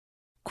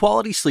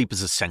Quality sleep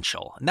is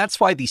essential, and that's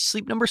why the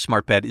Sleep Number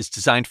Smart Bed is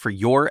designed for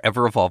your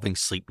ever-evolving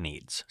sleep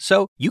needs.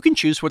 So you can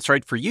choose what's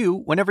right for you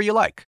whenever you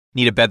like.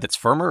 Need a bed that's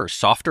firmer or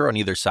softer on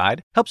either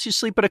side? Helps you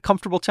sleep at a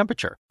comfortable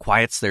temperature.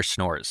 Quiets their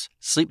snores.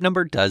 Sleep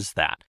Number does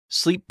that.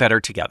 Sleep better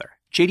together.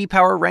 J.D.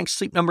 Power ranks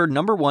Sleep Number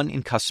 #1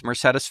 in customer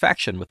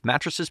satisfaction with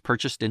mattresses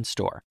purchased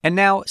in-store. And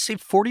now,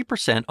 save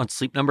 40% on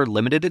Sleep Number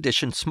limited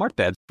edition smart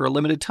beds for a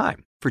limited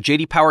time. For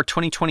J.D. Power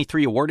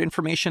 2023 award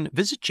information,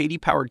 visit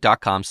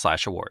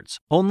jdpower.com/awards.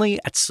 Only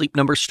at Sleep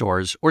Number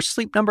stores or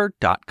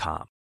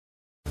sleepnumber.com.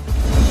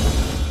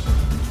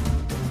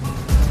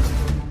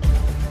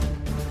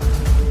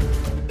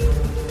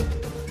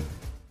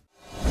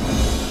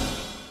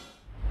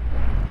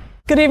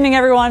 Good evening,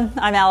 everyone.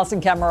 I'm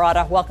Allison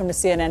Camerata. Welcome to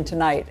CNN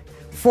Tonight.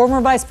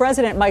 Former Vice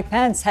President Mike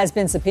Pence has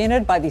been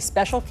subpoenaed by the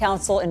special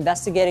counsel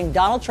investigating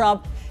Donald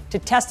Trump to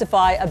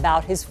testify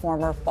about his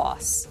former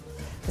boss.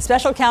 The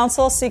special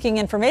counsel seeking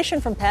information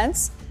from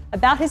Pence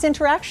about his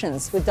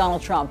interactions with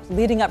Donald Trump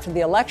leading up to the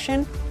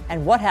election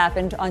and what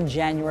happened on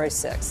January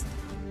 6th.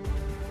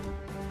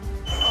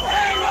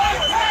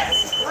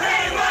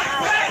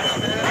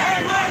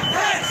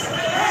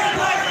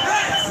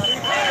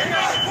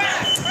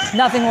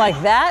 Nothing like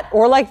that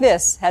or like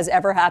this has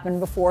ever happened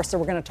before, so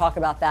we're going to talk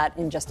about that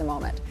in just a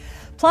moment.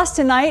 Plus,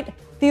 tonight,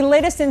 the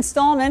latest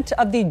installment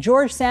of the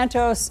George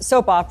Santos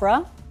soap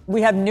opera.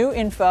 We have new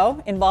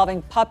info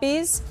involving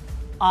puppies,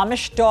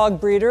 Amish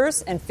dog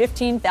breeders, and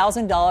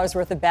 $15,000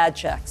 worth of bad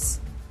checks.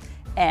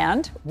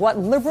 And what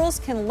liberals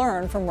can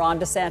learn from Ron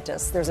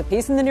DeSantis. There's a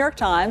piece in the New York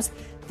Times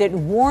that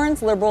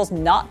warns liberals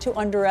not to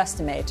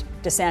underestimate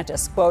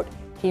DeSantis. Quote,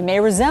 he may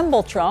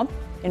resemble Trump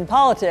in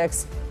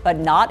politics, but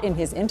not in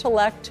his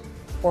intellect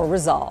or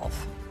resolve.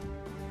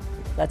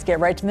 Let's get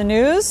right to the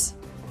news.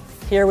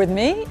 Here with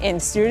me in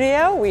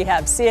studio, we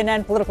have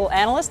CNN political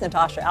analyst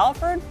Natasha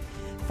Alford,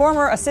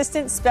 former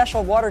assistant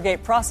special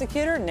Watergate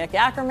prosecutor Nick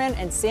Ackerman,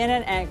 and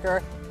CNN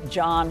anchor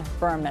John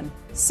Berman.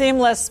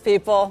 Seamless,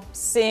 people.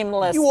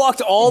 Seamless. You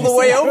walked all the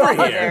way over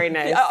here. Very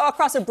nice.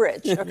 Across a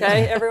bridge,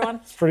 okay,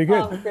 everyone? Pretty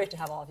good. Great to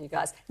have all of you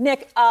guys.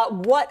 Nick,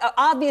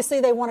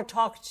 obviously they want to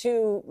talk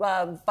to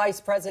Vice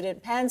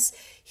President Pence.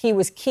 He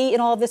was key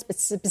in all of this, but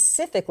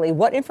specifically,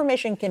 what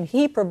information can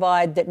he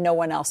provide that no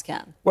one else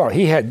can? Well,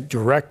 he had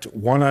direct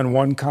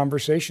one-on-one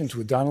conversations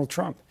with Donald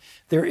Trump.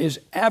 There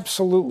is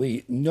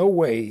absolutely no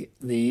way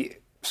the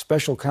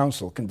special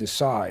counsel can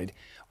decide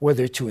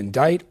whether to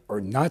indict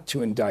or not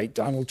to indict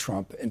Donald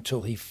Trump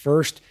until he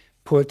first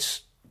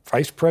puts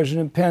Vice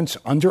President Pence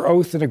under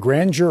oath in a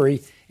grand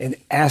jury and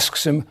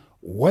asks him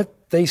what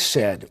they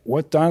said,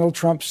 what Donald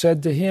Trump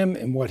said to him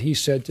and what he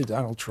said to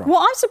Donald Trump. Well,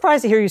 I'm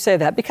surprised to hear you say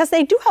that because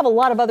they do have a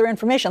lot of other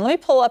information. Let me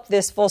pull up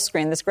this full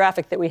screen, this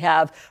graphic that we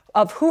have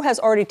of who has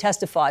already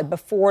testified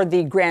before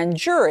the grand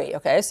jury.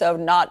 Okay, so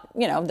not,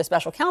 the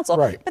special counsel.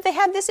 Right. But they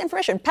have this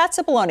information. Pat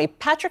Cipollone,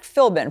 Patrick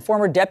Philbin,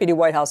 former deputy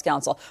White House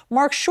counsel,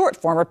 Mark Short,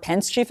 former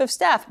Pence chief of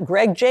staff,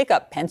 Greg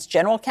Jacob, Pence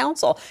general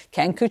counsel,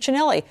 Ken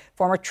Cuccinelli,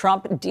 former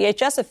Trump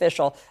DHS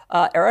official,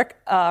 Eric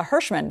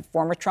Hirschman,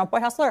 former Trump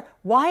White House lawyer.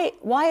 Why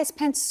is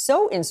Pence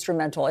so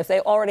instrumental if they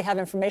already have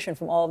information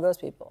from all of those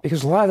people?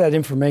 Because a lot of that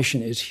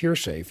information is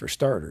hearsay, for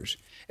starters.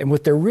 And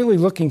what they're really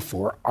looking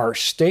for are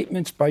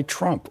statements by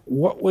Trump.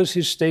 What was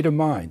his state of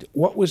mind?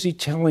 What was he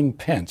telling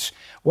Pence?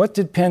 What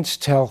did Pence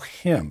tell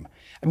him?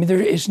 I mean,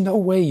 there is no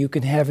way you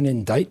can have an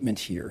indictment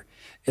here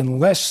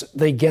unless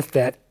they get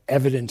that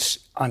evidence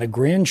on a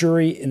grand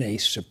jury in a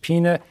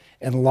subpoena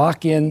and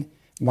lock in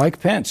Mike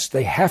Pence.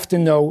 They have to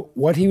know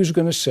what he was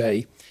going to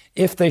say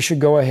if they should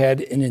go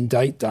ahead and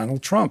indict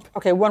Donald Trump.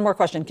 Okay, one more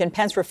question. Can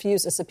Pence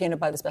refuse a subpoena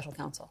by the special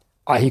counsel?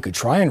 He could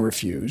try and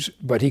refuse,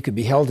 but he could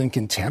be held in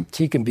contempt.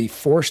 He can be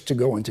forced to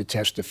go in to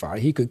testify.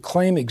 He could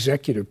claim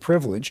executive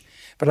privilege.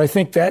 But I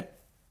think that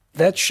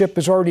ship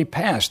has already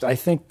passed. I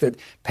think that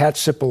Pat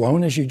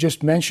Cipollone, as you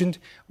just mentioned,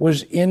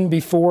 was in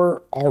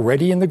before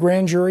already in the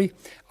grand jury.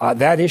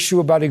 That issue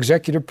about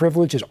executive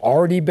privilege has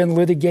already been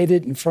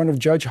litigated in front of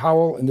Judge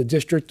Howell in the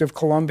District of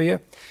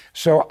Columbia.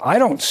 So I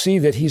don't see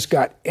that he's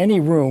got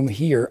any room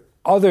here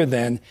other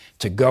than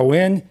to go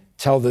in,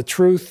 tell the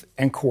truth,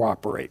 and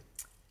cooperate.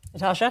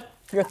 Natasha,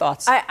 your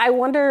thoughts? I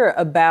wonder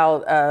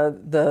about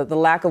the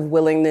lack of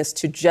willingness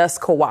to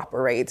just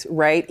cooperate,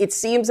 right? It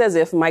seems as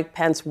if Mike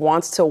Pence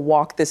wants to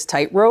walk this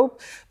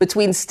tightrope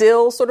between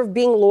still sort of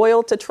being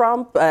loyal to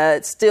Trump,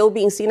 still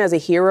being seen as a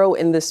hero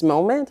in this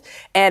moment.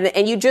 And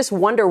you just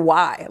wonder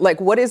why.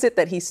 Like, what is it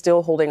that he's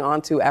still holding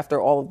on to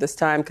after all of this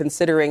time,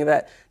 considering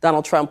that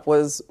Donald Trump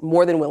was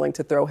more than willing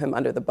to throw him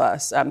under the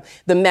bus?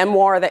 The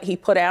memoir that he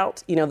put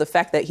out, the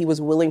fact that he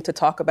was willing to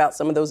talk about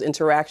some of those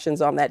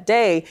interactions on that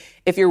day,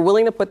 if you're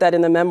willing to put that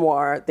in the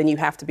memoir, then you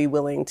have to be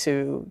willing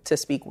to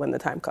speak when the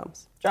time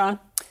comes. John?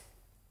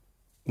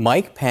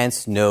 Mike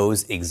Pence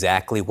knows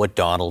exactly what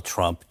Donald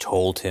Trump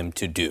told him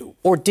to do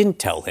or didn't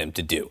tell him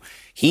to do.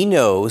 He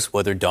knows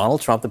whether Donald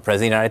Trump, the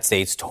president of the United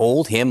States,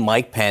 told him,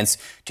 Mike Pence,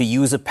 to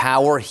use a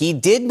power he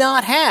did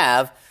not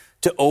have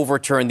to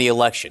overturn the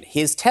election.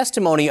 His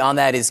testimony on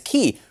that is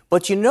key.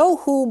 But you know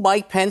who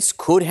Mike Pence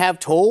could have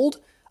told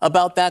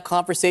about that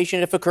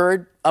conversation if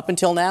occurred up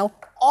until now?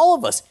 All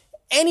of us.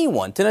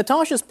 Anyone. To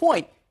Natasha's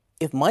point,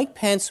 if Mike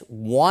Pence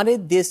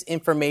wanted this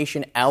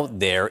information out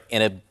there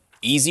in an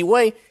easy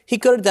way, he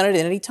could have done it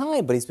at any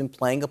time. But he's been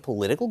playing a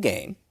political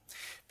game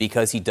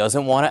because he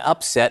doesn't want to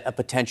upset a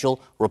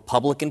potential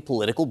Republican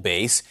political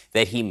base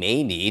that he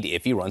may need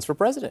if he runs for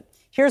president.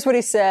 Here's what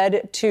he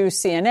said to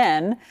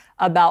CNN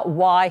about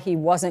why he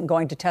wasn't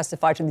going to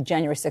testify to the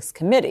January 6th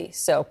committee.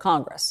 So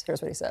Congress,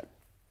 here's what he said.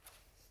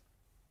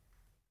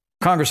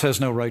 Congress has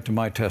no right to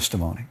my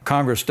testimony.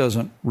 Congress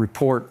doesn't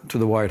report to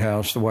the White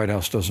House. The White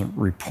House doesn't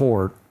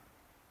report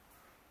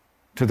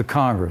to the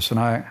Congress. And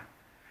I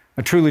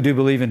truly do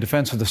believe in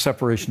defense of the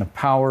separation of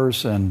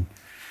powers and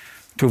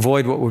to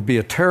avoid what would be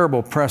a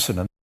terrible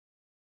precedent.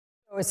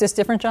 Is this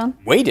different, John?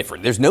 Way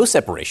different. There's no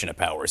separation of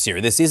powers here.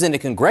 This isn't a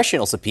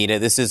congressional subpoena.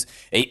 This is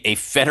a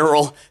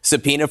federal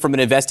subpoena from an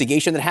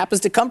investigation that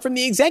happens to come from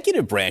the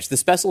executive branch. The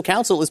special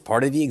counsel is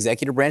part of the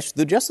executive branch of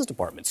the Justice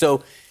Department.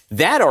 So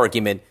that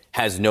argument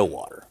has no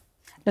water.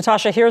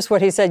 Natasha, here's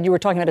what he said. You were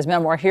talking about his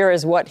memoir. Here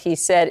is what he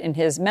said in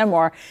his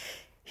memoir.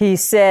 He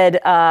said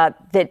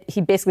that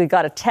he basically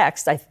got a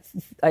text, I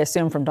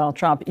assume from Donald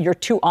Trump. You're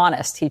too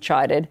honest, he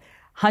chided.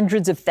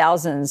 Hundreds of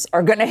thousands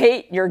are going to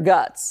hate your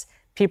guts.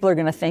 People are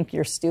going to think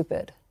you're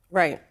stupid.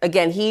 Right.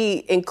 Again,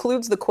 he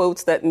includes the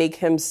quotes that make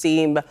him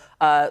seem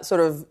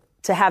sort of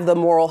to have the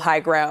moral high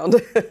ground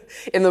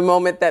in the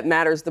moment that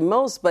matters the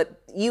most.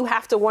 But you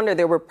have to wonder,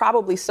 there were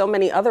probably so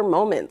many other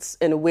moments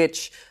in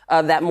which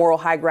that moral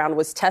high ground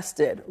was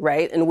tested,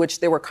 right? In which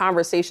there were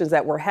conversations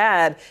that were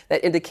had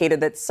that indicated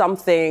that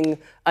something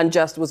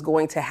unjust was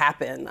going to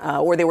happen,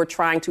 or they were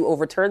trying to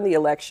overturn the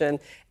election.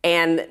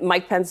 And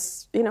Mike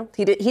Pence,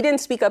 he didn't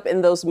speak up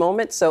in those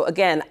moments. So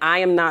again, I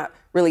am not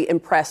really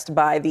impressed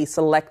by the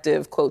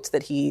selective quotes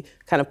that he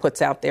kind of puts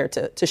out there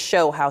to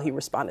show how he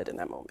responded in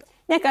that moment.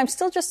 Nick, I'm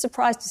still just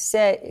surprised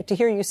to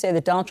hear you say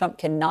that Donald Trump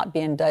cannot be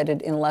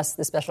indicted unless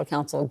the special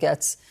counsel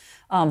gets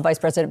Vice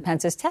President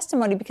Pence's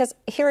testimony, because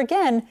here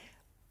again,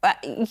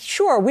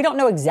 sure, we don't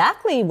know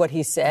exactly what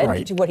he said,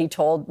 right, what he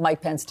told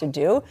Mike Pence to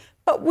do,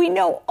 but we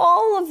know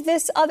all of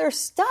this other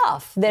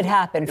stuff that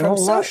happened, from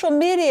social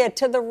media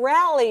to the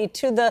rally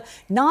to the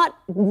not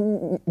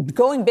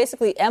going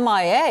basically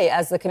MIA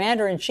as the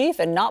commander-in-chief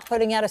and not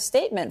putting out a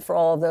statement for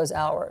all of those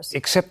hours.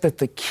 Except that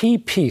the key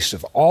piece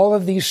of all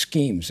of these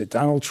schemes that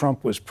Donald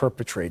Trump was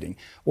perpetrating,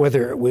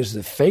 whether it was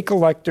the fake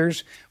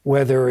electors,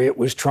 whether it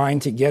was trying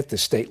to get the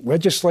state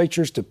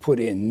legislatures to put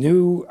in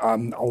new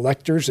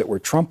electors that were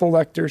Trump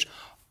electors,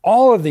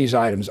 all of these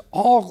items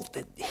all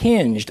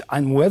hinged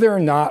on whether or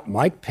not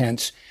Mike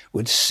Pence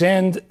would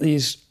send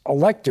these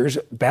electors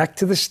back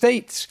to the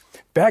states,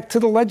 back to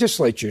the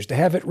legislatures to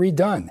have it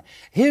redone.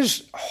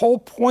 His whole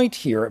point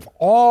here of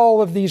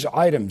all of these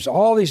items,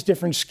 all these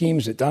different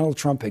schemes that Donald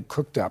Trump had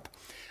cooked up,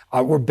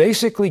 were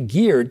basically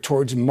geared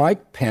towards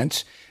Mike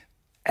Pence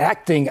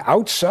acting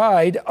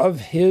outside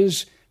of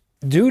his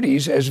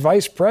duties as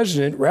vice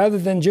president rather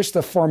than just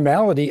the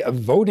formality of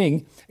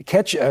voting,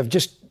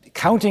 just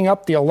counting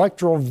up the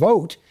electoral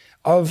vote,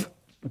 of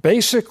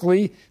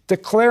basically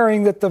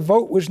declaring that the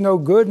vote was no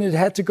good and it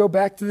had to go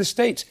back to the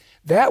states.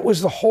 That was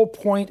the whole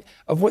point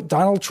of what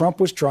Donald Trump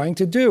was trying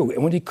to do.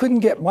 And when he couldn't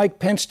get Mike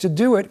Pence to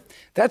do it,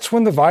 that's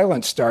when the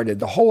violence started.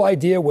 The whole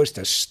idea was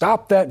to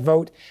stop that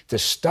vote, to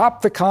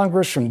stop the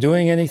Congress from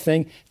doing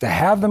anything, to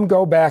have them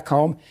go back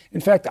home.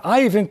 In fact,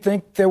 I even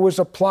think there was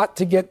a plot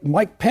to get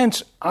Mike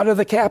Pence out of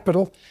the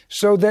Capitol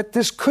so that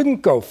this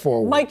couldn't go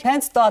forward. Mike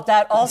Pence thought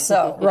that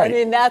also. Right. I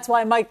mean, that's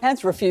why Mike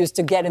Pence refused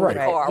to get in the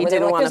car. He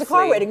didn't want to There's a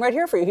car waiting right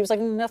here for you. He was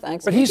like, no,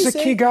 thanks. But he's the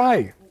key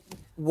guy.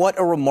 What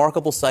a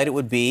remarkable sight it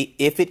would be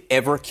if it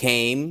ever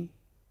came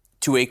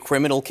to a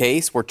criminal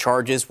case where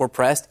charges were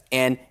pressed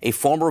and a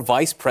former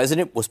vice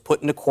president was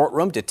put in a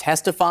courtroom to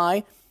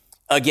testify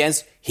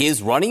against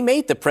his running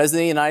mate, the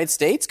president of the United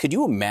States. Could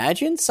you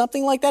imagine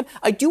something like that?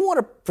 I do want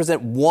to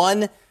present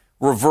one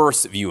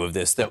reverse view of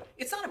this, though.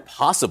 It's not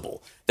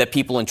impossible that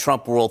people in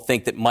Trump world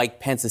think that Mike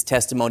Pence's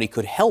testimony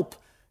could help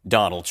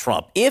Donald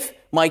Trump. If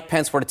Mike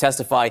Pence were to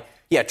testify,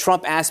 yeah,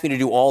 Trump asked me to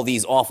do all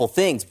these awful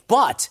things,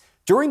 but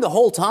during the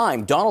whole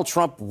time, Donald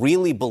Trump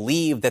really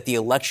believed that the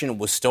election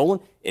was stolen,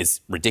 as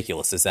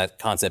ridiculous as that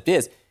concept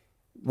is.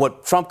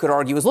 What Trump could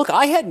argue is, look,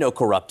 I had no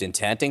corrupt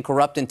intent, and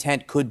corrupt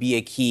intent could be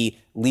a key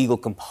legal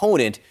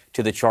component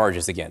to the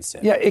charges against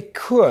him. Yeah, it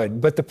could,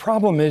 but the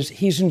problem is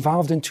he's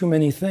involved in too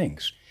many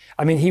things.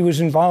 I mean, he was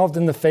involved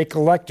in the fake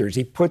electors.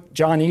 He put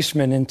John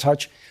Eastman in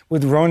touch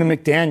with Ronna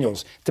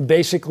McDaniels to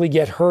basically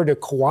get her to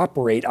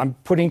cooperate on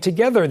putting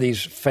together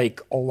these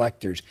fake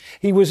electors.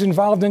 He was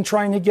involved in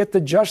trying to get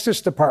the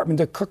Justice Department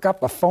to cook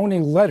up a phony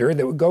letter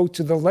that would go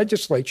to the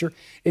legislature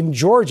in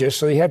Georgia,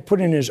 so he had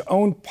put in his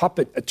own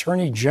puppet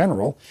attorney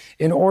general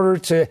in order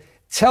to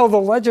tell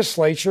the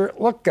legislature,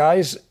 look,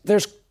 guys,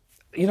 there's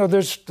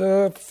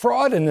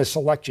fraud in this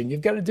election.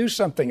 You've got to do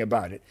something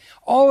about it.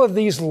 All of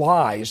these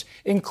lies,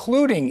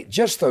 including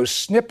just those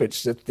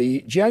snippets that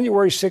the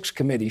January 6th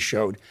committee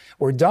showed,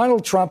 where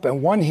Donald Trump,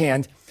 on one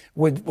hand,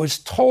 was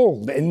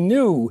told and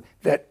knew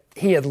that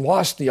he had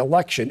lost the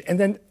election, and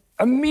then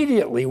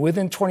immediately,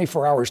 within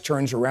 24 hours,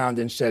 turns around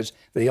and says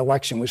the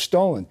election was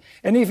stolen.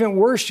 And even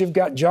worse, you've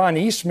got John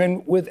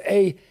Eastman with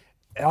a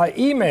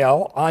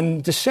email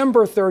on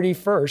December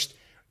 31st.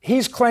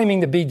 He's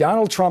claiming to be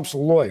Donald Trump's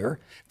lawyer.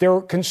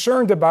 They're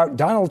concerned about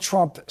Donald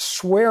Trump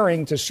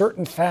swearing to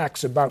certain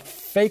facts about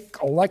fake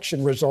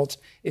election results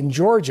in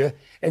Georgia.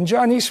 And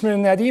John Eastman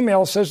in that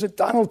email says that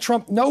Donald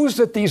Trump knows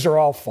that these are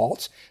all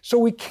false, so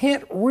we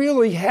can't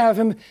really have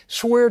him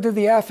swear to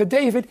the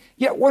affidavit.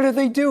 Yet what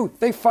do?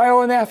 They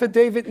file an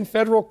affidavit in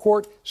federal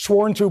court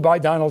sworn to by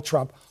Donald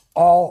Trump.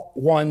 All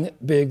one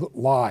big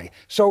lie.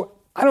 So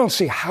I don't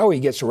see how he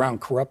gets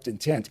around corrupt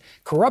intent.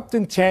 Corrupt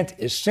intent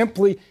is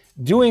simply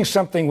doing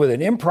something with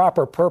an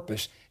improper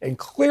purpose. And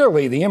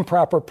clearly the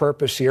improper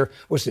purpose here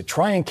was to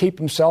try and keep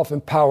himself in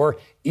power,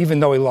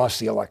 even though he lost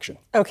the election.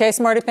 Okay,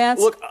 Smarty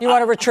Pants, Look, you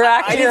want to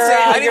retract I your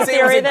didn't say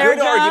theory it was a there, good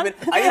John? argument.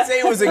 I didn't say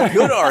it was a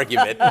good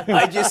argument.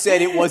 I just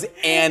said it was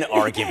an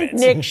argument.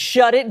 Nick,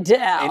 shut it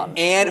down.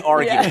 An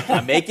argument. Yeah.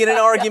 I'm making an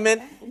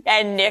argument.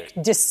 And Nick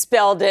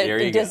dispelled it.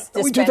 There you go.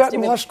 We do that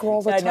in law school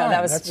all the time. I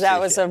know, that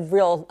was a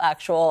real,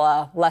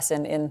 actual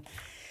lesson in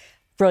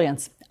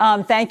brilliance.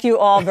 Thank you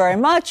all very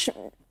much.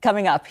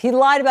 Coming up, he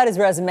lied about his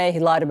resume. He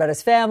lied about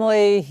his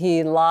family.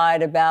 He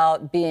lied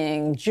about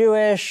being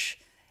Jewish.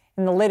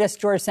 In the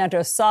latest George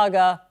Santos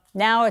saga,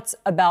 now it's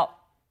about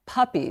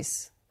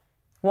puppies.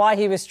 Why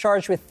he was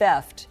charged with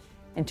theft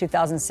in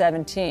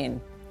 2017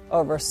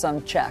 over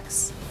some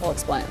checks. We'll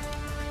explain.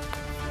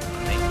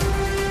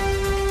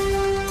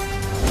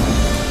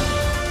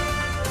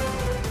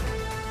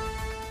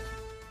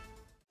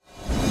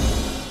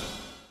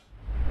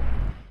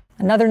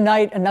 Another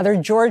night, another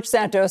George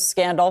Santos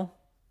scandal.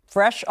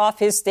 Fresh off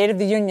his State of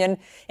the Union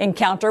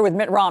encounter with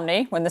Mitt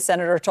Romney, when the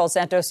senator told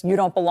Santos, "You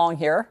don't belong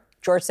here,"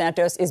 George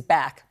Santos is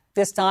back.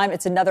 This time,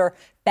 it's another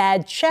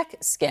bad check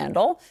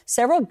scandal.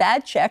 Several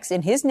bad checks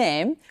in his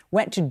name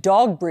went to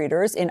dog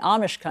breeders in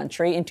Amish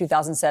country in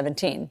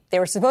 2017. They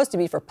were supposed to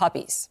be for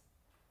puppies.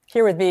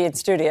 Here with me in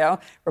studio,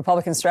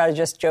 Republican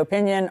strategist Joe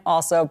Pinion.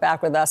 Also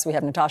back with us, we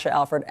have Natasha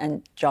Alford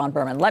and John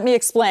Berman. Let me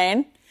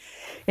explain.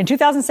 In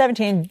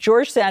 2017,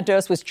 George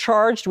Santos was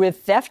charged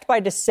with theft by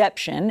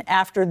deception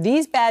after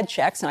these bad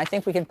checks, and I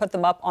think we can put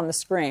them up on the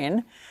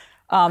screen,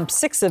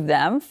 6 of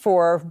them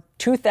for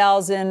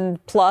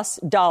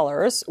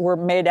 $2,000+ were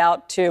made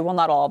out to, well,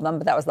 not all of them,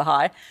 but that was the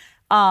high,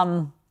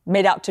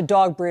 made out to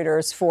dog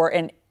breeders for,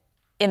 in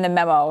the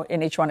memo,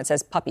 in each one it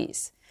says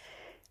puppies.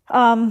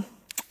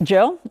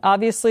 Joe,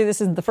 obviously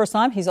this isn't the first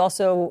time. He's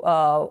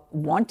also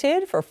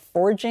wanted for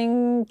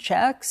forging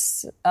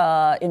checks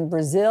in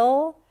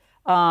Brazil.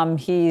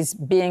 He's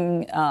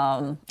being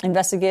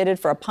investigated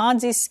for a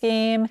Ponzi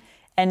scheme.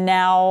 And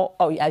now,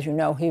 as you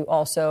know, he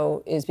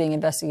also is being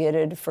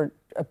investigated for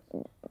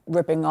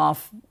ripping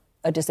off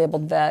a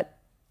disabled vet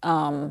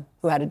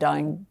who had a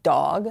dying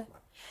dog.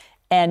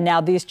 And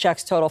now these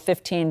checks total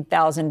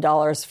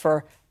 $15,000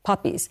 for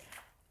puppies.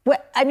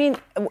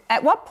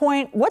 At what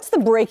point, what's the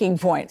breaking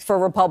point for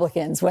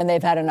Republicans when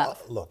they've had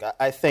enough? Look,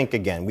 I think,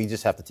 again, we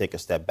just have to take a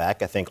step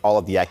back. I think all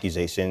of the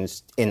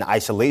accusations in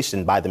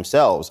isolation by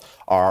themselves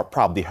are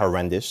probably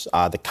horrendous.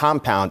 The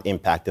compound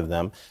impact of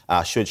them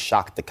should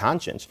shock the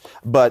conscience.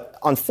 But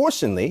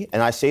unfortunately,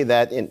 and I say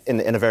that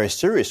in a very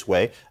serious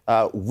way,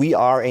 we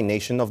are a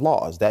nation of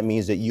laws. That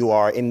means that you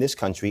are, in this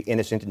country,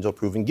 innocent until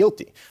proven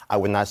guilty. I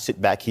would not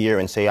sit back here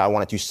and say I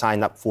wanted to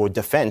sign up for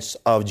defense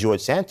of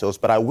George Santos,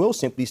 but I will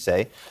simply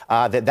say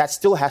that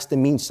still has to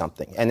mean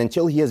something. And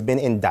until he has been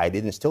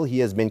indicted, until he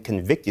has been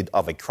convicted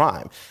of a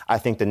crime, I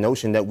think the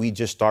notion that we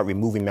just start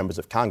removing members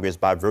of Congress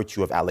by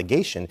virtue of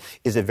allegation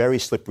is a very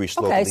slippery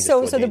slope. Okay,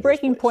 so the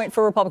breaking point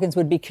for Republicans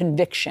would be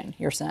conviction,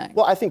 you're saying?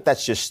 Well, I think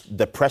that's just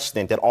the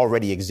precedent that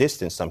already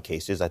exists in some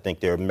cases. I think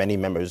there are many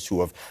members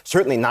who have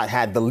certainly not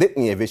had the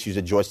litany of issues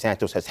that George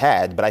Santos has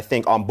had, but I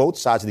think on both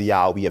sides of the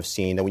aisle we have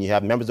seen that when you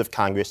have members of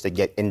Congress that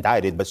get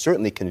indicted but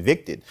certainly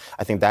convicted,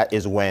 I think that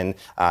is when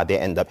they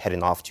end up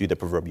heading off to the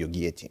proverbial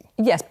guillotine.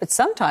 Yes, but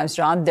sometimes,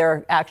 John,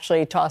 they're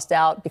actually tossed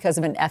out because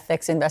of an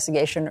ethics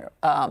investigation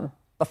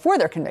before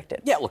they're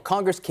convicted. Yeah, look,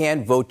 Congress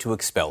can vote to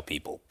expel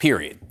people,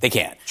 period. They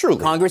can.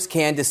 Truly. Congress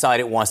can decide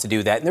it wants to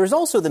do that. And there's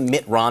also the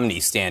Mitt Romney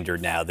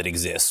standard now that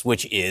exists,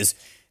 which is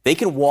they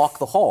can walk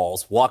the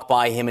halls, walk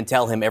by him and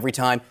tell him every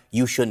time,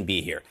 you shouldn't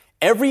be here.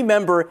 Every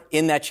member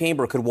in that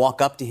chamber could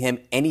walk up to him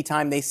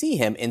anytime they see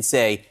him and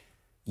say,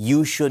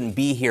 you shouldn't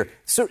be here.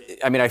 So,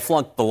 I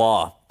flunked the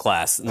law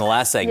class in the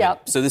last segment,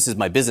 Yep. So this is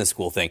my business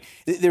school thing.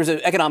 There's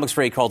an economics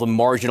rate called the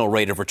marginal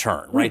rate of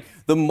return, right?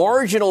 The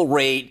marginal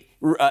rate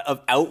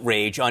of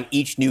outrage on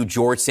each new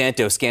George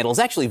Santos scandal is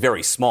actually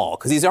very small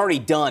because he's already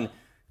done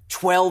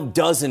 12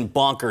 dozen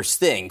bonkers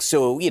things.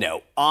 So,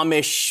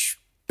 Amish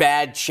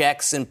bad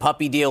checks and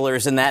puppy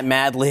dealers and that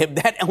Mad Lib,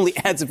 that only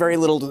adds very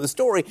little to the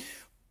story.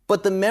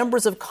 But the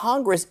members of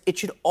Congress, it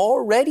should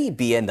already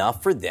be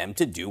enough for them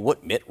to do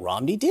what Mitt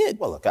Romney did.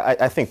 Well, look,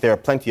 I think there are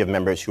plenty of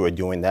members who are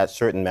doing that.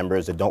 Certain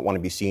members that don't want to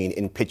be seen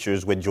in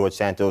pictures with George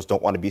Santos,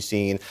 don't want to be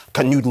seen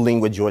canoodling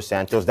with George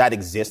Santos. That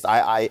exists.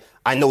 I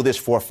I know this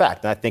for a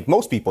fact, and I think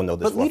most people know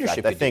this for a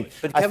fact.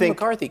 But Kevin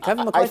McCarthy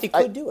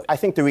could do it. I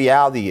think the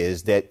reality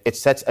is that it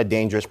sets a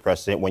dangerous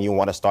precedent when you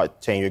want to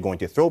start saying you're going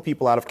to throw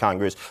people out of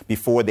Congress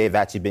before they've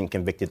actually been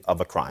convicted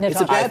of a crime. It's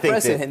a bad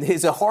precedent.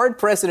 It's a hard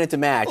precedent to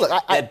match. Look,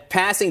 that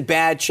passing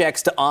bad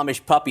checks to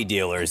Amish puppy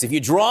dealers. If you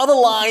draw the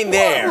line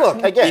there,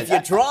 if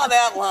you draw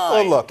that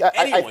line. Well, look,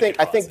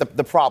 I think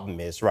the problem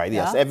is, right,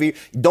 yes,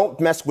 don't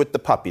mess with the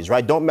puppies,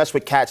 right? Don't mess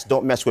with cats,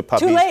 don't mess with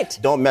puppies. Too late.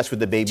 Don't mess with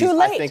the babies. Too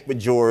late. I think with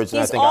George,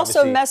 He's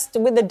also messed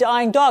with the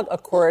dying dog,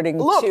 according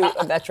to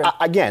a veteran.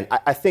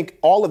 I think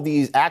all of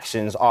these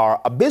actions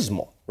are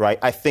abysmal. Right?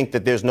 I think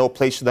that there's no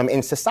place for them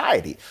in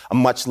society,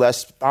 much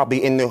less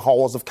probably in the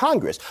halls of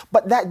Congress.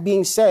 But that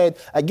being said,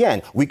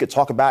 again, we could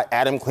talk about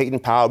Adam Clayton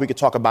Powell. We could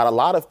talk about a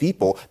lot of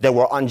people that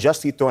were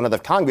unjustly thrown out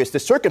of Congress. The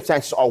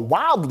circumstances are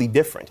wildly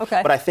different.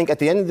 Okay. But I think at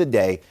the end of the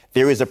day,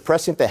 there is a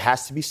precedent that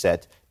has to be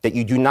set that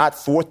you do not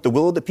thwart the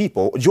will of the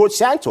people. George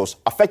Santos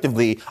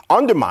effectively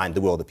undermined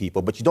the will of the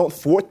people, but you don't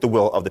thwart the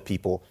will of the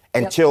people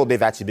until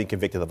they've actually been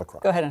convicted of a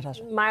crime. Go ahead,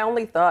 Natasha. My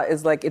only thought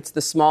is, it's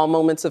the small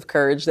moments of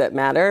courage that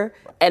matter.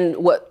 And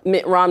what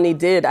Mitt Romney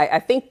did, I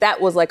think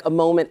that was like a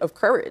moment of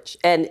courage.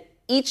 And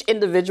each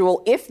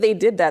individual, if they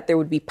did that, there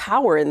would be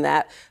power in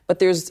that. But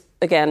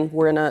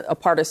we're in a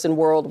partisan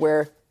world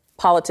where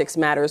politics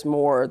matters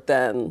more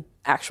than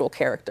actual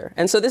character.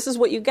 And so this is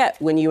what you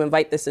get when you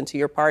invite this into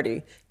your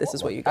party. This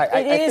is what you get.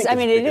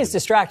 It is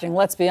distracting,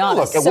 let's be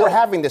honest. Look, we're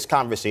having this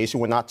conversation.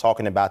 We're not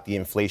talking about the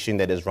inflation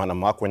that has run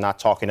amok. We're not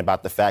talking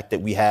about the fact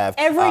that we have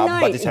every night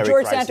budgetary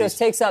George crisis. Santos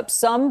takes up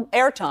some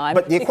airtime,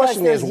 but the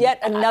question is, yet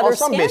another on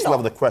some scandal. basic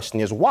level, the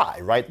question is why,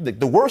 right?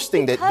 The worst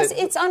thing because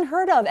it's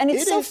unheard of, and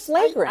it's so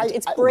flagrant.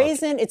 It's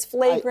brazen, it's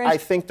flagrant. I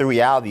think the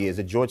reality is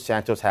that George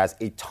Santos has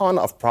a ton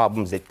of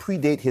problems that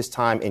predate his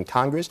time in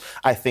Congress.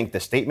 I think the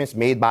statements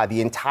made by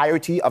the entirety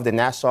of the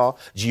Nassau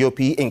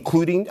GOP,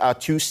 including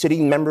two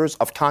sitting members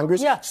of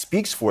Congress,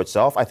 speaks for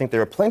itself. I think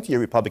there are plenty of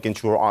Republicans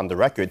who are on the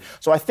record.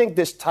 So I think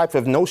this type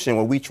of notion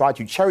where we try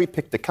to cherry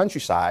pick the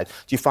countryside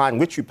to find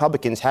which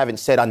Republicans haven't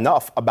said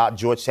enough about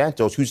George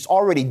Santos, who's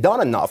already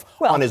done enough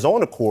on his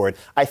own accord,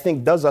 I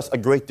think does us a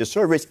great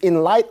disservice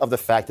in light of the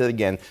fact that,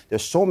 again,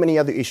 there's so many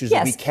other issues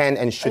that we can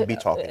and should be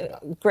talking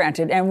about.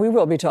 Granted, and we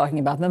will be talking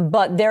about them,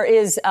 but there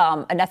is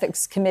an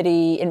ethics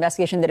committee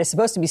investigation that is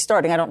supposed to be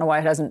starting. I don't know why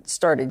it hasn't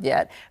started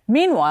yet.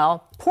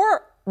 Meanwhile,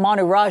 poor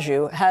Manu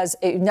Raju has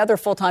another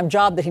full-time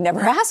job that he never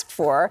asked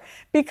for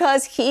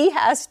because he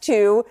has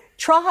to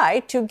try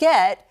to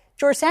get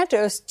George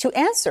Santos to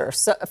answer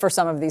for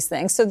some of these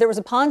things. So there was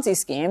a Ponzi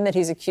scheme that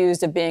he's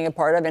accused of being a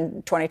part of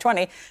in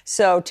 2020.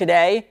 So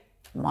today,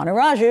 Manu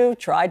Raju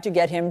tried to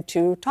get him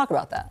to talk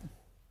about that.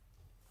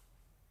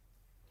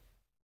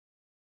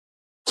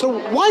 So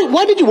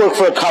why did you work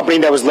for a company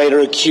that was later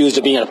accused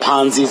of being a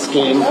Ponzi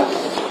scheme?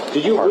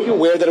 Were you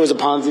aware that it was a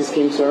Ponzi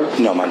scheme, sir?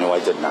 No, Manu, I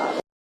did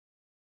not.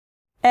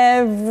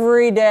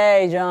 Every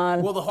day,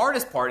 John. Well, the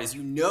hardest part is,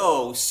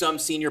 some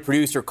senior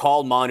producer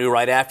called Manu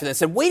right after that and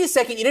said, wait a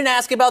second, you didn't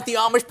ask about the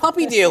Amish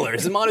puppy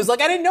dealers. And Manu's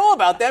like, I didn't know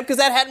about them because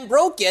that hadn't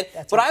broke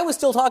yet. But I was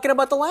still talking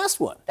about the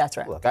last one. That's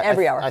right. Look,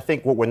 every hour. I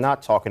think what we're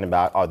not talking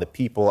about are the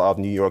people of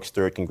New York's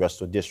 3rd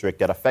Congressional District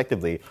that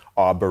effectively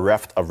are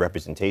bereft of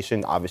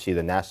representation. Obviously,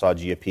 the Nassau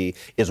GOP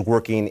is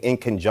working in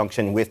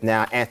conjunction with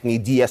now Anthony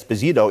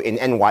D'Esposito in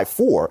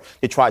NY4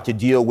 to try to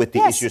deal with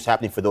the issues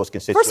happening for those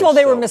constituents. First of all,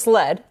 they were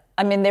misled.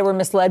 They were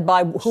misled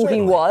by who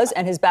he was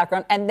and his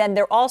background. And then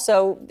they're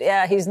also,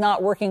 he's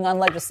not working on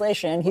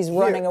legislation. He's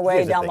running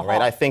away down the hall.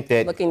 Right? I think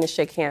that looking to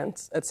shake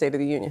hands at State of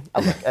the Union.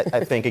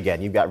 I think,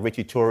 again, you've got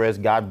Richie Torres,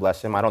 God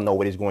bless him. I don't know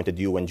what he's going to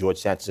do when George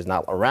Santos is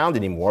not around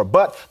anymore.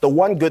 But the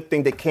one good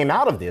thing that came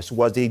out of this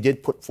was that he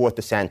did put forth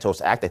the Santos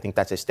Act. I think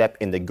that's a step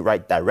in the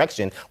right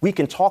direction. We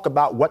can talk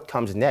about what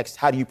comes next.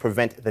 How do you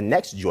prevent the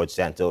next George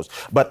Santos?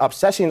 But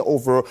obsessing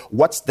over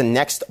what's the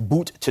next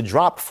boot to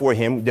drop for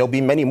him, there'll be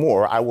many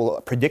more. I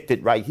will predict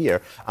it right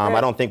here.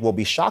 I don't think we'll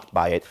be shocked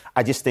by it.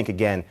 I just think,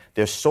 again,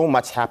 there's so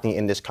much happening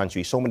in this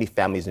country, so many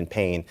families in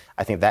pain.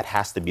 I think that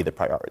has to be the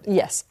priority.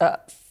 Yes,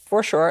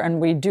 for sure. And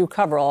we do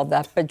cover all of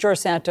that. But George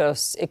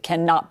Santos, it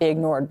cannot be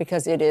ignored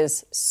because it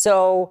is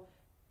so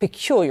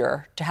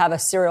peculiar to have a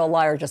serial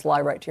liar just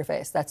lie right to your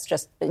face.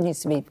 It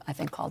needs to be, I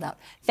think, called out.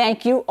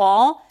 Thank you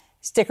all.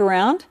 Stick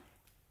around.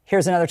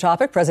 Here's another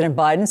topic. President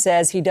Biden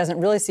says he doesn't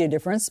really see a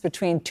difference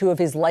between two of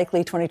his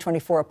likely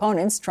 2024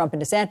 opponents, Trump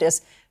and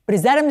DeSantis. But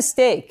is that a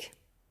mistake?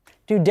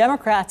 Do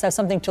Democrats have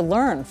something to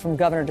learn from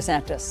Governor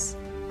DeSantis?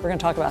 We're going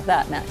to talk about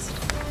that next.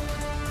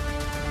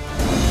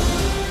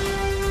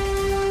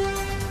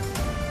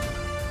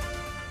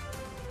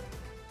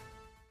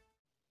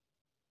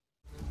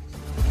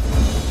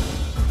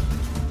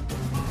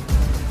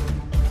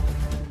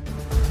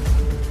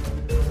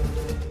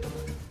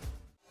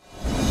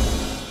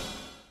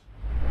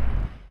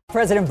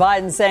 President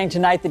Biden saying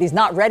tonight that he's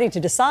not ready to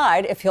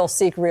decide if he'll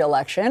seek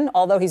re-election,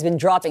 although he's been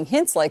dropping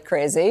hints like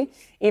crazy,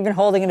 even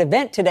holding an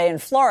event today in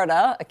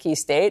Florida, a key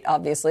state,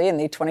 obviously, in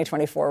the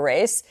 2024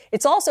 race.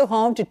 It's also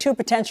home to two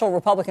potential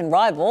Republican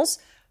rivals,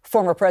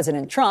 former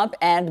President Trump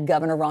and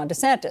Governor Ron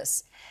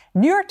DeSantis.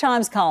 New York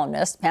Times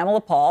columnist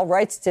Pamela Paul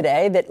writes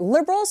today that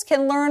liberals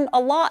can learn a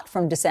lot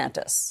from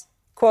DeSantis.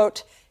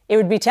 Quote, it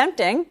would be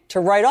tempting to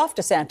write off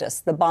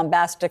DeSantis, the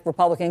bombastic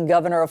Republican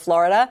governor of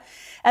Florida,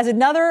 as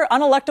another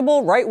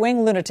unelectable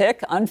right-wing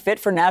lunatic unfit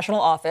for national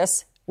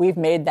office. We've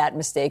made that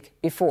mistake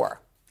before.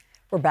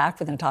 We're back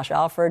with Natasha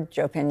Alford,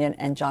 Joe Pinion,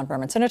 and John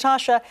Berman. So,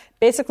 Natasha,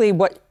 basically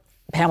what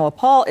Pamela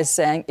Paul is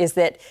saying is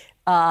that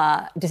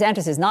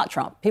DeSantis is not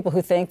Trump. People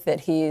who think that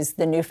he's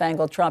the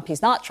newfangled Trump,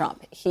 he's not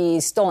Trump.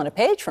 He's stolen a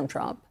page from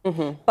Trump.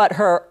 Mm-hmm. But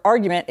her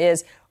argument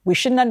is we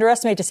shouldn't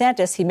underestimate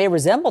DeSantis. He may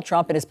resemble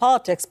Trump in his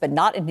politics, but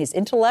not in his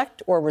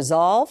intellect or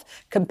resolve.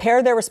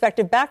 Compare their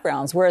respective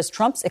backgrounds, whereas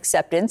Trump's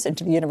acceptance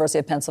into the University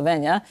of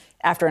Pennsylvania,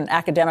 after an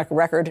academic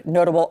record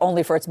notable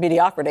only for its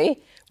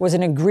mediocrity, was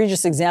an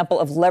egregious example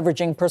of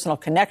leveraging personal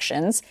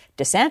connections.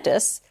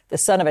 DeSantis, the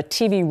son of a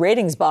TV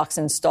ratings box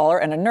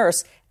installer and a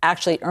nurse,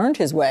 actually earned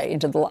his way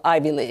into the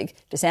Ivy League.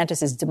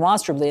 DeSantis is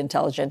demonstrably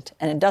intelligent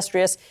and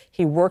industrious.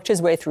 He worked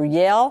his way through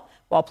Yale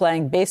while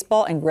playing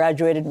baseball and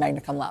graduated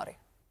magna cum laude.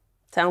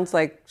 Sounds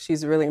like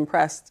she's really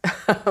impressed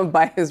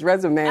by his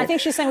resume. I think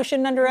she's saying we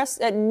shouldn't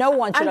no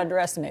one should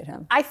underestimate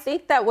him. I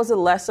think that was a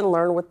lesson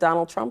learned with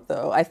Donald Trump,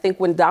 though. I think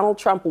when Donald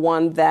Trump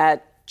won,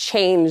 that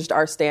changed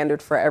our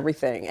standard for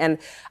everything. And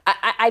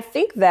I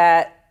think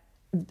that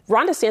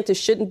Ron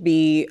DeSantis shouldn't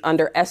be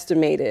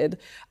underestimated,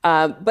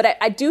 but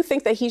I do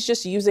think that he's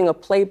just using a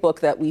playbook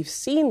that we've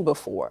seen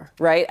before,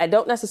 right? I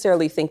don't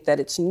necessarily think that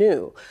it's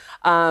new.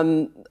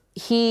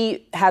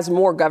 He has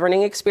more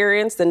governing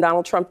experience than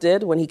Donald Trump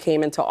did when he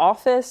came into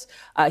office.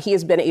 He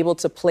has been able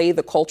to play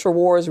the culture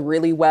wars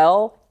really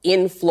well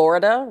in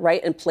Florida,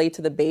 right, and play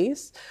to the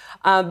base.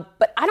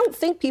 But I don't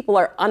think people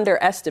are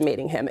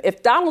underestimating him.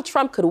 If Donald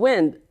Trump could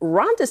win,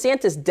 Ron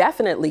DeSantis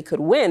definitely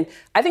could win.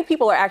 I think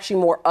people are actually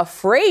more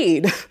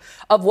afraid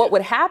of what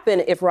would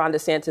happen if Ron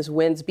DeSantis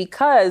wins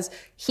because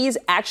he's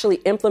actually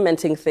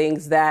implementing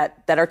things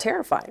that are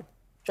terrifying.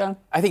 John?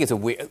 I think it's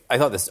I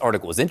thought this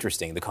article was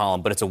interesting, the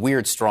column, but it's a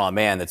weird straw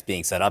man that's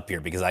being set up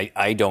here because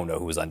I don't know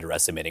who's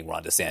underestimating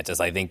Ron DeSantis.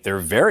 I think they're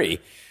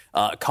very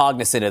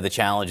cognizant of the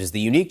challenges,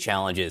 the unique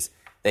challenges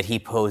that he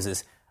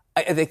poses.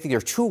 I think there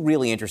are two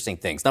really interesting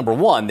things. Number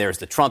one, there's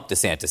the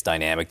Trump-DeSantis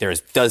dynamic.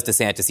 Does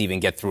DeSantis even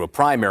get through a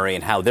primary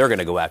and how they're going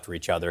to go after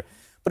each other?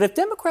 But if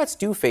Democrats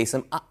do face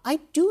him,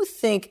 I do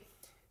think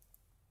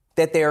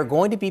that they are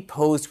going to be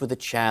posed with a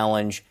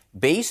challenge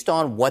based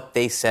on what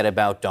they said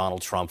about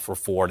Donald Trump for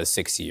 4 to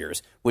 6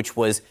 years, which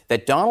was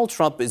that Donald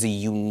Trump is a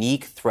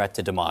unique threat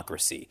to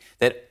democracy,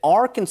 that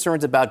our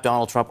concerns about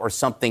Donald Trump are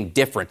something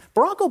different.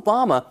 Barack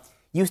Obama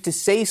used to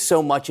say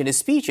so much in his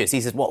speeches.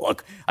 He says, well,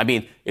 look, I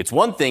mean, it's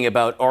one thing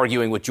about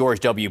arguing with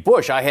George W.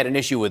 Bush. I had an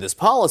issue with his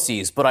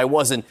policies, but I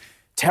wasn't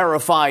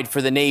terrified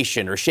for the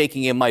nation or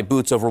shaking in my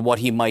boots over what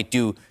he might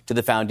do to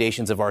the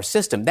foundations of our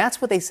system.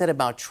 That's what they said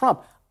about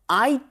Trump.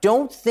 I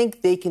don't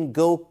think they can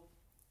go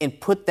and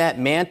put that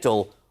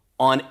mantle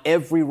on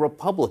every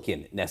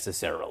Republican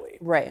necessarily.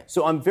 Right.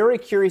 So I'm very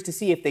curious to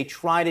see if they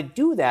try to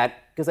do that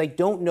because I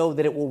don't know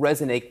that it will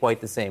resonate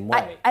quite the same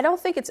way. I don't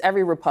think it's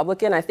every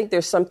Republican. I think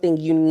there's something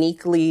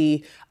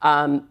uniquely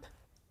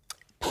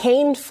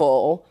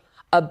painful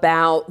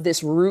about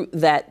this route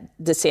that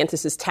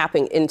DeSantis is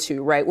tapping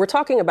into, right? We're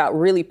talking about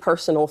really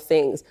personal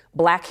things,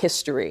 Black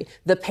history,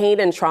 the pain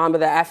and trauma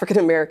that African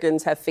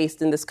Americans have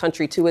faced in this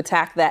country to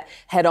attack that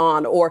head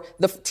on, or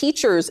the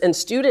teachers and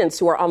students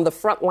who are on the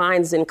front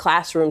lines in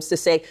classrooms to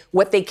say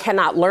what they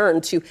cannot learn,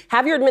 to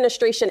have your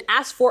administration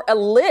ask for a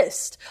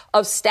list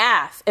of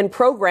staff and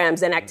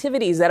programs and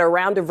activities that are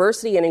around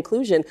diversity and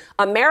inclusion.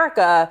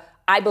 America,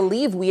 I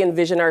believe we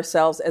envision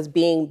ourselves as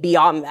being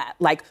beyond that.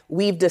 Like,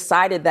 we've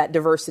decided that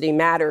diversity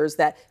matters,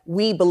 that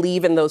we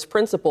believe in those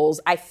principles.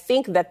 I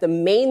think that the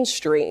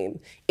mainstream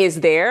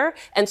is there.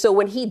 And so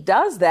when he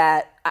does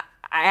that,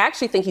 I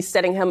actually think he's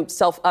setting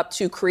himself up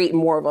to create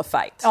more of a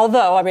fight.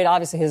 Although, I mean,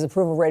 obviously his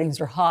approval ratings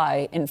are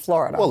high in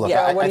Florida. Well,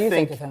 look, what do you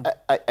think of him?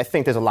 I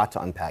think there's a lot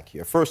to unpack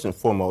here. First and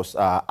foremost,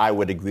 I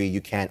would agree you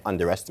can't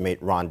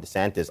underestimate Ron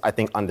DeSantis. I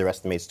think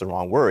underestimate's the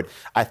wrong word.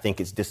 I think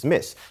it's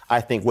dismiss.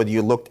 I think whether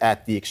you looked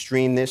at the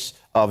extremeness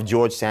of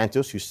George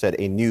Santos, who set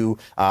a new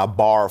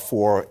bar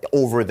for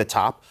over the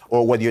top,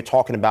 or whether you're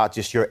talking about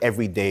just your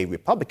everyday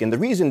Republican. The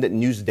reason that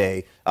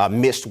Newsday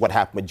missed what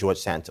happened with George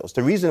Santos,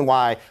 the reason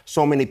why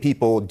so many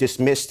people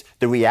dismissed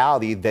the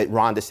reality that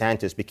Ron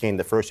DeSantis became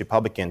the first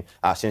Republican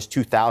since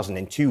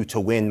 2002 to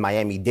win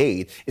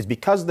Miami-Dade is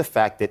because of the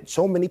fact that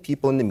so many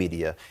people in the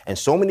media and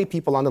so many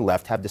people on the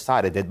left have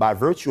decided that by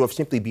virtue of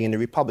simply being a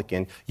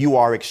Republican, you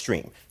are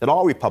extreme, that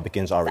all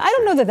Republicans are extreme. I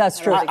don't know that that's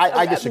true.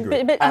 I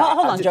disagree. But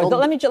hold on, Joe.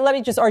 Let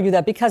me just argue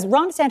that because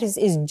Ron DeSantis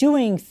is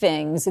doing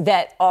things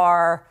that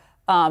are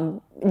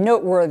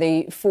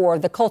noteworthy for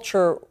the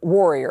culture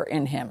warrior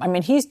in him. I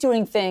mean, he's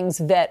doing things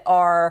that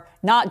are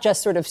not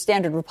just sort of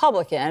standard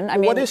Republican. I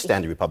mean, what is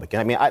standard Republican?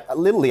 I mean,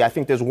 I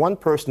think there's one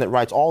person that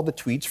writes all the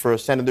tweets for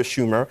Senator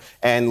Schumer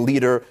and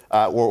leader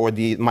or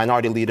the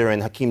minority leader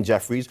and Hakeem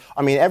Jeffries.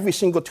 I mean, every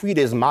single tweet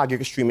is MAGA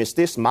extremist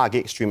this, MAGA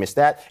extremist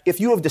that. If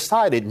you have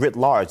decided writ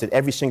large that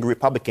every single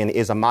Republican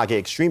is a MAGA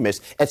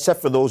extremist,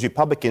 except for those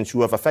Republicans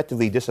who have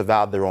effectively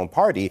disavowed their own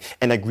party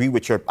and agree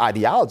with your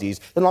ideologies,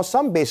 then on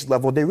some basic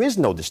level, there is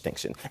no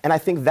distinction. And I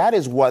think that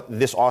is what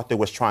this author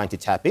was trying to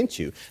tap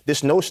into,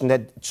 this notion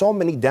that so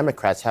many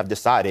Democrats have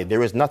decided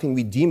there is nothing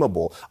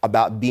redeemable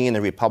about being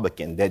a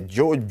Republican, that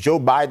Joe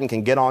Biden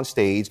can get on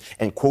stage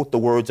and quote the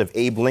words of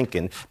Abe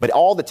Lincoln, but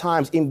all the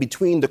times in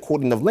between the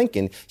quoting of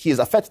Lincoln, he is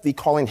effectively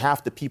calling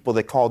half the people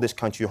that call this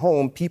country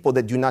home people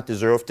that do not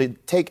deserve to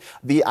take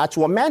the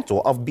actual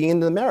mantle of being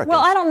an American.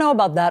 Well, I don't know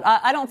about that.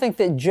 I don't think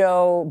that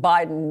Joe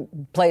Biden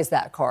plays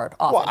that card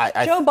often.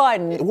 Well, Joe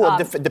Biden... Well,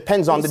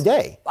 depends on the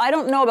day. I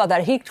don't know about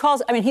that.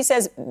 He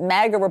says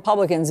MAGA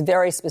Republicans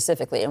very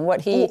specifically, and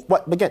what he...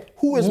 Again,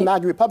 who is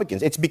MAGA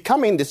Republicans? It's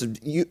becoming this.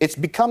 It's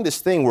become this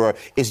thing where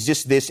it's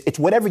just this. It's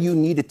whatever you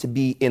need it to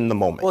be in the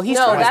moment. Well,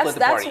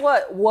 that's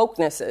what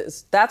wokeness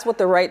is. That's what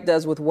the right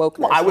does with wokeness.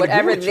 Well, I would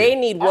Whatever agree with they you.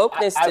 need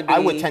wokeness to be. I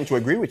would tend to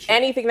agree with you.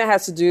 Anything that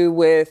has to do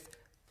with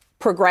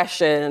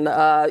progression,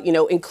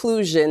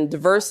 inclusion,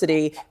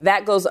 diversity,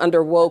 that goes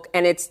under woke,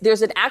 and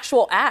there's an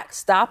actual act,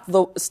 Stop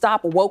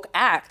Woke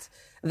Act,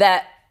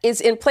 that is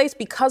in place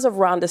because of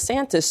Ron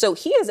DeSantis. So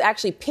he is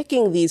actually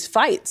picking these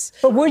fights.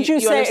 But would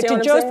you say,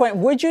 to Joe's point,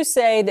 saying? would you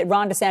say that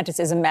Ron DeSantis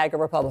is a MAGA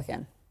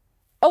Republican?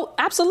 Oh,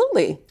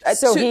 absolutely.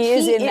 So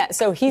he's in that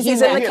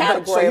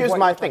category. So here's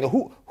my thing.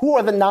 Who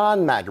are the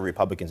non-MAGA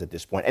Republicans at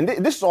this point? And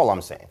this is all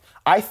I'm saying.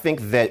 I think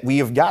that we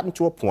have gotten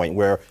to a point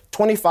where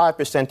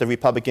 25% of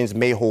Republicans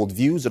may hold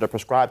views that are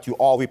prescribed to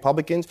all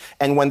Republicans,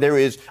 and when there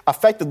is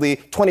effectively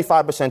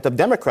 25% of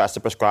Democrats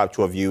that prescribe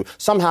to a view,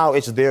 somehow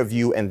it's their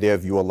view and their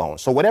view alone.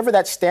 So whatever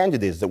that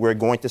standard is that we're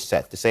going to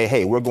set to say,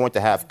 hey, we're going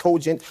to have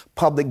cogent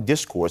public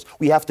discourse,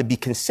 we have to be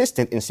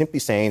consistent in simply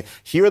saying,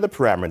 here are the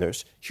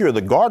parameters, here are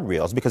the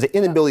guardrails, because the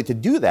inability to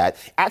do that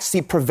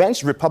actually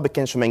prevents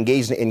Republicans from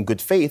engaging in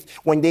good faith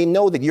when they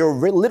know that you're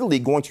literally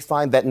going to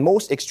find that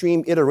most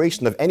extreme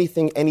iteration of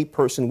anything any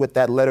person with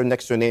that letter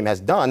next to their name has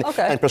done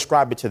and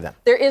prescribe it to them.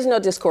 There is no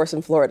discourse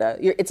in Florida.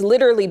 It's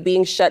literally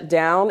being shut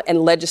down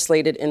and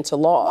legislated into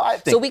law.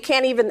 Well, so we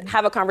can't even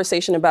have a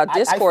conversation about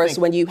discourse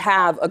when you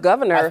have a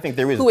governor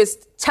who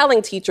is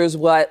telling teachers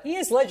what he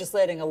is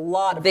legislating a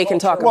lot of they can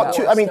talk about.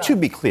 To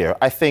be clear,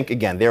 I think,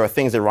 again, there are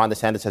things that Ron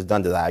DeSantis has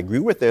done that I agree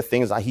with. There are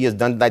things that he has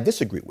done that I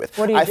disagree with.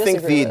 What do you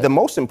disagree with? The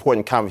most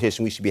important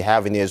conversation we should be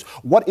having is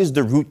what is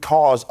the root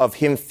cause of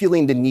him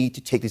feeling the need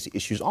to take these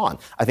issues on?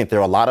 I think there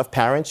are a lot of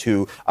parents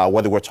who,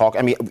 whether we're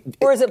talking,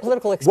 or is it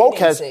political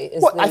expediency?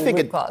 I think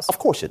of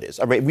course it is.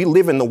 I mean, we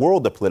live in the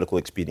world of political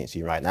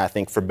expediency right now. I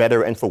think for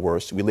better and for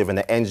worse, we live in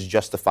the ends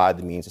justify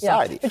the means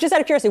society. Yeah. But just out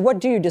of curiosity, what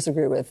do you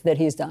disagree with that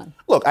he's done?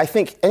 Look, I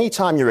think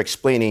anytime you're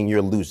explaining,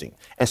 you're losing.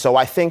 And so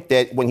I think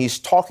that when he's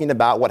talking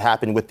about what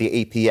happened with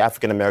the AP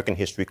African American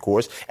history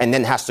course and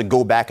then has to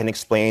go back and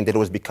explain that it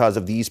was because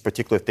of these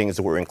particular things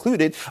that were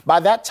included, by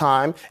that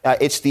time,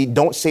 it's the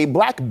Don't Say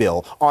Black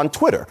bill on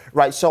Twitter,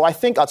 right? So I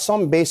think at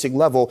some basic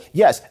level,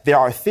 yes, there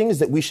are things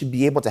that we should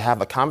be able to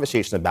have a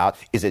conversation about.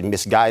 Is it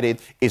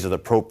misguided? Is it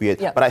appropriate?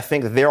 Yep. But I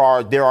think there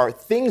are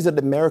things that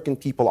American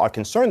people are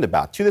concerned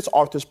about. To this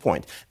author's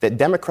point, that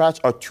Democrats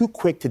are too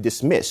quick to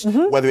dismiss,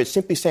 whether it's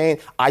simply saying,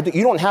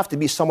 you don't have to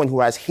be someone who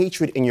has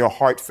hatred in your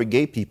heart for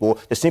gay people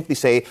to simply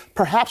say,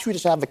 perhaps we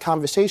just have a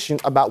conversation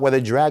about whether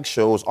drag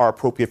shows are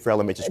appropriate for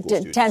elementary school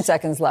students. 10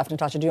 seconds left.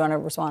 Natasha, do you want to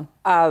respond?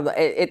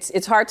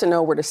 It's hard to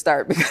know where to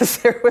start because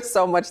there was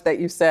so much that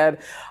you said.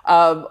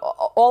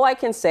 All I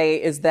can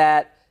say is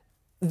that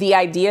the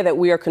idea that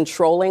we are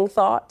controlling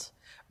thought,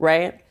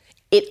 right?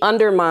 It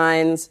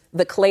undermines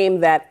the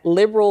claim that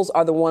liberals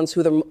are the ones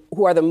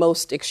who are the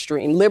most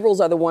extreme. Liberals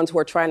are the ones who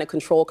are trying to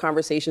control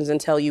conversations and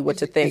tell you what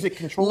to think. Is it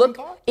controlling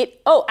thought?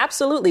 Oh,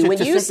 absolutely.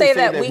 When you say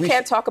that we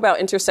can't talk about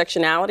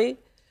intersectionality,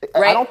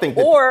 right? I don't think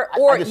that,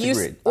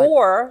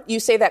 or you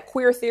say that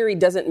queer theory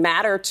doesn't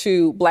matter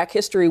to Black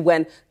history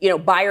when,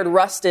 Bayard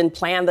Rustin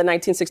planned the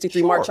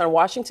 1963 March on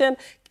Washington.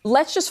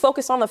 Let's just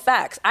focus on the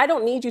facts. I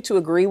don't need you to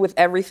agree with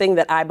everything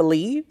that I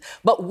believe,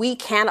 but we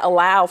can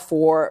allow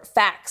for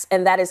facts,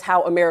 and that is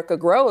how America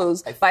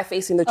grows by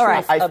facing the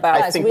truth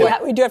about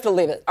we do have to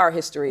leave it. Our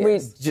history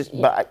is.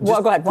 Go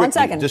ahead. 1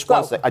 second. Just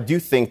 1 second. I do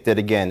think that,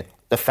 again,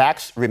 the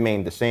facts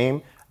remain the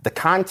same. The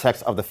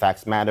context of the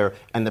facts matter,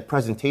 and the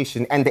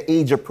presentation and the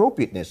age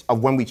appropriateness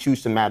of when we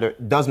choose to matter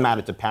does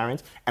matter to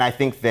parents. And I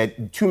think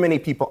that too many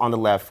people on the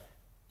left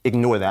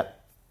ignore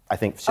that, I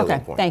think,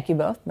 salient point. Thank you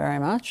both very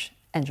much.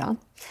 And John?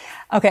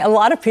 Okay, a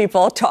lot of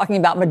people talking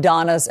about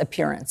Madonna's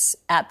appearance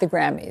at the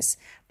Grammys.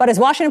 But as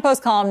Washington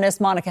Post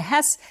columnist Monica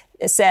Hess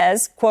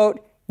says,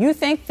 quote, you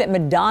think that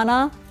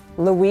Madonna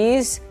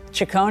Louise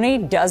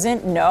Ciccone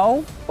doesn't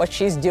know what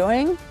she's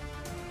doing?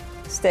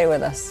 Stay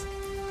with us.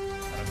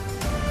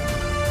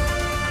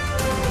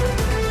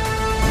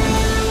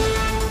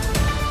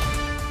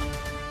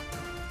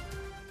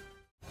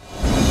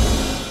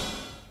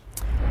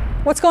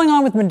 What's going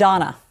on with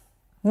Madonna?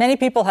 Many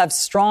people have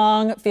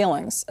strong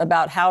feelings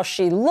about how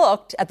she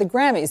looked at the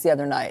Grammys the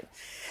other night.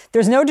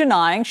 There's no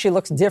denying she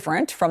looks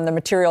different from the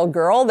Material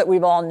Girl that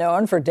we've all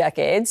known for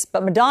decades,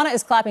 but Madonna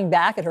is clapping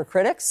back at her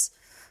critics.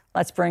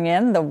 Let's bring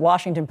in the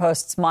Washington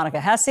Post's Monica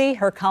Hesse.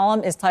 Her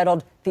column is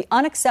titled "The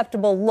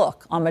Unacceptable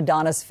Look on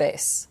Madonna's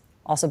Face."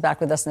 Also back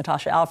with us,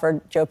 Natasha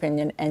Alford, Joe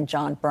Pinion, and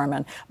John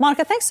Berman.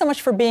 Monica, thanks so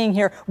much for being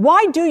here.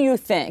 Why do you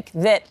think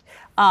that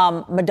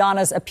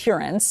Madonna's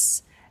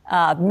appearance,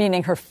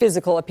 meaning her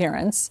physical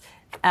appearance,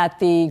 at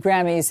the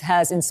Grammys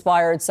has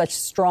inspired such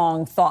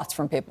strong thoughts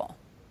from people?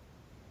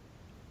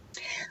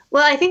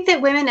 Well, I think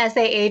that women as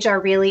they age are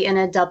really in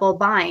a double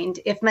bind.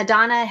 If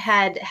Madonna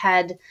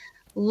had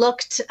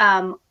looked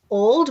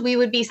old, we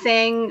would be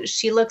saying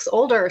she looks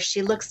older,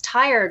 she looks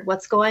tired,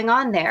 what's going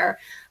on there?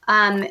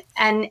 And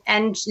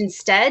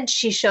instead,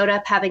 she showed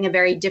up having a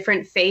very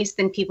different face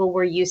than people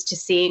were used to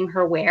seeing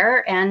her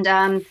wear, and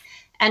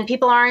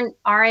people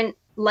aren't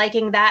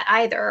liking that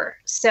either.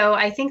 So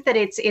I think that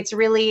it's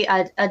really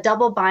a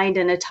double bind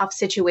and a tough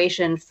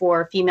situation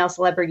for female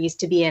celebrities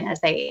to be in as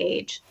they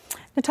age.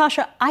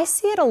 Natasha, I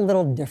see it a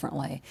little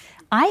differently.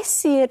 I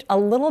see it a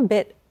little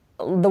bit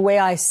the way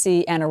I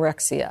see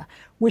anorexia,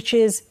 which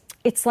is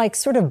it's like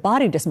sort of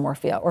body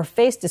dysmorphia or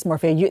face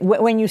dysmorphia.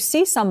 When you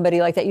see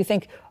somebody like that, you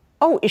think,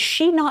 oh, is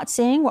she not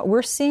seeing what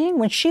we're seeing?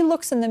 When she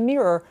looks in the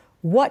mirror,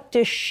 what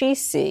does she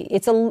see?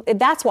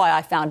 That's why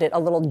I found it a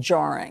little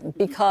jarring,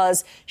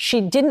 because she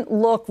didn't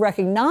look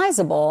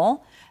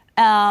recognizable.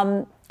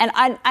 And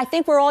I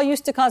think we're all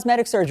used to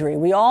cosmetic surgery.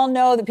 We all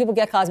know that people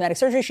get cosmetic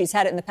surgery. She's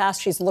had it in the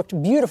past. She's looked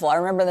beautiful. I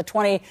remember the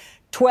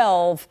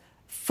 2012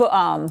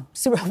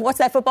 what's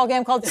that football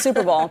game called? The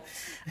Super Bowl.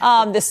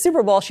 The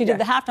Super Bowl, she did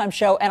the halftime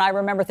show, and I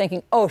remember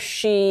thinking, oh,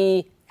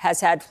 she has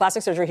had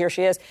plastic surgery. Here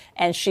she is,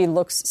 and she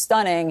looks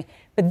stunning.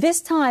 But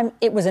this time,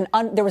 there was an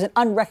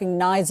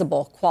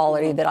unrecognizable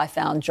quality that I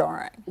found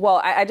jarring. Well,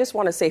 I just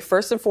want to say,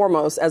 first and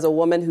foremost, as a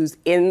woman who's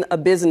in a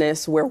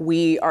business where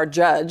we are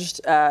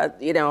judged,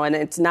 and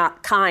it's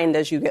not kind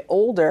as you get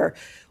older,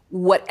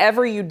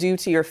 whatever you do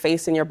to your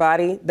face and your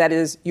body, that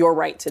is your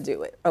right to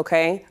do it,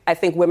 okay? I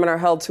think women are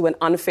held to an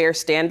unfair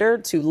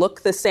standard to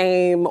look the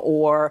same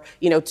or,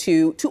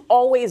 to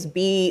always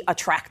be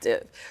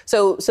attractive.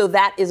 So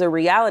that is a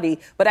reality.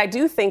 But I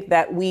do think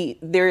that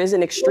there is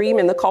an extreme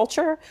in the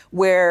culture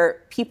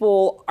where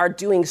people are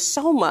doing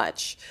so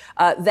much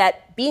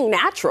that being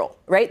natural,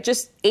 right,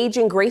 just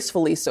aging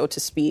gracefully, so to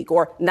speak,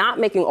 or not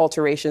making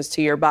alterations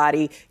to your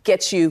body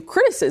gets you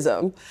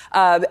criticism,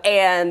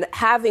 and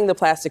having the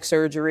plastic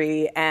surgery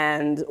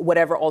and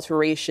whatever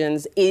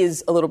alterations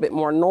is a little bit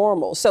more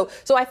normal. So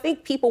I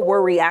think people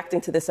were reacting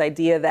to this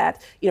idea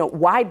that,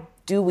 why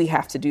do we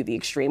have to do the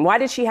extreme? Why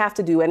did she have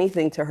to do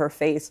anything to her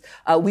face?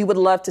 We would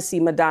love to see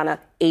Madonna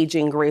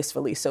aging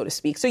gracefully, so to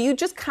speak. So you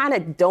just kind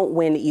of don't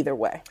win either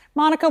way.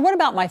 Monica, what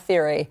about my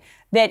theory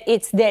that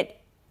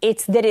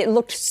it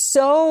looked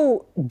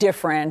so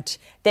different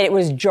that it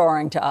was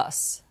jarring to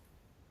us?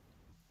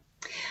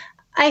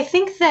 I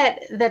think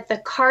that the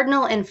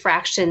cardinal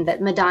infraction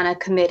that Madonna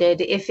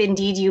committed, if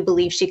indeed you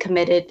believe she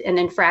committed an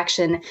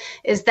infraction,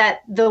 is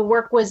that the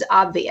work was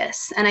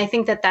obvious. And I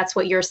think that that's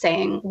what you're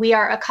saying. We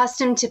are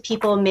accustomed to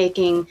people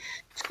making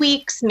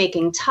tweaks,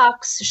 making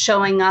tucks,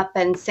 showing up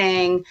and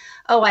saying,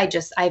 oh,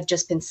 I've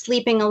just been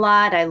sleeping a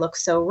lot. I look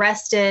so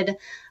rested.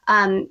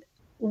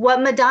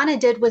 What Madonna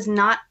did was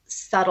not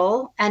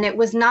subtle, and it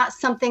was not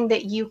something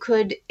that you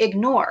could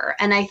ignore.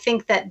 And I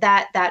think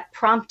that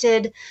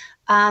prompted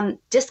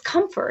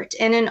discomfort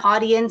in an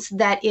audience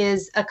that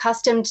is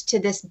accustomed to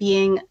this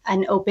being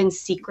an open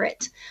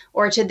secret,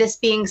 or to this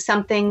being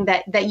something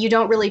that you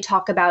don't really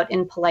talk about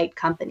in polite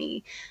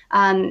company.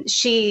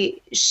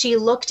 She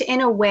looked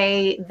in a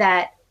way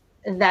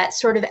that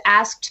sort of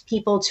asked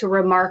people to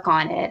remark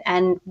on it,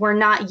 and we're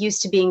not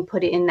used to being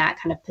put in that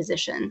kind of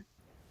position.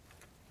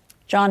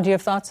 John, do you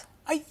have thoughts?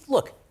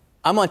 Look,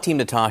 I'm on Team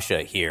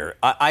Natasha here.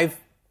 I've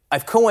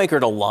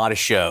co-anchored a lot of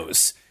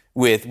shows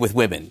with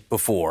women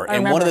before.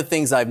 And one of the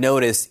things I've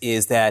noticed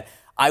is that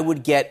I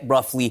would get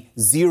roughly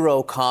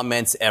 0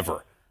 comments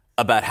ever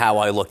about how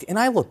I looked. And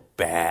I look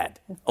bad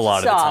a lot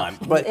of the time.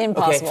 But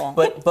impossible.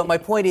 Okay, but my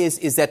point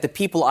is that the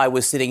people I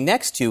was sitting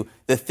next to,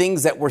 the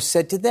things that were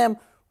said to them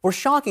were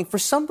shocking. For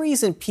some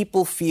reason,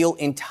 people feel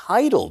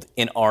entitled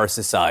in our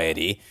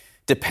society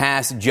to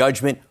pass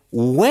judgment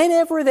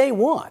whenever they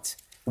want,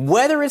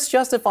 whether it's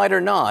justified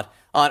or not,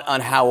 on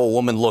how a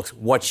woman looks,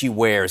 what she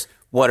wears,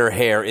 what her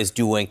hair is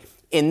doing.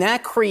 And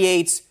that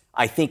creates,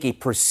 I think, a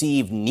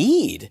perceived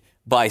need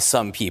by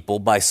some people,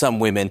 by some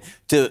women,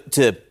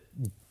 to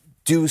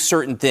do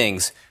certain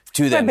things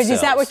to themselves. But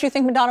is that what you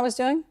think Madonna was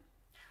doing?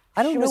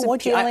 I don't know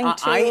what appealing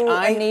to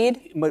a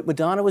need?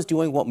 Madonna was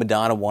doing what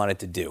Madonna wanted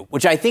to do,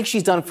 which I think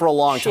she's done for a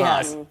long time. She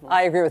has.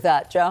 I agree with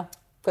that. Joe,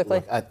 quickly.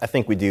 Look, I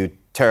think we do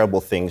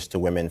terrible things to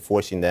women,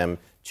 forcing them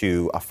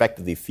to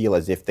effectively feel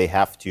as if they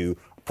have to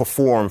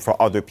perform for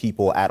other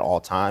people at all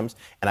times.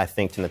 And I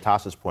think to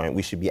Natasha's point,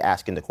 we should be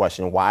asking the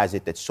question, why is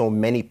it that so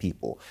many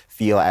people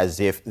feel as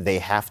if they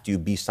have to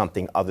be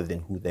something other than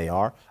who they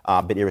are?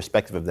 But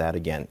irrespective of that,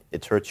 again,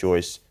 it's her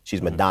choice.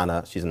 She's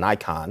Madonna. She's an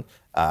icon.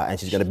 And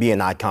she's going to be an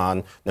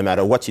icon no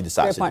matter what she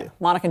decides to do.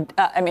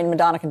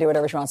 Madonna can do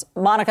whatever she wants.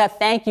 Monica,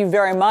 thank you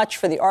very much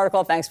for the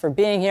article. Thanks for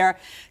being here.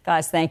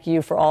 Guys, thank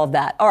you for all of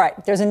that. All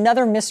right, there's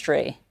another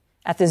mystery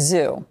at the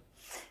zoo.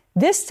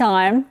 This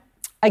time,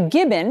 a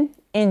gibbon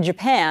in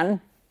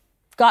Japan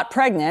got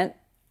pregnant,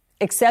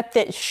 except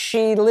that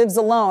she lives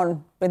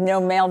alone with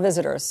no male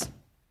visitors.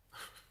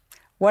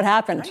 What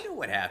happened? I know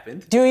what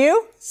happened. Do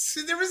you?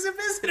 So there was a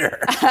visitor.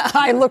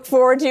 I look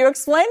forward to you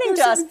explaining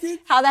to us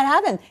how that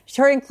happened.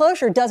 Her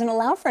enclosure doesn't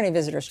allow for any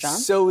visitors, John.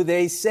 So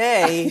they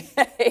say.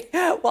 Okay.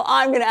 Well,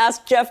 I'm going to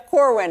ask Jeff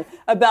Corwin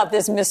about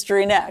this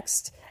mystery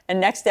next. And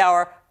next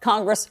hour,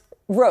 Congress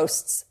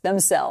roasts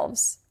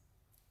themselves.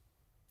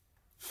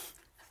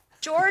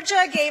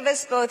 Georgia gave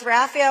us both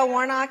Raphael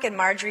Warnock and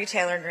Marjorie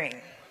Taylor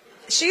Greene.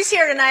 She's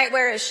here tonight.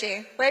 Where is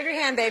she? Wave your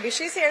hand, baby.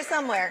 She's here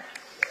somewhere.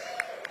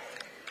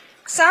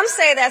 Some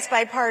say that's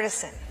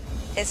bipartisan.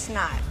 It's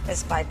not.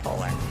 It's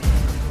bipolar.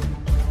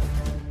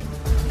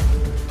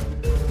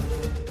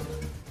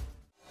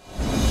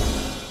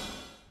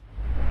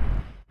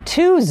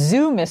 Two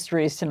zoo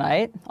mysteries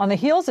tonight. On the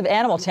heels of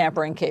animal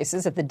tampering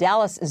cases at the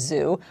Dallas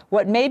Zoo,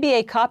 what may be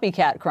a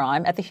copycat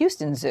crime at the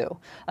Houston Zoo.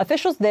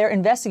 Officials there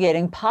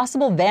investigating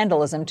possible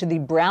vandalism to the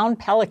brown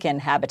pelican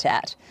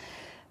habitat.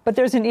 But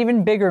there's an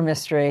even bigger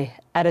mystery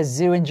at a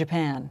zoo in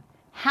Japan.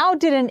 How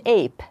did an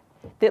ape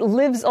that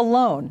lives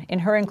alone in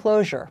her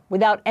enclosure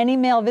without any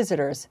male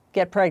visitors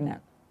get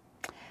pregnant?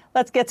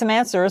 Let's get some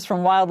answers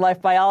from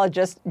wildlife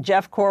biologist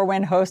Jeff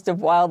Corwin, host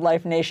of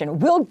Wildlife Nation.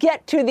 We'll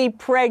get to the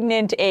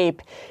pregnant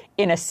ape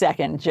in a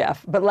second,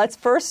 Jeff. But let's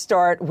first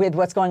start with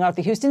what's going on at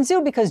the Houston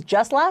Zoo, because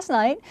just last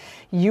night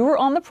you were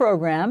on the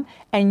program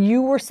and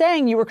you were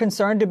saying you were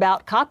concerned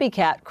about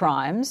copycat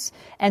crimes.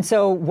 And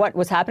so what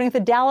was happening at the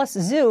Dallas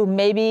Zoo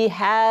maybe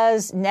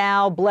has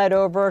now bled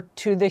over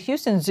to the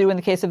Houston Zoo in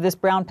the case of this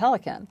brown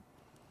pelican.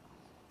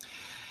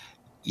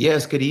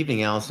 Yes, good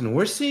evening, Allison.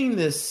 We're seeing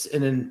this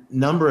in a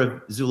number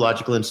of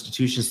zoological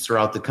institutions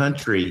throughout the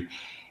country.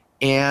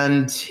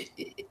 And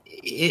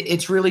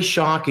it's really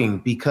shocking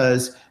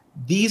because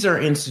these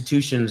are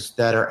institutions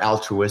that are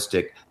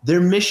altruistic. Their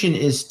mission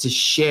is to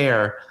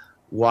share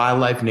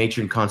wildlife,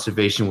 nature, and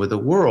conservation with the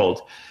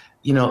world.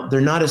 You know,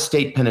 they're not a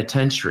state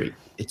penitentiary.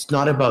 It's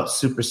not about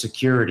super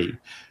security.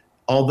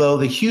 Although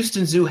the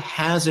Houston Zoo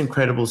has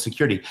incredible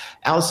security.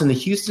 Allison, the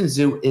Houston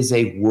Zoo is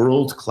a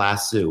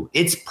world-class zoo.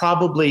 It's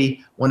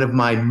probably one of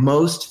my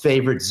most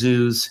favorite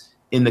zoos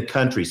in the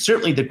country,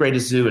 certainly the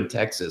greatest zoo in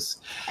Texas.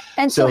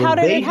 And so how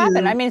did it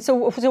happen? I mean, so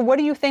what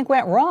do you think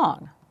went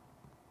wrong?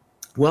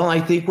 Well, I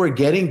think we're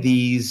getting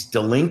these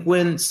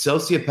delinquent,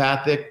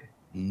 sociopathic,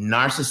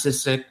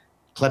 narcissistic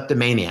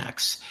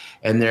kleptomaniacs,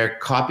 and they're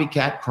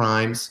copycat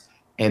crimes.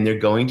 And they're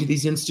going to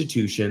these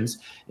institutions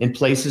in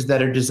places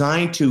that are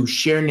designed to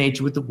share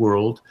nature with the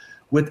world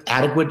with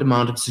adequate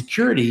amount of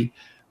security,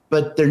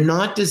 but they're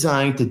not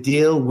designed to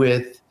deal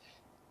with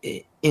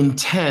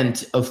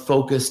intent of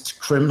focused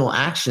criminal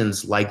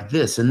actions like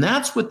this. And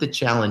that's what the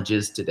challenge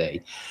is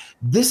today.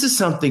 This is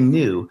something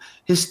new.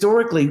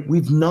 Historically,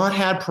 we've not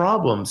had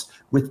problems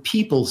with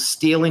people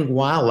stealing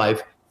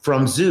wildlife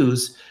from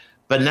zoos,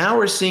 but now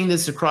we're seeing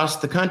this across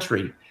the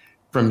country,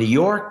 from New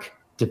York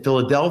to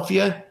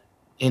Philadelphia,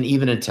 and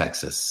even in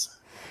Texas.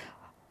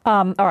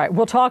 All right,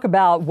 we'll talk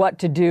about what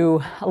to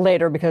do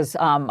later because,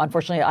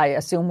 unfortunately, I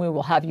assume we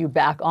will have you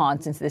back on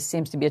since this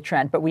seems to be a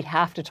trend. But we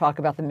have to talk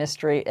about the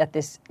mystery at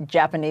this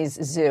Japanese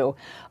zoo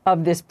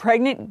of this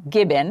pregnant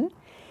gibbon,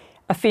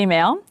 a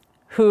female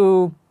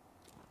who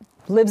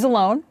lives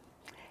alone,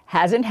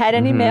 hasn't had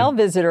any male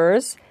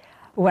visitors.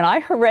 When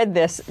I read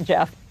this,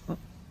 Jeff,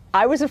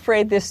 I was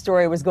afraid this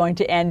story was going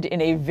to end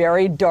in a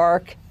very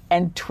dark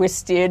and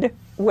twisted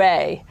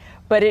way.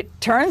 But it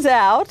turns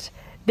out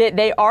that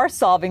they are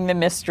solving the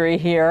mystery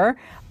here.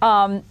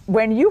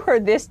 When you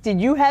heard this,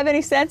 did you have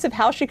any sense of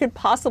how she could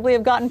possibly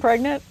have gotten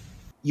pregnant?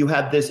 You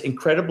have this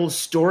incredible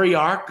story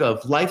arc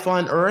of life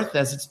on Earth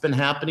as it's been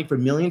happening for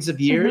millions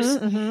of years.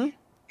 And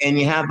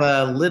you have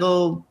a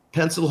little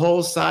pencil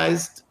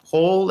hole-sized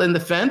hole in the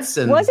fence.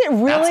 And was it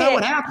really that's how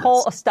it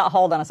happens.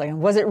 Hold on a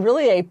second. Was it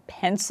really a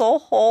pencil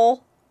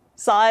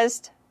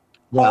hole-sized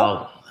hole?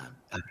 Well,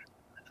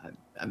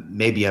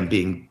 maybe I'm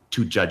being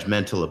too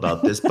judgmental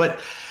about this, but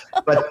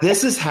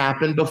this has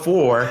happened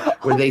before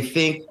where they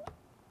think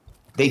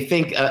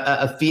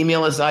a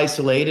female is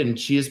isolated and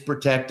she is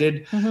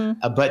protected,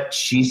 but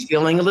she's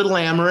feeling a little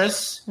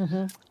amorous.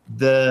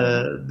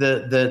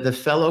 The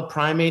fellow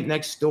primate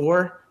next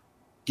door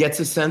gets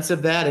a sense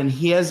of that, and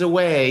he has a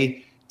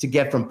way to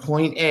get from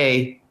point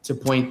A to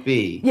point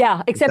B.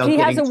 Yeah, except he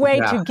has a way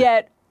to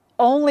get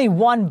only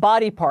one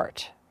body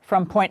part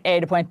from point A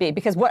to point B,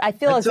 because what I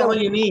feel That's all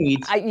you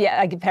need.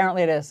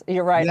 Apparently it is.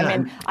 You're right. Yeah. I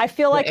mean, I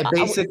feel like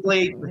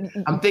basically,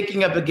 I'm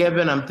thinking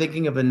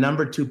of a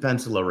number 2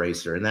 pencil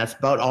eraser, and that's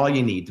about all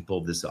you need to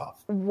pull this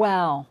off.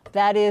 Wow,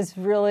 that is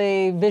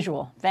really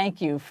visual. Thank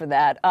you for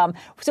that.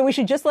 So we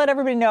should just let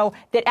everybody know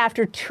that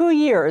after 2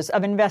 years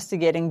of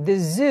investigating, the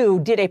zoo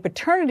did a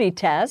paternity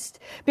test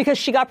because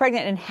she got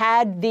pregnant and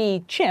had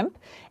the chimp.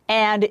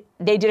 And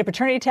they did a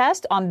paternity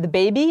test on the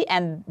baby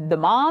and the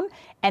mom,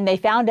 and they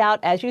found out,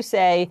 as you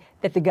say,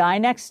 that the guy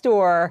next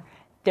door,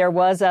 there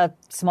was a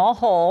small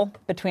hole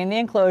between the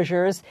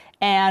enclosures.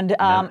 And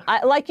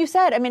like you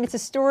said, I mean, it's a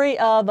story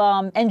of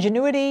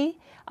ingenuity,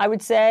 I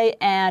would say,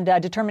 and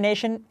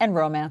determination and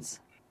romance.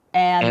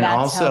 And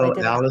that's also,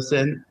 how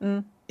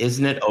Allison,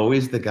 isn't it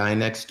always the guy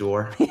next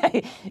door?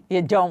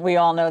 Don't we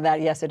all know that?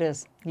 Yes, it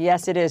is.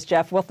 Yes, it is,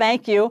 Jeff. Well,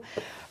 thank you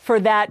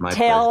for that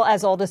tale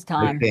as old as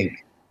time. I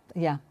think.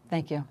 Yeah,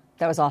 thank you.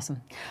 That was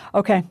awesome.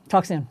 Okay,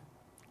 talk soon.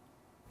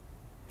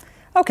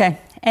 Okay,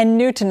 and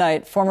new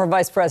tonight, former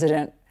Vice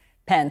President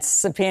Pence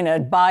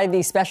subpoenaed by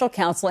the special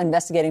counsel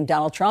investigating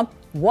Donald Trump.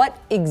 What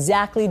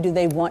exactly do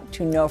they want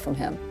to know from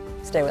him?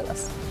 Stay with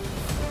us.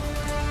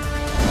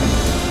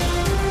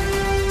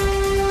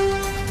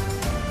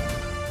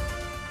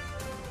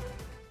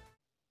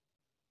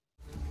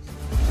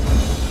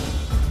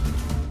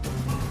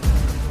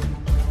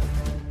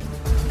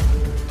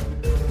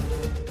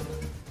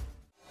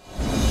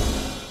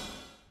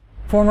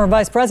 Former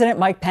Vice President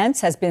Mike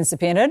Pence has been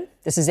subpoenaed.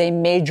 This is a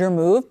major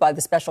move by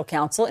the special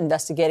counsel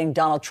investigating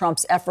Donald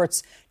Trump's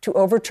efforts to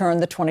overturn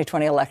the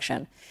 2020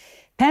 election.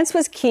 Pence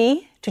was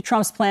key to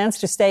Trump's plans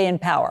to stay in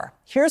power.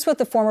 Here's what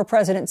the former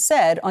president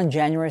said on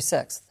January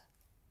 6th.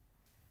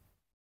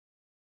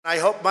 I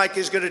hope Mike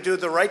is going to do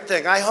the right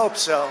thing. I hope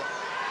so.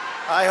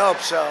 I hope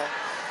so.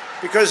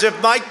 Because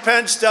if Mike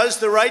Pence does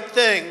the right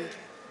thing,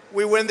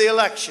 we win the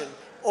election.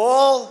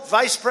 All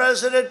Vice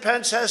President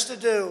Pence has to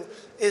do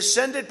is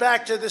send it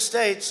back to the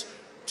states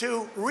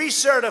to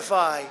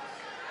recertify,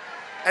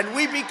 and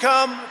we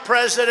become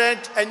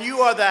president, and you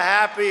are the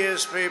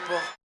happiest people.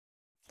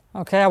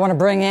 Okay, I want to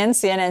bring in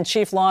CNN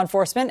Chief Law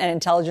Enforcement and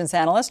Intelligence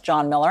Analyst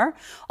John Miller,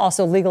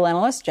 also legal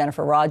analyst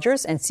Jennifer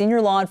Rogers, and Senior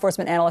Law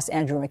Enforcement Analyst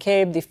Andrew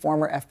McCabe, the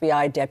former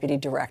FBI Deputy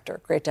Director.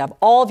 Great to have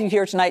all of you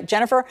here tonight.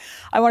 Jennifer,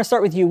 I want to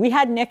start with you. We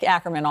had Nick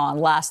Ackerman on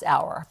last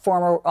hour,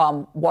 former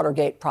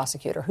Watergate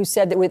prosecutor, who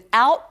said that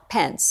without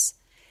Pence,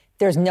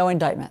 there's no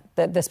indictment,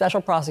 that the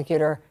special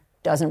prosecutor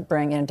doesn't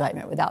bring an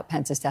indictment without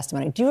Pence's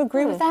testimony. Do you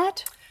agree with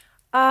that?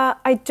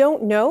 I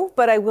don't know,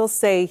 but I will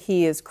say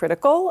he is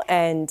critical.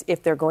 And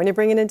if they're going to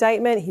bring an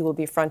indictment, he will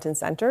be front and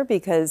center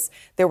because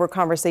there were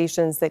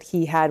conversations that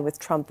he had with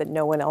Trump that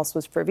no one else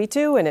was privy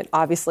to. And it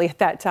obviously at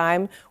that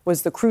time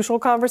was the crucial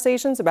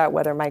conversations about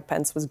whether Mike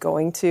Pence was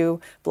going to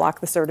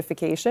block the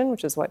certification,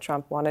 which is what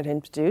Trump wanted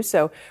him to do.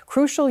 So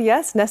crucial,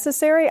 yes.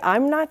 Necessary,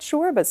 I'm not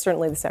sure, but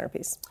certainly the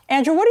centerpiece.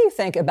 Andrew, what do you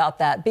think about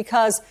that?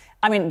 Because,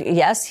 I mean,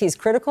 yes, he's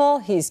critical.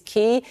 He's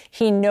key.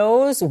 He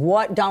knows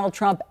what Donald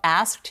Trump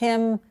asked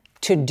him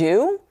to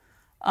do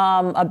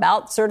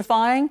about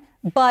certifying,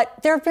 but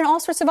there have been all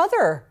sorts of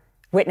other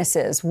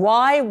witnesses.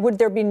 Why would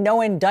there be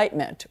no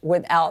indictment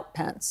without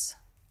Pence?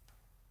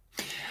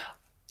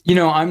 You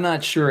know, I'm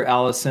not sure,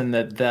 Allison,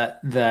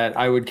 that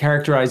I would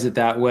characterize it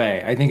that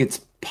way. I think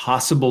it's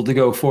possible to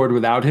go forward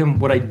without him.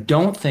 What I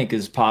don't think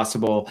is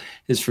possible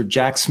is for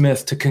Jack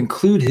Smith to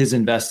conclude his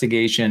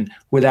investigation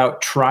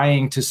without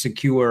trying to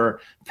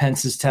secure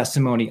Pence's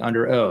testimony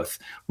under oath.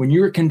 When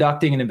you're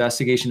conducting an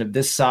investigation of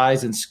this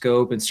size and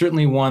scope, and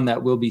certainly one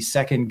that will be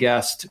second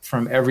guessed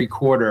from every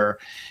quarter,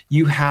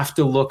 you have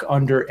to look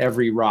under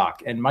every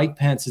rock. And Mike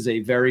Pence is a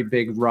very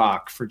big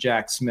rock for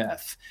Jack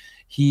Smith.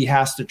 He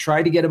has to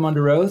try to get him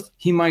under oath.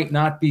 He might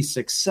not be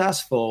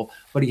successful,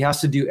 but he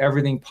has to do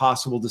everything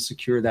possible to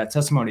secure that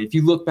testimony. If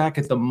you look back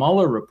at the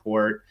Mueller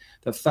report,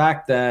 the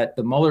fact that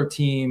the Mueller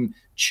team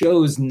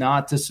chose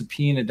not to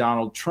subpoena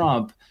Donald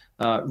Trump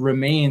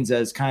remains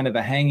as kind of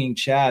a hanging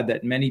chad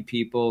that many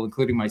people,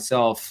 including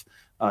myself,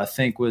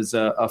 think was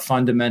a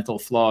fundamental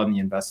flaw in the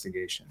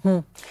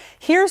investigation.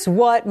 Here's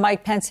what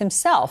Mike Pence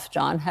himself,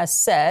 John, has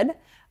said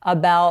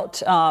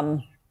about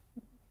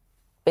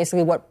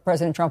basically what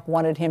President Trump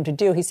wanted him to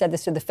do. He said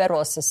this to the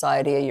Federalist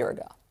Society a year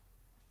ago.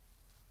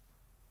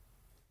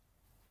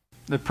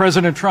 That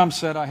President Trump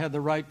said I had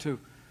the right to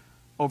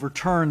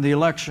overturn the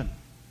election.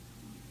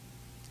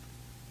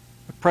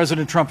 But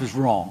President Trump is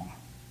wrong.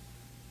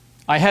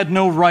 I had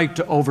no right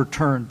to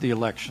overturn the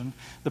election.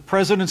 The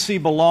presidency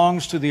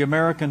belongs to the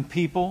American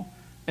people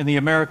and the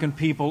American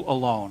people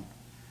alone.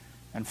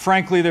 And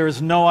frankly, there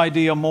is no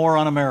idea more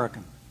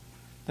un-American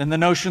than the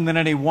notion that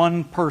any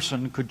one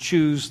person could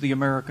choose the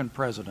American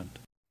president.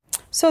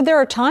 So there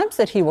are times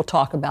that he will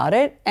talk about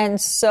it,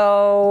 and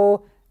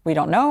so we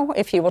don't know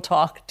if he will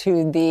talk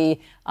to the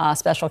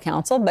special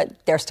counsel,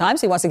 but there's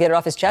times he wants to get it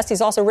off his chest. He's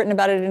also written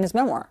about it in his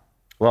memoir.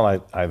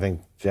 Well, I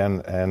think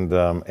Jen and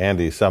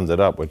Andy summed it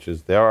up, which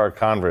is there are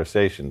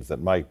conversations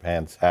that Mike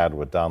Pence had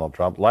with Donald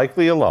Trump,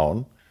 likely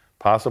alone,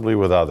 possibly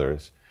with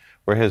others,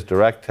 where his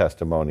direct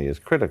testimony is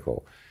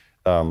critical.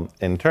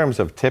 In terms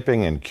of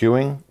tipping and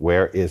queuing,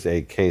 where is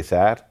a case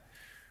at?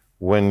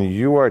 When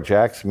you are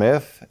Jack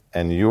Smith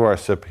and you are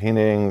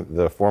subpoenaing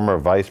the former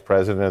vice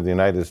president of the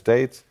United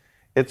States,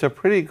 it's a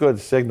pretty good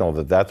signal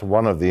that that's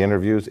one of the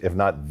interviews, if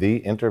not the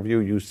interview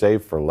you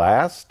save for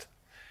last,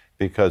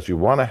 because you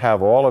want to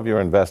have all of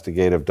your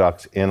investigative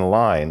ducks in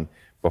line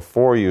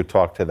before you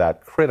talk to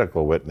that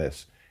critical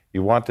witness.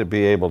 You want to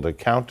be able to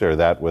counter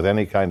that with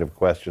any kind of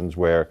questions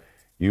where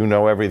you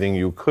know everything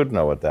you could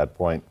know at that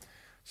point.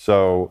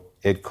 So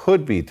it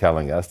could be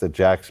telling us that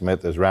Jack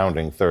Smith is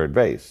rounding third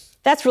base.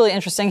 That's really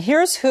interesting.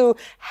 Here's who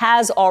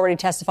has already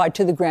testified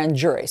to the grand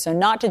jury. So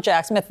not to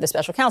Jack Smith, the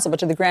special counsel, but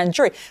to the grand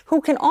jury, who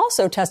can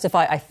also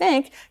testify, I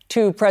think,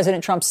 to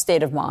President Trump's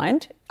state of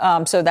mind.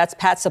 So that's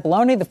Pat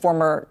Cipollone, the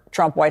former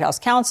Trump White House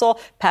counsel,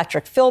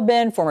 Patrick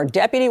Philbin, former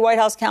deputy White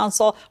House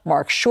counsel,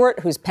 Mark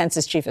Short, who's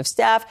Pence's chief of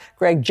staff,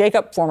 Greg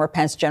Jacob, former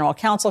Pence general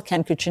counsel,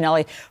 Ken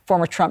Cuccinelli,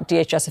 former Trump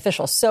DHS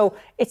official. So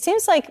it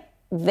seems like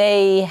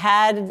they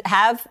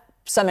have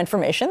some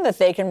information that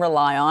they can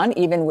rely on,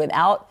 even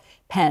without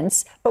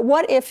Pence. But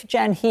what if,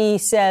 Jen, he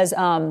says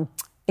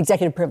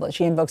executive privilege,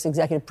 he invokes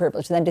executive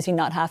privilege, then does he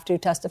not have to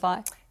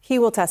testify? He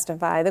will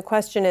testify. The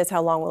question is,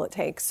 how long will it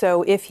take?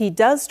 So if he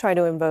does try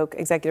to invoke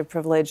executive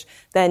privilege,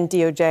 then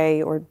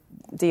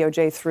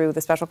DOJ through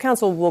the special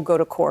counsel will go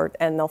to court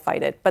and they'll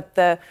fight it. But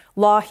the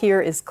law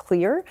here is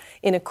clear.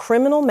 In a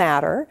criminal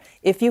matter,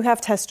 if you have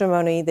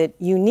testimony that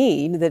you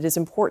need, that is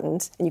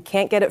important, and you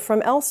can't get it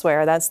from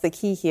elsewhere, that's the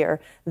key here,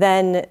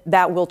 then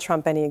that will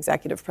trump any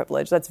executive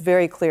privilege. That's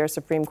very clear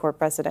Supreme Court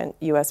precedent,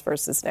 U.S.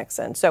 versus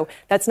Nixon. So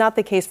that's not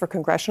the case for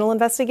congressional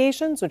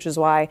investigations, which is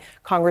why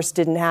Congress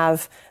didn't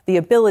have the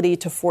ability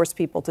to force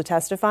people to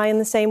testify in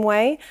the same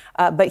way.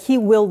 But he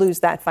will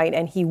lose that fight,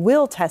 and he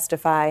will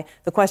testify.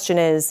 The question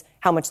is,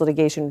 how much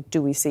litigation do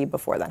we see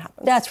before that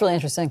happens? That's really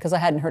interesting, because I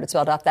hadn't heard it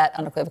spelled out that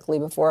unequivocally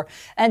before.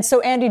 And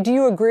so, Andy, do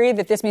you agree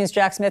that this means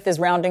Jack Smith is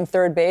rounding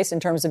third base in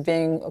terms of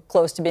being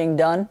close to being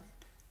done?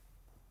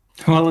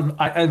 Well,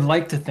 I'd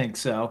like to think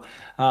so.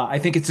 I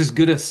think it's as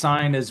good a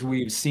sign as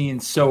we've seen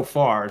so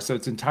far. So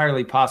it's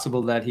entirely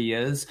possible that he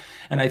is.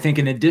 And I think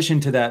in addition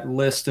to that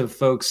list of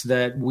folks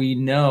that we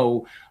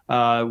know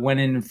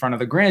went in front of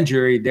the grand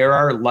jury, there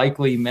are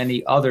likely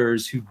many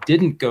others who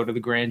didn't go to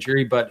the grand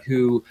jury, but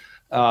who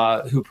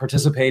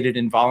participated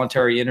in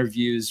voluntary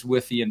interviews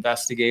with the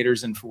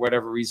investigators, and for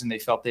whatever reason, they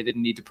felt they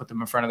didn't need to put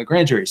them in front of the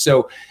grand jury.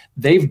 So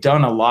they've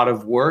done a lot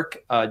of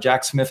work.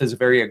 Jack Smith is a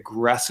very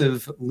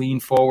aggressive,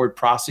 lean-forward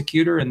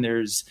prosecutor, and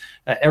there's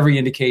every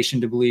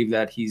indication to believe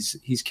that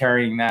he's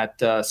carrying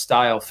that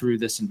style through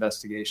this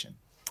investigation.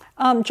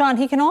 John,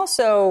 he can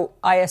also,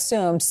 I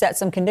assume, set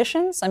some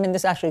conditions. I mean,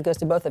 this actually goes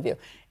to both of you.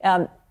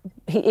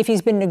 If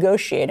he's been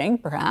negotiating,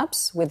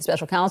 perhaps, with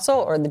special counsel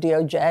or the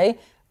DOJ,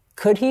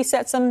 could he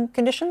set some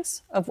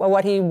conditions of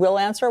what he will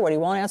answer, what he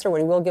won't answer,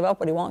 what he will give up,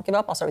 what he won't give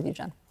up? I'll start with you,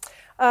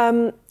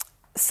 Jen.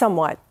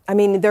 Somewhat. I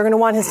mean, they're going to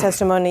want his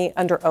testimony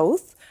under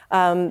oath.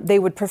 They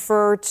would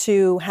prefer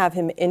to have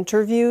him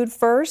interviewed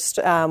first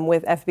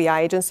with FBI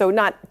agents, so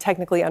not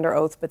technically under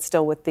oath, but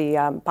still with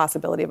the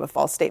possibility of a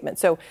false statement.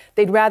 So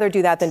they'd rather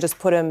do that than just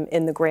put him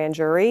in the grand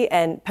jury,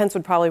 and Pence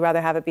would probably rather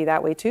have it be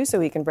that way, too, so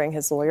he can bring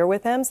his lawyer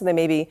with him. So they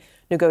may be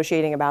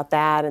negotiating about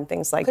that and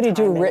things like that. Could he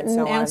do written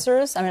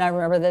answers? I mean, I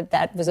remember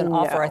that was an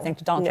offer, I think,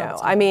 to Donald Trump.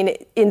 No, I mean,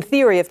 in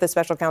theory, if the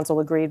special counsel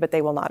agreed, but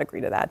they will not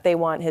agree to that. They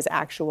want his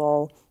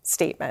actual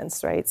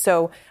statements, right?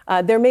 So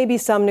there may be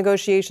some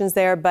negotiations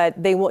there, but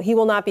he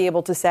will not be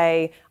able to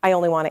say, I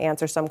only want to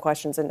answer some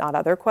questions and not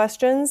other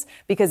questions,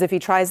 because if he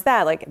tries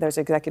that, like there's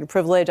executive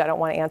privilege, I don't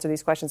want to answer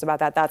these questions about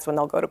that, that's when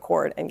they'll go to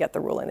court and get the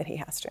ruling that he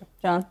has to.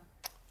 John?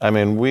 I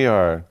mean,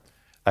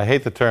 I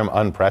hate the term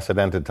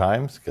unprecedented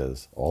times,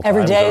 because all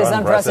every times day are is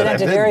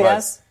unprecedented here, but,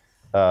 yes.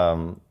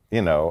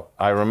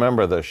 I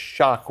remember the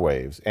shock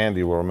waves,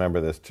 Andy will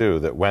remember this too,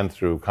 that went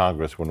through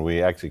Congress when the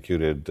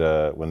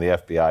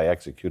FBI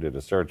executed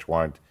a search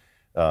warrant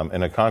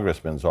in a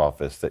congressman's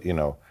office, that,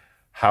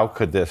 how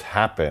could this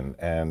happen?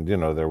 And,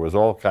 there was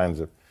all kinds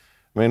of,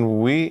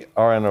 we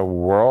are in a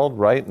world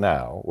right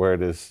now where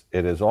it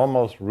is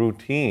almost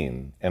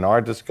routine in our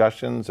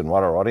discussions and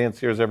what our audience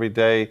hears every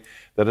day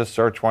that a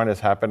search warrant is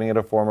happening at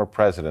a former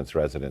president's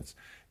residence,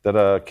 that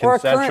a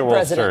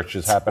consensual search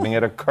is happening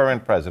at a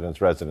current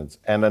president's residence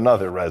and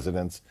another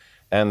residence,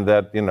 and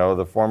that,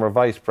 the former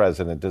vice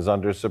president is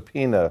under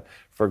subpoena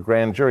for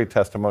grand jury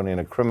testimony in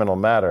a criminal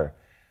matter.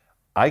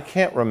 I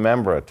can't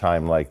remember a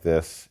time like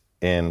this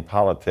in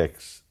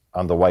politics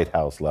on the White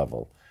House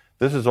level.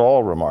 This is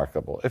all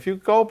remarkable. If you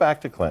go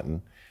back to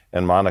Clinton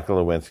and Monica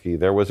Lewinsky,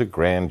 there was a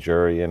grand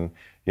jury, and,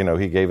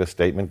 he gave a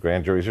statement.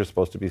 Grand juries are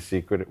supposed to be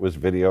secret. It was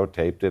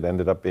videotaped. It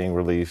ended up being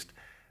released.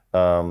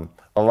 A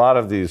lot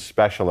of these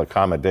special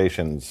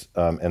accommodations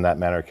in that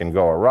manner can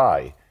go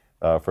awry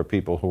for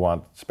people who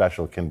want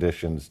special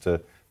conditions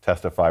to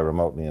testify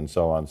remotely and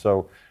so on.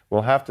 So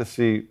we'll have to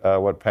see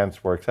what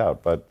Pence works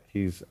out. But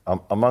he's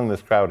among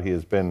this crowd, he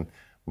has been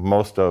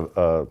most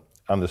of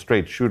on the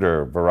straight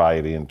shooter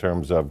variety in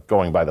terms of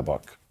going by the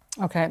book.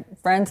 Okay,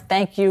 friends,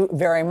 thank you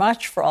very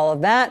much for all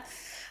of that.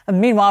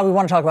 Meanwhile, we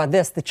want to talk about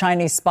this. The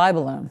Chinese spy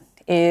balloon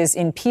is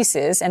in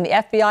pieces, and the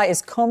FBI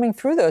is combing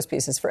through those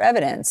pieces for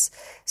evidence.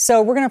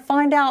 So we're going to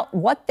find out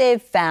what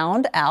they've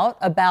found out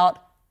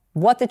about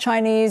what the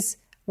Chinese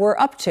were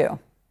up to.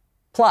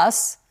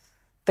 Plus,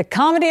 the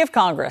comedy of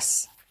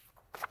Congress.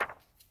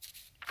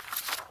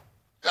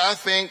 I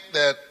think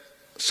that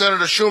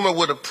Senator Schumer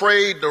would have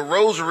prayed the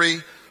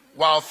rosary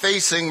while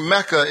facing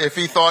Mecca if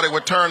he thought it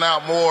would turn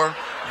out more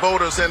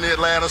voters in the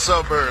Atlanta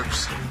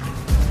suburbs.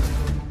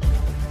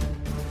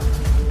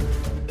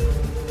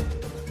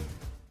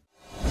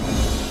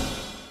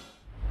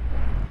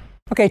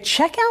 Okay,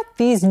 check out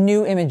these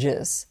new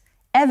images.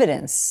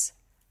 Evidence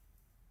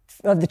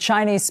of the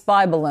Chinese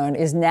spy balloon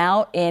is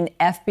now in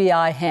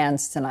FBI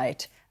hands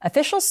tonight.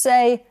 Officials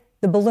say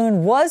the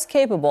balloon was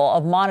capable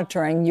of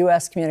monitoring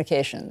U.S.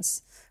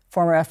 communications.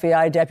 Former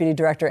FBI Deputy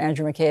Director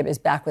Andrew McCabe is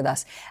back with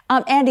us.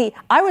 Andy,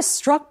 I was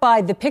struck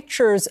by the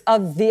pictures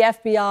of the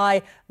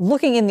FBI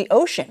looking in the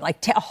ocean,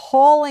 like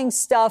hauling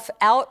stuff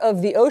out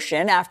of the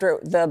ocean after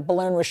the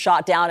balloon was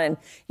shot down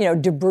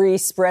and, debris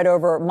spread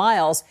over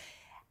miles.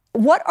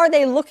 What are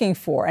they looking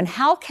for, and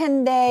how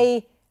can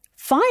they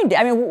find it?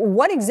 I mean,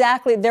 what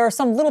exactly? There are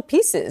some little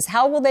pieces.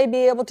 How will they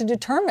be able to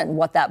determine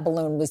what that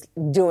balloon was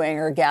doing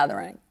or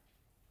gathering?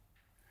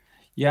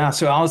 Yeah,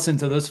 so Allison,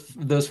 so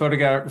those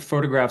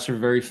photographs are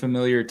very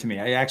familiar to me.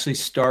 I actually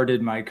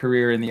started my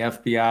career in the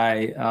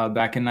FBI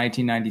back in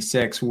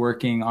 1996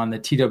 working on the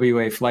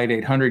TWA Flight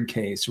 800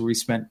 case, where we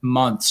spent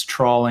months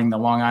trawling the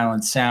Long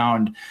Island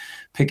Sound,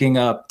 picking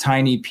up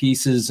tiny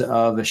pieces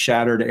of a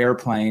shattered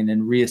airplane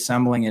and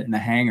reassembling it in a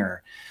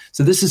hangar.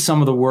 So this is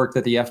some of the work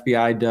that the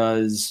FBI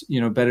does,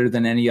 better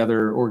than any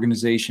other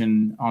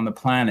organization on the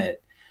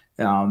planet.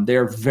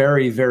 They're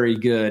very, very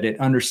good at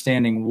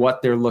understanding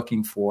what they're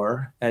looking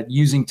for, at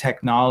using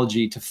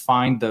technology to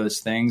find those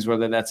things,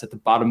 whether that's at the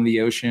bottom of the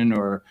ocean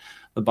or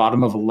the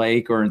bottom of a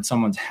lake or in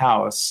someone's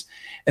house,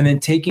 and then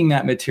taking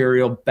that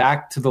material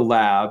back to the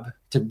lab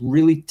to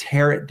really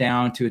tear it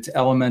down to its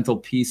elemental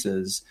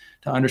pieces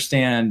to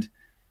understand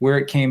where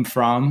it came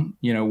from,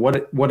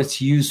 what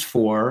it's used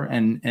for,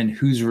 and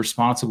who's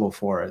responsible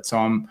for it. So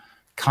I'm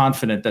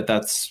confident that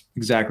that's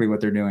exactly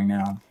what they're doing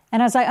now.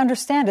 And as I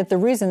understand it, the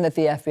reason that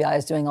the FBI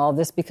is doing all of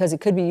this because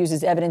it could be used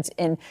as evidence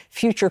in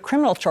future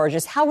criminal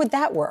charges. How would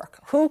that work?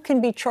 Who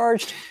can be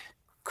charged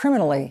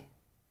criminally?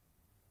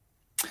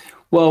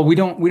 Well, we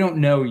don't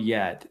know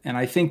yet. And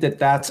I think that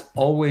that's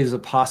always a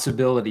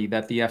possibility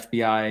that the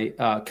FBI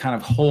kind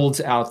of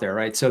holds out there,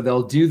 right? So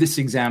they'll do this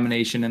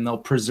examination and they'll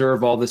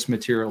preserve all this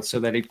material so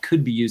that it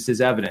could be used as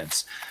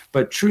evidence.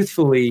 But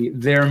truthfully,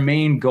 their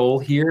main goal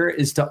here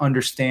is to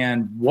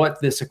understand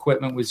what this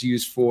equipment was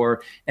used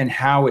for and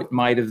how it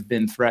might have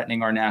been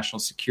threatening our national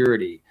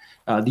security.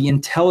 The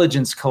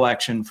intelligence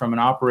collection from an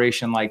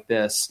operation like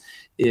this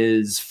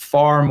is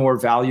far more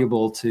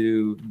valuable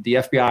to the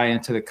FBI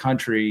and to the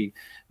country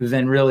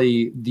than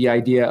really the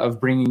idea of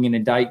bringing an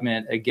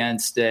indictment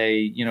against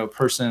a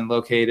person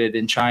located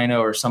in China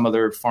or some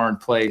other foreign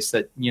place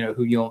that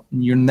who you'll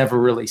never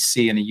really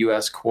see in a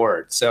U.S.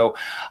 court. So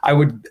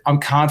I'm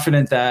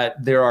confident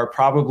that there are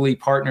probably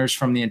partners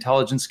from the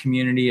intelligence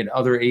community and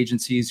other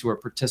agencies who are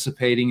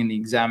participating in the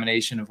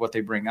examination of what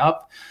they bring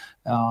up.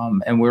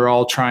 And we're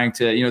all trying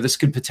to, this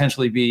could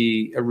potentially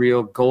be a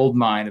real gold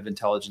mine of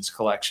intelligence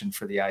collection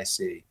for the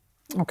IC.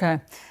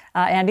 Okay.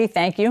 Andy,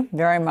 thank you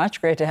very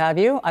much. Great to have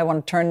you. I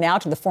want to turn now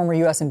to the former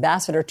U.S.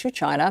 ambassador to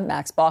China,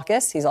 Max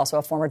Baucus. He's also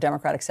a former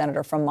Democratic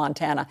senator from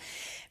Montana.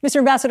 Mr.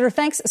 Ambassador,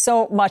 thanks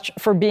so much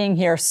for being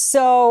here.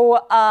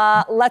 So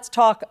let's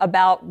talk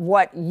about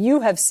what you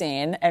have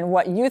seen and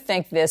what you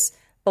think this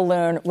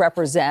balloon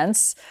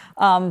represents.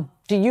 Do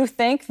you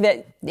think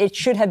that it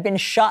should have been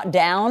shot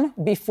down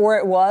before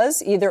it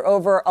was, either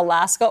over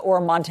Alaska or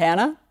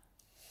Montana?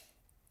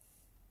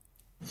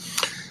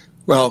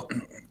 Well,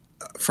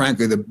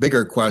 frankly, the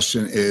bigger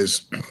question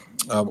is,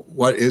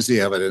 what is the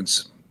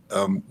evidence?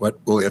 What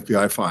will the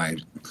FBI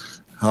find?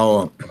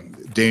 How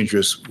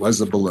dangerous was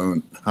the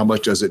balloon? How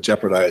much does it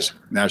jeopardize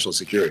national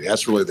security?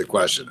 That's really the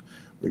question.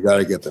 We got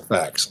to get the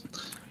facts.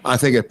 I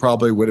think it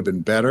probably would have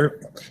been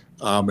better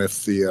if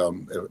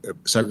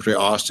Secretary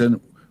Austin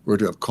were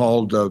to have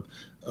called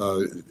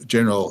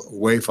General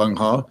Wei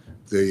Fenghe,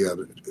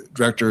 the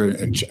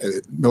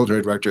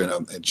military director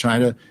in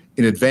China,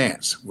 in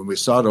advance when we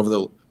saw it over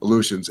the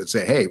illusions and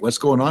say, hey, what's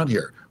going on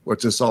here?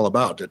 What's this all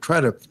about? To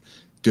try to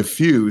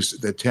diffuse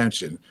the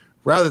tension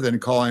rather than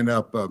calling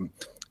up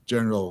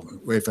General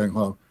Wei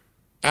Fenghe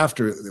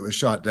after it was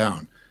shot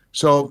down.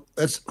 So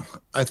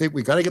I think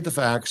we got to get the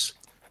facts,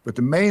 but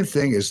the main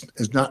thing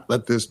is not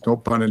let this, no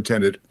pun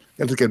intended,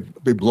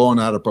 be blown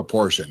out of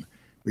proportion.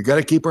 We got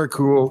to keep our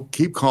cool,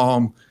 keep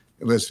calm,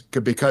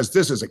 because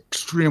this is an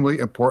extremely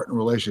important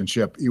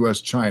relationship,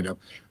 U.S.-China.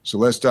 So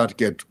let's not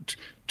get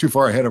too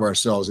far ahead of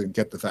ourselves and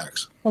get the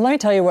facts. Well, let me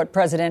tell you what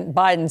President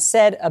Biden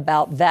said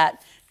about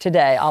that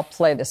today. I'll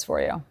play this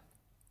for you.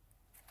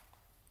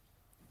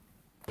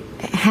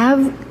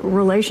 Have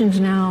relations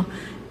now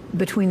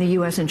between the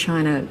U.S. and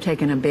China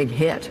taken a big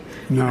hit,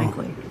 No.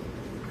 frankly?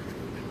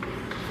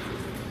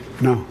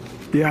 No.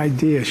 the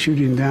idea of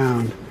shooting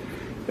down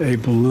a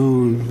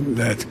balloon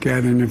that's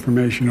gathering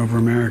information over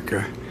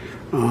America,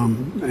 that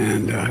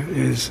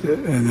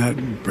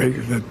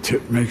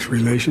makes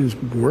relations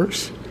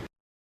worse.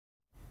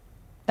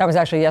 That was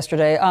actually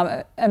yesterday.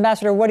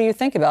 Ambassador, what do you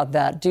think about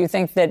that? Do you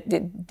think that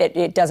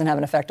it doesn't have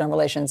an effect on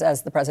relations,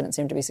 as the president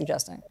seemed to be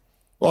suggesting?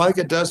 Well, I think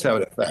it does have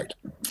an effect.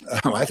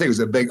 I think it was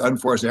a big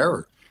unforced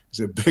error. It's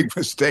a big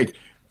mistake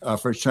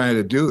for China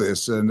to do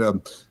this. And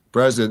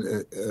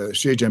President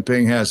Xi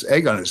Jinping has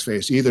egg on his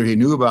face. Either he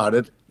knew about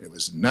it, it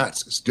was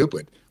nuts,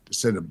 stupid, to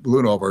send a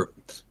balloon over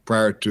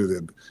prior to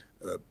the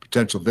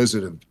potential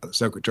visit of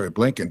Secretary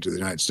Blinken to the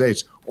United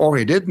States, or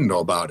he didn't know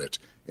about it.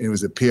 And it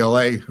was the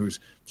PLA who's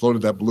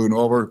floated that balloon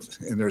over,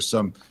 and there's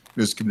some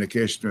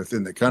miscommunication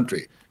within the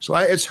country. So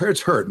it's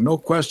hurt, no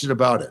question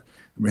about it.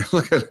 I mean,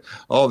 look at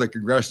all the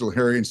congressional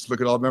hearings,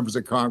 look at all members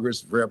of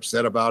Congress very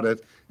upset about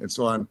it, and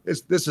so on.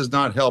 This is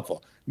not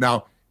helpful.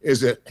 Now,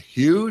 is it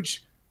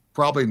huge?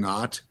 Probably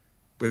not,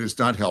 but it's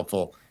not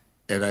helpful.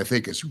 And I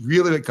think it's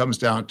really what it comes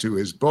down to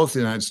is both the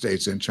United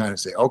States and China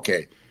say,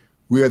 okay,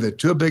 we are the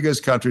two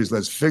biggest countries.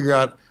 Let's figure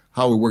out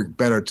how we work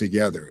better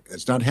together.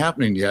 It's not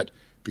happening yet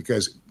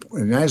because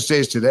in the United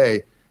States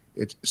today,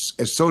 it's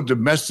so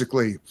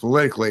domestically,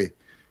 politically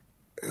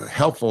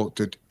helpful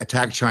to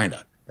attack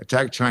China,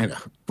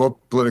 both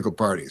political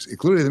parties,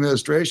 including the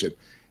administration.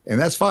 And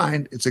that's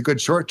fine. It's a good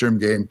short-term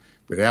game.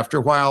 But after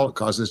a while, it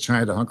causes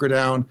China to hunker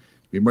down,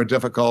 be more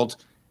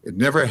difficult. It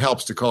never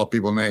helps to call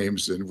people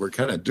names, and we're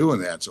kind of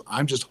doing that. So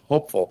I'm just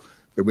hopeful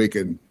that we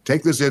can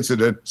take this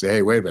incident, say,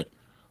 hey, wait a minute,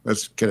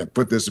 let's kind of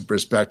put this in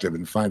perspective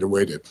and find a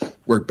way to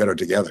work better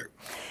together.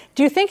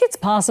 Do you think it's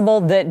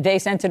possible that they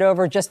sent it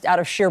over just out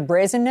of sheer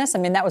brazenness? I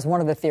mean, that was one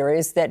of the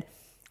theories, that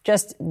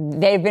just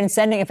they've been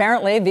sending,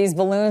 apparently, these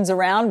balloons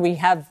around. We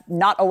have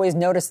not always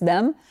noticed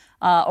them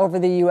over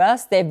the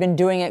U.S. They've been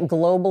doing it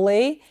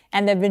globally,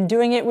 and they've been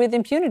doing it with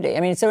impunity.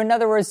 I mean, so in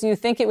other words, do you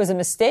think it was a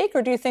mistake,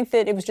 or do you think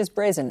that it was just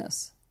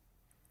brazenness?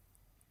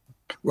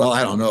 Well,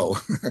 I don't know.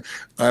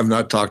 I have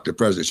not talked to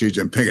President Xi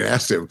Jinping and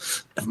asked him,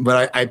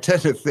 but I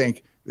tend to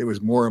think it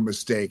was more a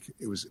mistake.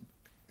 It was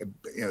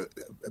a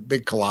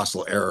big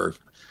colossal error.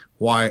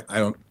 Why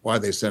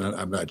they sent it,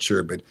 I'm not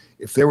sure. But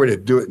if they were to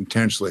do it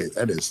intentionally,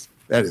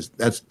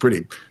 that's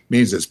pretty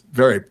means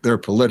they're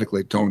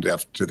politically tone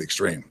deaf to the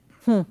extreme.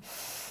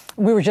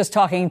 We were just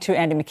talking to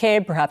Andy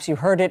McCabe. Perhaps you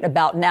heard it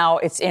about now.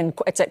 It's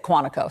at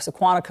Quantico. So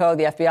Quantico,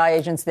 the FBI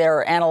agents there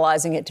are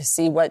analyzing it to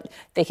see what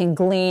they can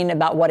glean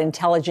about what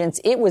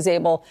intelligence it was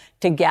able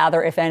to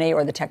gather, if any,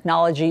 or the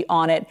technology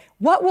on it.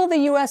 What will the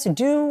U.S.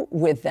 do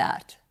with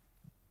that?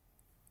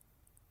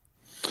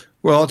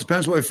 Well, it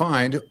depends what we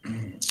find. We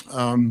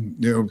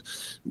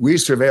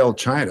surveil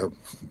China,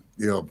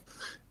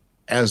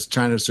 as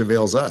China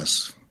surveils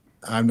us.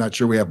 I'm not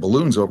sure we have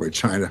balloons over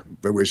China,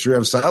 but we sure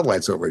have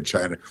satellites over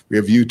China. We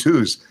have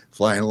U-2s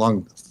flying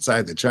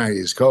alongside the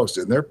Chinese coast,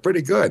 and they're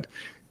pretty good,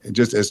 and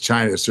just as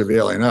China is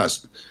surveilling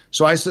us.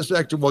 So I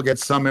suspect we'll get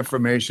some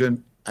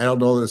information. I don't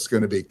know that it's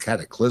going to be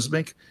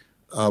cataclysmic,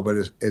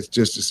 but it's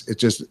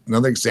just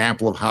another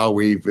example of how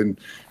we've been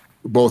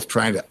both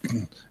trying to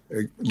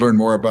learn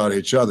more about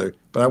each other.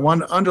 But I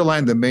want to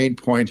underline the main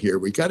point here.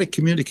 We got to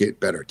communicate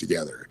better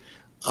together.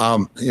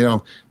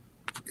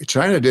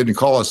 China didn't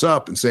call us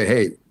up and say,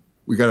 hey,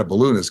 we got a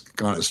balloon that's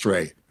gone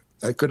astray.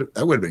 That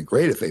would have been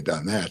great if they'd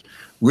done that.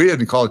 We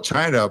didn't call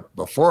China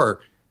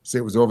before, say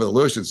it was over the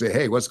ocean, and say,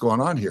 hey, what's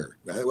going on here?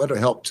 That would have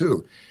helped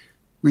too.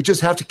 We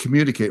just have to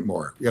communicate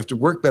more. We have to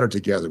work better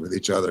together with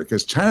each other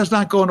because China's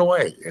not going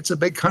away. It's a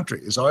big country.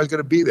 It's always going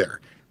to be there.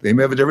 They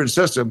may have a different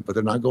system, but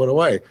they're not going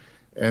away.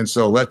 And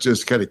so let's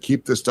just kind of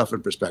keep this stuff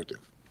in perspective.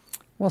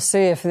 We'll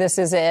see if this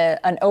is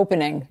an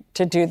opening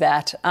to do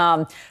that.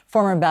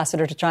 Former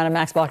ambassador to China,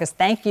 Max Baucus,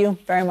 thank you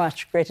very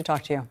much. Great to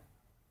talk to you.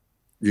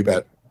 You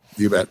bet.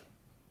 You bet.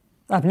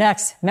 Up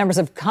next, members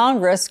of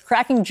Congress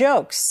cracking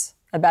jokes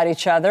about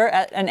each other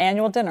at an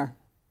annual dinner.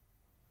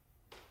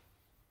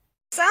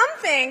 Some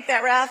think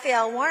that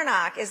Raphael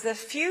Warnock is the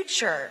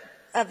future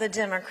of the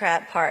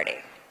Democrat Party.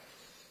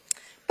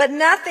 But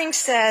nothing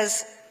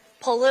says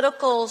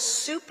political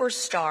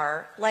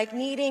superstar like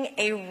needing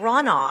a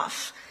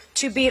runoff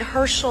to beat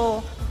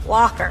Herschel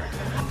Walker.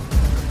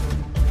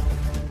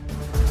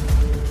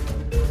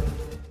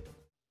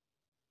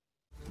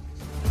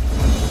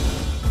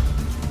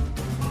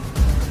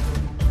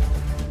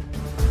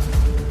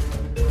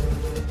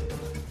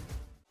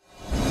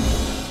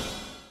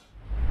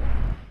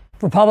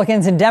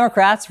 Republicans and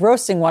Democrats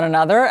roasting one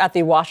another at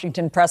the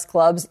Washington Press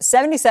Club's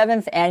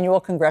 77th annual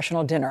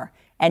congressional dinner.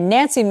 And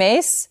Nancy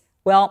Mace,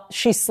 well,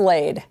 she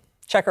slayed.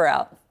 Check her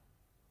out.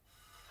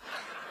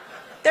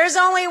 There's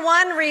only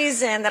one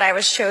reason that I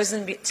was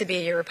chosen to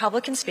be your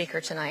Republican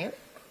speaker tonight.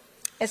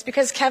 It's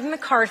because Kevin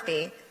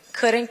McCarthy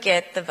couldn't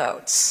get the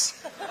votes.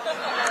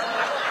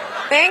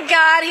 Thank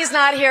God he's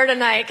not here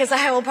tonight, because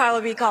I will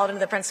probably be called into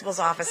the principal's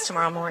office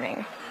tomorrow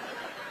morning.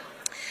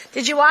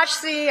 Did you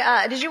watch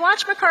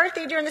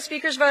McCarthy during the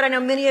Speaker's vote? I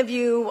know many of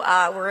you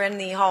were in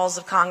the halls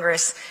of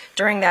Congress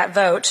during that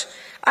vote.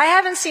 I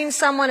haven't seen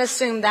someone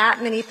assume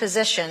that many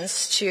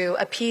positions to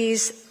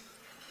appease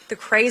the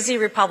crazy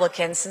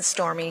Republicans since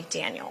Stormy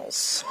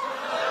Daniels.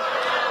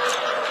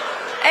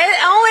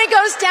 It only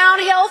goes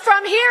downhill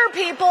from here,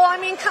 people. I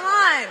mean, come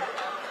on.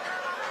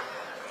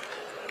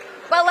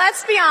 But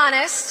let's be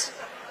honest.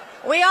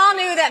 We all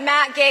knew that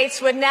Matt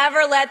Gaetz would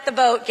never let the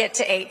vote get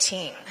to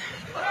 18.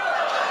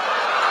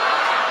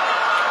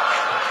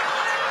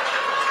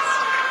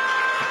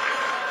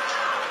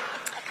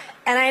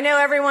 And I know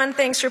everyone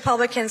thinks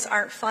Republicans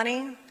aren't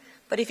funny,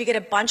 but if you get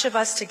a bunch of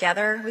us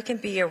together, we can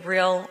be a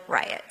real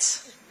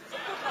riot.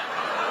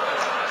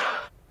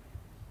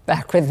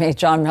 Back with me,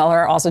 John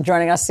Miller, also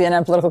joining us,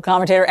 CNN political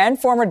commentator and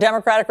former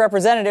Democratic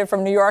representative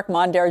from New York,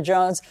 Mondaire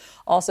Jones,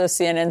 also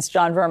CNN's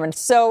John Berman.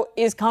 So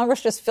is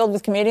Congress just filled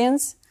with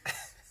comedians?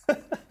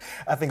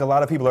 I think a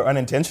lot of people are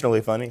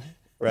unintentionally funny,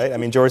 right? I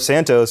mean, George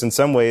Santos, in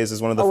some ways,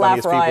 is one of the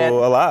funniest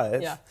people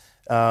alive. Yeah.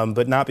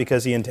 But not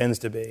because he intends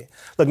to be.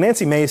 Look,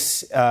 Nancy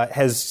Mace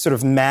has sort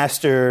of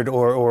mastered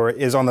or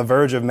is on the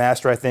verge of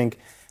master, I think,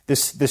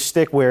 this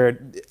shtick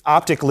where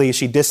optically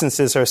she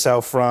distances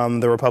herself from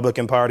the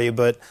Republican Party,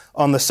 but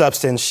on the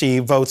substance she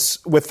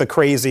votes with the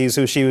crazies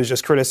who she was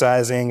just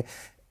criticizing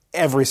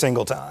every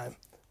single time.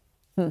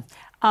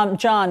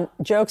 John,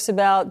 jokes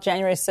about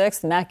January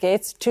 6th, Matt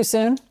Gaetz, too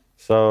soon?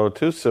 So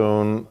too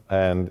soon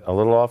and a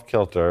little off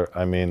kilter.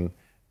 I mean,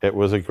 it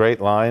was a great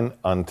line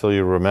until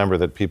you remember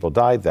that people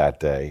died that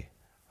day.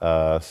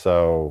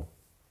 So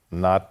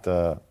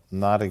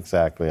not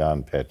exactly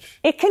on pitch.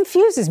 It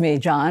confuses me,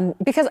 John,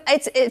 because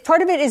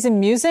part of it is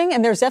amusing,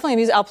 and there's definitely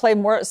amusing. I'll play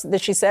more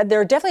that she said.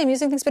 There are definitely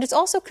amusing things, but it's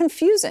also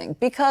confusing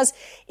because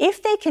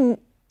if they can,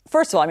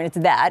 first of all, I mean, it's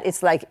that.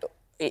 It's like,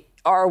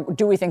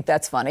 do we think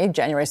that's funny,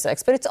 January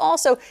 6th? But it's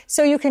also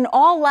so you can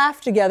all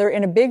laugh together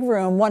in a big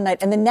room one night,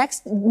 and the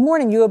next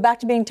morning you go back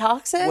to being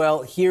toxic?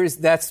 Well,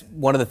 that's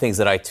one of the things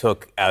that I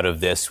took out of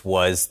this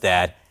was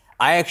that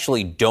I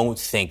actually don't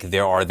think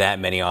there are that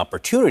many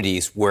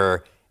opportunities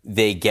where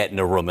they get in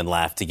a room and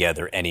laugh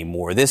together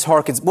anymore. This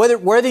harkens,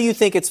 whether you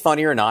think it's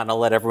funny or not, and I'll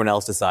let everyone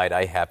else decide,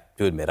 I have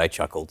to admit I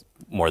chuckled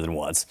more than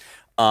once.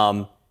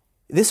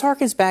 This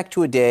harkens back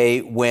to a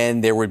day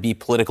when there would be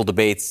political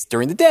debates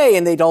during the day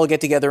and they'd all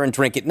get together and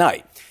drink at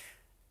night.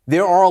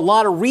 There are a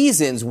lot of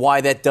reasons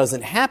why that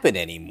doesn't happen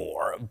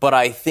anymore, but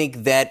I think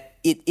that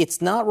it's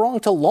not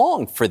wrong to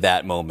long for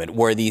that moment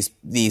where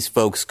these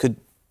folks could,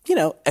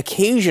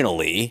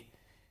 occasionally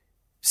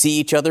see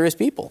each other as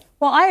people.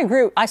 Well, I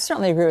agree. I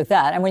certainly agree with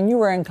that. And when you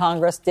were in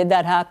Congress, did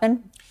that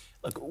happen?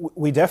 Look,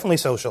 we definitely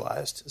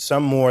socialized,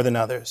 some more than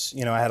others.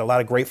 I had a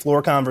lot of great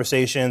floor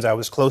conversations. I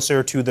was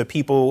closer to the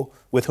people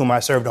with whom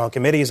I served on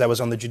committees. I was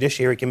on the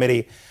Judiciary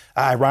Committee,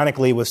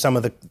 ironically, with some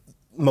of the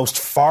most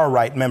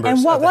far-right members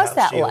of the House. And what was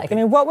that like? I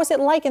mean, what was it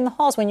like in the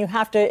halls when you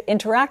have to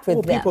interact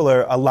with them? People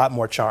are a lot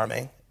more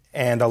charming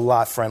and a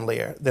lot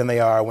friendlier than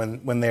they are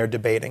when they're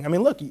debating. I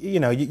mean, look, you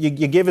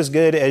give as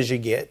good as you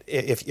get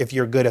if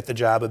you're good at the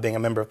job of being a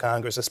member of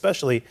Congress,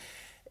 especially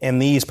in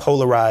these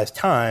polarized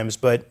times.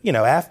 But,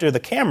 after the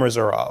cameras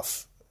are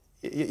off,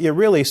 you're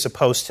really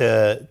supposed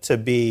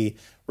to be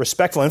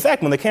respectful. In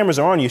fact, when the cameras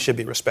are on, you should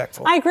be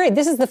respectful. I agree.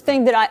 This is the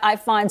thing that I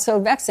find so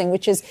vexing,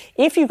 which is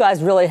if you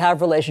guys really have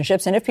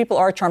relationships and if people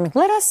are charming,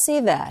 let us see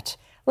that.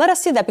 Let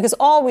us see that, because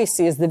all we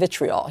see is the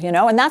vitriol,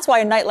 and that's why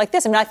a night like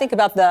this, I mean, I think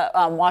about the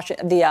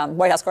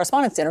White House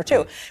Correspondents' Dinner,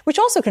 too, which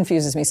also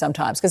confuses me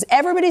sometimes, because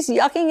everybody's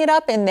yucking it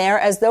up in there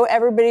as though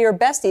everybody are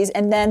besties,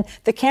 and then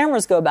the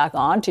cameras go back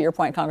on, to your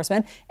point,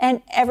 Congressman,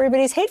 and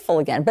everybody's hateful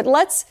again. But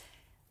let's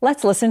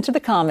listen to the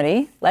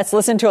comedy. Let's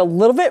listen to a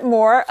little bit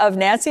more of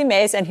Nancy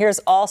Mace, and here's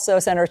also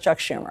Senator Chuck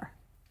Schumer.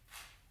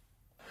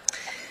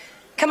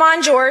 Come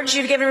on, George,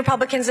 you've given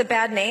Republicans a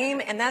bad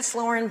name, and that's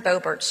Lauren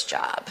Boebert's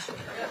job.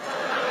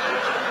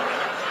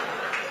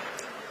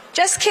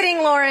 Just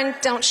kidding, Lauren,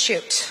 don't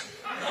shoot.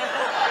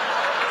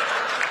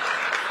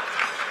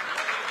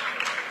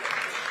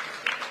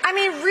 I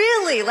mean,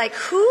 really,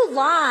 who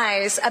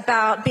lies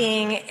about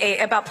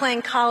about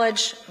playing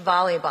college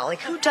volleyball?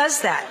 Who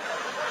does that?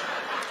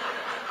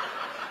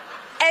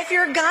 If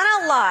you're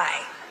gonna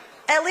lie,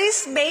 at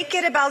least make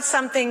it about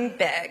something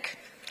big.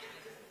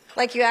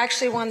 Like you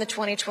actually won the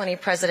 2020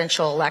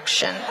 presidential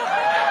election.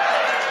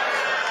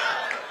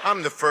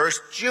 I'm the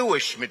first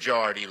Jewish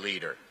majority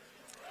leader.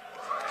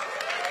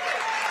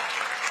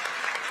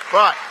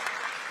 But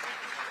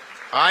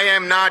I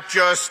am not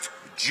just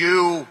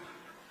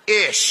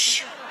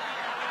Jew-ish,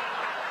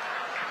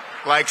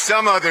 like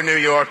some other New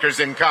Yorkers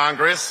in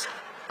Congress.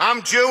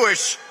 I'm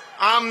Jewish.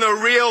 I'm the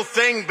real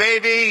thing,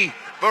 baby.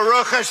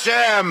 Baruch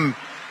Hashem.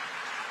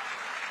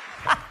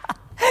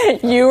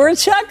 You were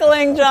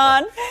chuckling,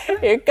 John.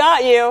 It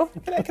got you.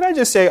 Can I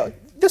just say,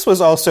 this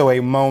was also a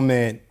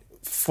moment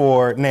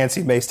for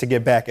Nancy Mace to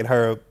get back at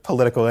her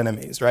political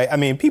enemies, right? I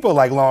mean, people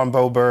like Lauren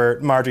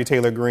Boebert, Marjorie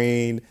Taylor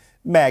Greene,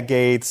 Matt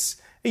Gaetz,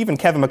 even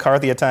Kevin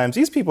McCarthy at times,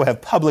 these people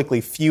have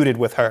publicly feuded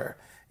with her.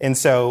 And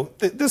so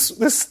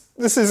this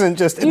This isn't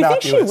just Do you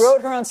innocuous. think she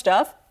wrote her own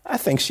stuff? I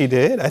think she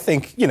did. I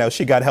think,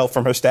 she got help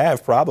from her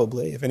staff,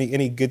 probably. If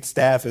any good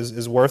staff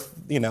is worth,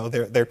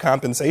 their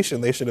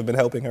compensation, they should have been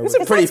helping her. It's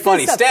a pretty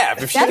funny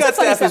staff. If she got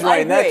staff who's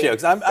writing that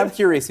jokes, I'm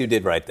curious who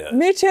did write those.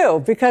 Me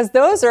too, because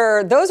those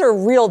are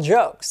real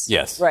jokes.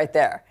 Yes. Right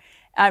there.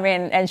 I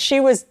mean, and she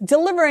was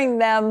delivering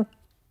them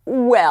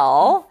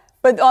well.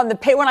 But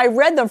when I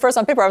read them first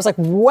on paper, I was like,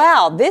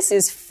 wow, this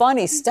is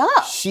funny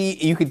stuff.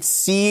 You could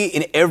see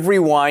in every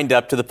wind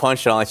up to the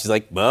punchline, she's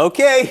like,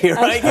 okay, here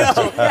I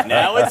go.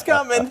 Now it's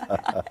coming.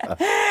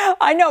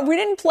 I know. We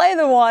didn't play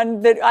the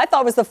one that I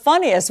thought was the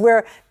funniest,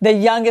 where the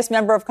youngest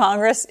member of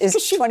Congress is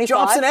 25. She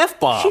drops an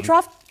F-bomb. She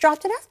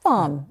dropped an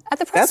F-bomb at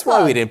the press That's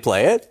club. why we didn't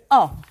play it.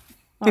 Oh.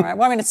 All right.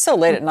 Well, I mean, it's so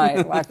late at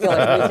night. I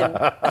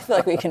feel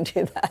like we can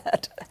do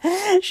that.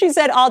 She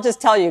said, I'll just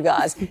tell you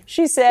guys.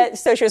 She said,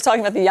 so she was talking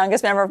about the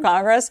youngest member of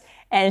Congress,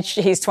 and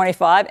he's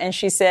 25, and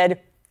she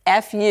said,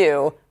 F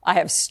you, I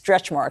have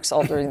stretch marks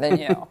older than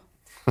you.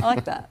 I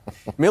like that.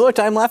 Miller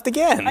Time laughed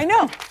again. I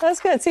know. That's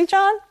good. See,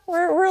 John,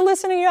 we're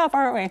listening you up,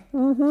 aren't we?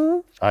 Mm-hmm.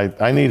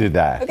 I needed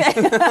that.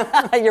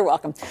 Okay. You're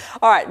welcome.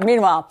 All right.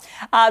 Meanwhile,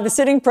 the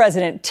sitting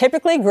president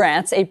typically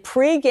grants a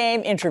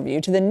pre-game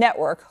interview to the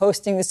network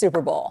hosting the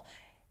Super Bowl.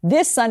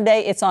 This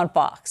Sunday, it's on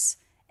Fox.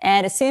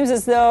 And it seems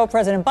as though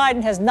President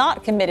Biden has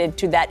not committed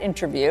to that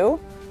interview.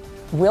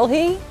 Will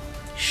he?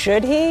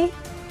 Should he?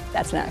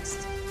 That's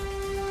next.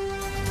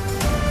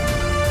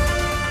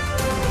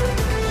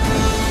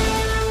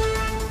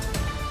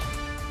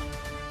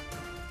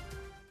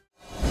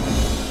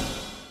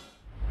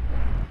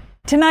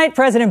 Tonight,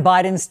 President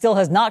Biden still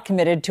has not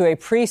committed to a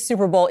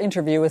pre-Super Bowl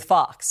interview with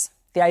Fox.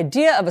 The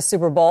idea of a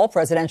Super Bowl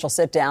presidential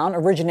sit-down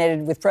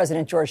originated with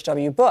President George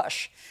W.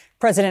 Bush.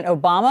 President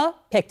Obama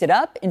picked it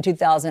up in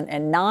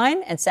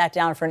 2009 and sat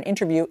down for an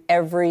interview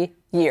every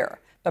year.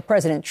 But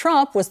President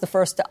Trump was the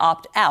first to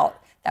opt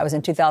out. That was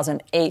in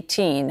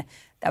 2018.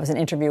 That was an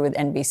interview with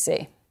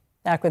NBC.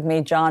 Back with me,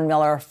 John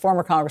Miller,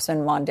 former Congressman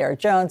Mondaire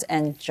Jones,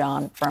 and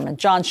John Furman.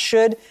 John,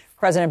 should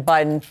President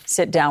Biden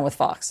sit down with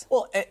Fox?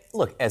 Well,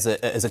 look, as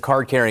a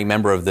card-carrying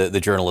member of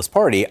the Journalist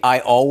Party, I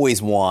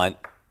always want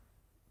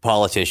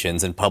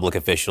politicians and public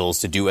officials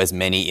to do as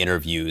many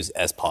interviews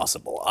as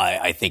possible.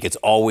 I think it's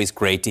always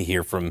great to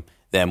hear from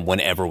them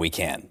whenever we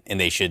can, and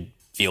they should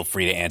feel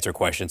free to answer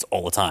questions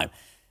all the time.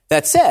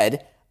 That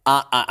said,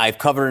 I've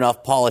covered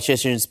enough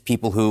politicians,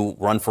 people who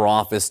run for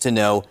office, to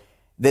know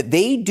that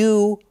they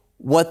do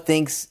what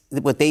they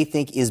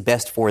think is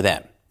best for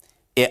them.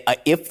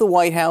 If the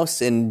White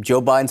House and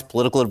Joe Biden's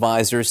political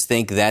advisors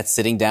think that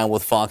sitting down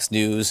with Fox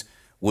News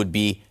would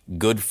be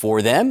good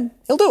for them,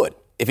 he'll do it.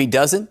 If he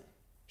doesn't,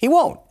 he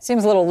won't.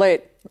 Seems a little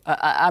late.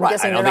 I'm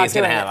guessing they're not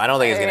doing it. I don't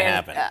think it's going to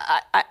happen.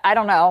 I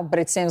don't know, but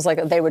it seems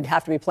like they would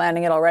have to be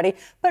planning it already.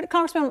 But,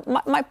 Congressman,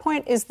 my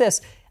point is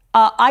this.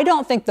 I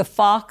don't think the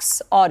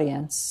Fox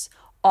audience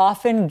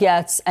often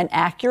gets an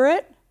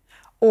accurate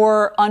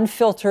or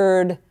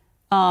unfiltered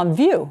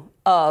view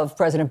of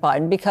President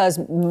Biden, because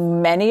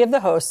many of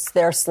the hosts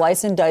there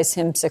slice and dice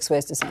him 6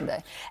 ways to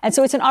Sunday. And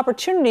so it's an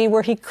opportunity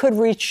where he could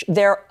reach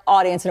their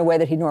audience in a way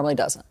that he normally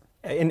doesn't.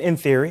 In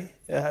theory.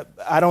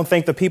 I don't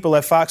think the people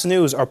at Fox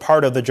News are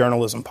part of the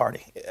journalism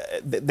party.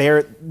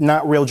 They're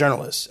not real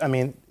journalists. I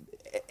mean,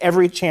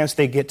 every chance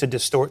they get to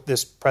distort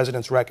this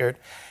president's record,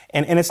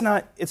 and it's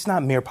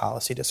not mere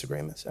policy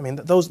disagreements. I mean,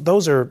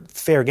 those are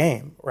fair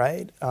game,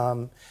 right?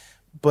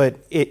 But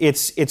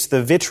it's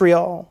the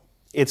vitriol,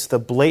 it's the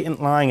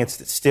blatant lying,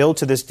 it's still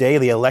to this day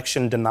the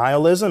election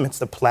denialism, it's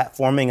the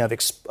platforming of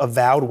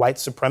avowed white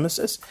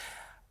supremacists.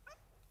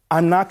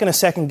 I'm not going to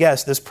second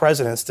guess this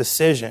president's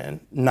decision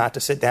not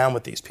to sit down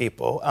with these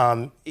people.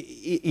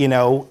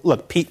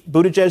 Look, Pete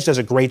Buttigieg does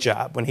a great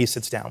job when he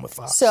sits down with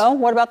Fox. So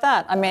what about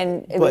that? I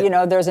mean,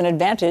 there's an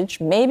advantage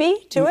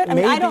maybe to it. I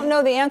mean, I don't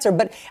know the answer,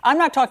 but I'm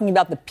not talking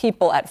about the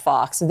people at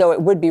Fox, though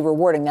it would be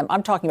rewarding them.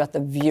 I'm talking about the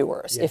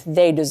viewers, if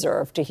they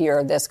deserve to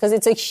hear this, because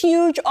it's a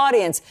huge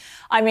audience.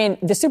 I mean,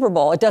 the Super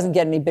Bowl, it doesn't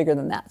get any bigger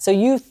than that. So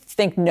you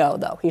think no,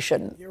 though, he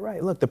shouldn't. You're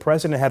right. Look, the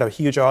president had a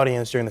huge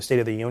audience during the State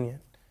of the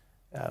Union.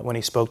 When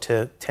he spoke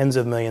to tens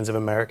of millions of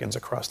Americans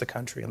across the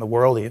country and the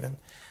world even.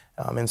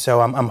 And so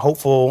I'm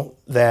hopeful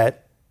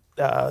that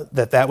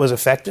that was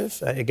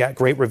effective. It got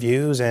great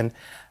reviews. And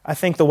I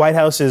think the White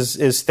House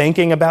is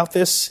thinking about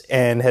this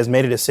and has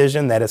made a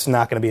decision that it's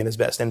not going to be in his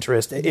best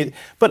interest.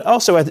 But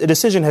also a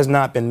decision has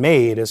not been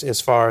made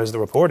as far as the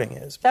reporting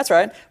is. That's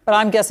right. But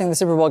I'm guessing the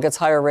Super Bowl gets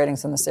higher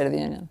ratings than the State of the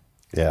Union.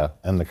 Yeah,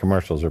 and the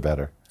commercials are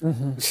better.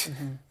 Mm-hmm.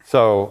 Mm-hmm.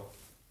 So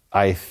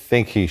I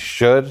think he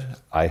should.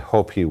 I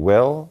hope he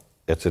will.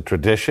 It's a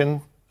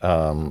tradition.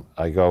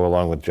 I go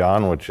along with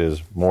John, which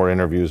is more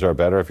interviews are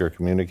better if you're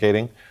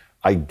communicating.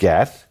 I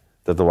get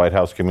that the White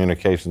House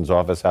Communications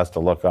Office has to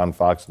look on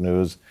Fox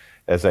News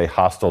as a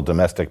hostile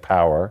domestic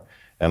power,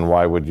 and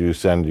why would you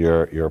send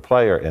your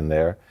player in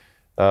there?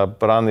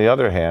 But on the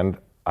other hand,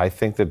 I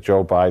think that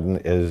Joe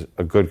Biden is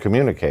a good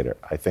communicator.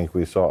 I think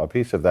we saw a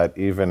piece of that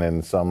even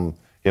in some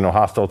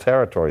hostile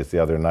territories the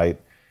other night,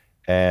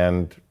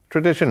 and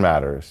tradition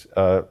matters.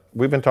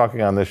 We've been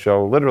talking on this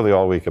show literally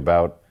all week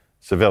about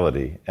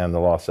civility and the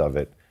loss of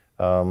it.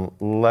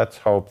 Let's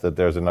hope that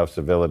there's enough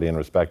civility and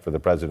respect for the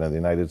President of the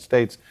United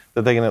States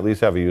that they can at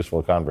least have a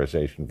useful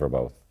conversation for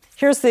both.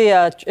 Here's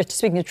the,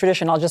 speaking of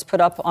tradition, I'll just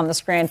put up on the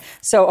screen.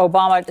 So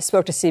Obama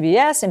spoke to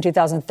CBS in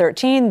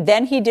 2013.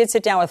 Then he did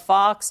sit down with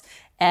Fox.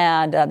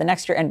 And the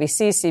next year,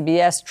 NBC,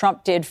 CBS.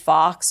 Trump did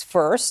Fox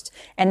first.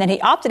 And then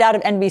he opted out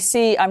of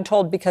NBC, I'm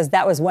told, because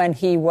that was when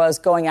he was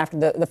going after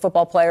the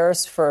football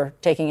players for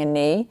taking a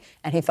knee.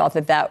 And he thought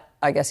that,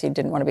 I guess he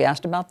didn't want to be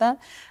asked about that.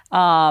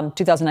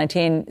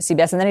 2019,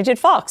 CBS. And then he did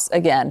Fox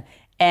again.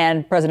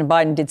 And President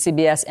Biden did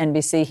CBS,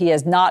 NBC. He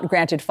has not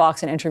granted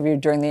Fox an interview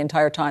during the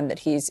entire time that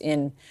he's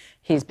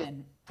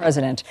been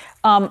president.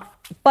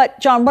 But,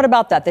 John, what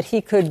about that? That he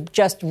could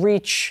just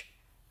reach,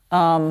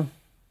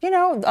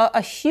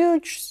 a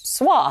huge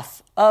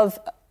swath of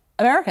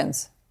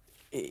Americans.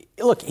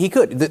 Look, he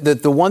could.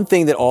 The one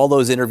thing that all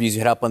those interviews you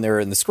had up on there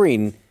in the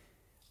screen,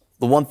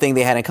 the one thing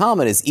they had in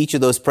common is each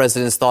of those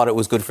presidents thought it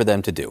was good for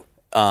them to do.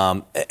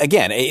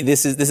 Again,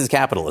 this is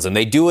capitalism.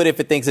 They do it if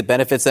it thinks it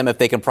benefits them, if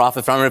they can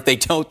profit from it. If they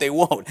don't, they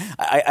won't.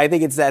 I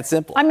think it's that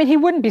simple. I mean, he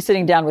wouldn't be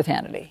sitting down with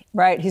Hannity,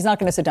 right? He's not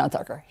going to sit down with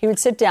Tucker. He would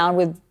sit down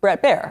with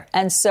Bret Baier.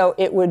 And so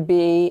it would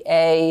be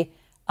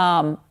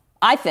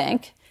I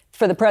think,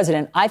 for the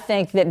president, I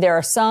think that there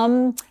are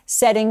some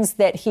settings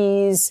that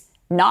he's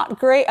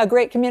not a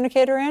great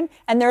communicator in,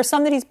 and there are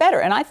some that he's better.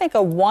 And I think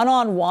a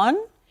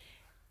one-on-one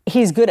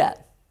he's good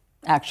at,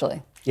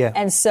 actually. Yeah.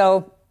 And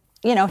so,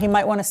 he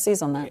might want to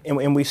seize on that.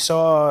 And we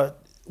saw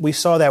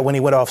that when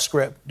he went off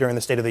script during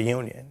the State of the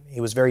Union.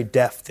 He was very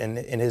deft in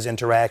his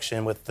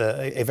interaction with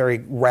a very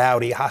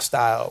rowdy,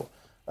 hostile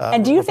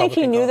and do you think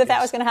he knew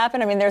that was going to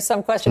happen? I mean, there's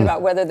some question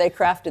about whether they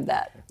crafted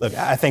that. Look,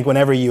 I think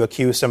whenever you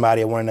accuse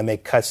somebody of wanting to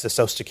make cuts to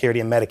Social Security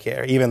and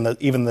Medicare, even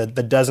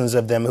the dozens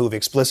of them who've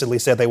explicitly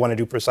said they want to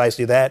do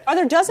precisely that. Are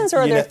there dozens or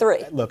are there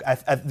three? Look,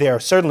 there are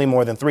certainly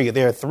more than three.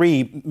 There are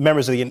three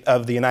members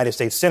of the United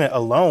States Senate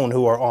alone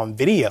who are on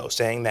video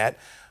saying that.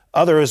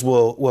 Others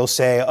will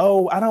say,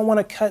 I don't want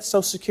to cut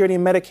Social Security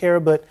and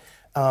Medicare, but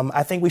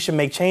I think we should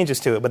make changes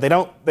to it. But they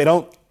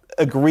don't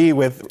agree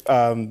with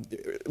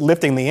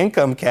lifting the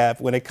income cap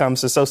when it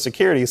comes to Social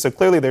Security. So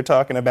clearly they're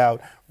talking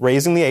about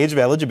raising the age of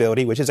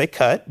eligibility, which is a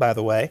cut, by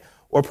the way,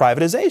 or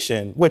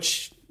privatization,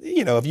 which,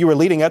 if you were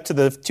leading up to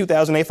the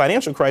 2008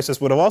 financial crisis,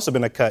 would have also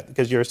been a cut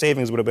because your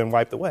savings would have been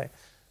wiped away.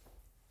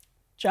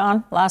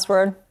 John, last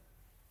word.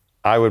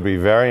 I would be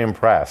very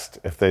impressed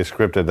if they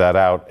scripted that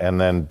out and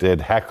then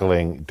did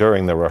heckling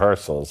during the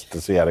rehearsals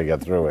to see how to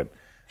get through it.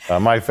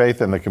 My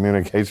faith in the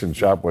communication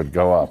shop would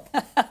go up.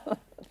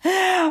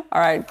 All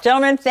right,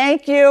 gentlemen,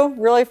 thank you.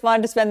 Really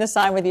fun to spend this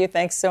time with you.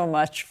 Thanks so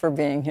much for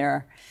being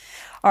here.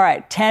 All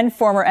right, 10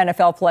 former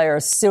NFL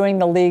players suing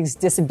the league's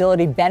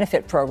disability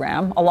benefit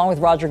program, along with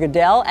Roger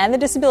Goodell and the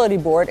Disability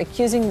Board,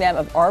 accusing them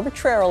of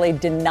arbitrarily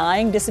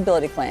denying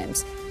disability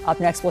claims. Up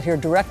next, we'll hear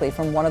directly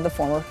from one of the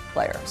former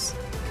players.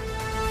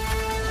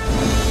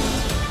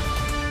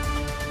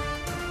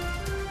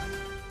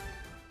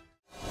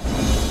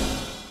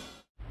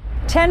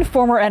 Ten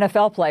former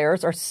NFL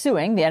players are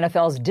suing the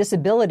NFL's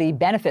disability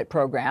benefit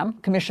program,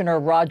 Commissioner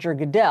Roger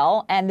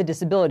Goodell, and the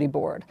Disability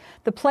Board.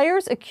 The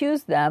players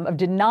accuse them of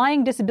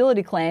denying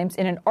disability claims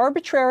in an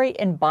arbitrary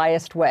and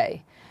biased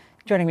way.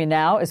 Joining me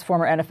now is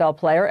former NFL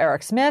player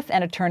Eric Smith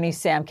and attorney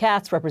Sam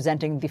Katz,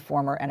 representing the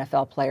former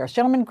NFL players.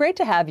 Gentlemen, great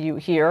to have you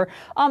here.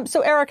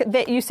 So, Eric,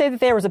 you say that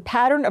there was a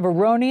pattern of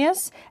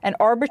erroneous and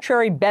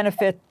arbitrary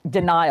benefit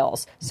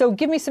denials. So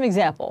give me some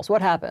examples.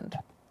 What happened?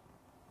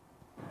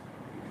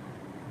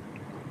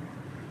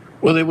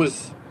 Well, it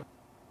was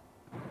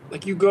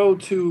like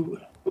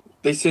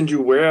they send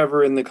you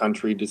wherever in the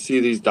country to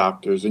see these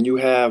doctors, and you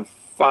have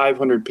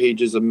 500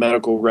 pages of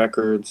medical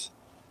records.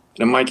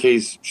 In my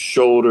case,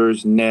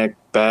 shoulders, neck,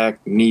 back,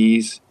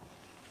 knees.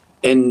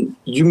 And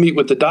you meet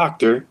with the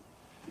doctor,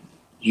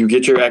 you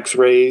get your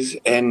x-rays,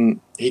 and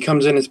he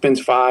comes in and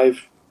spends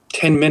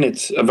 5-10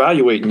 minutes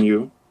evaluating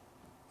you.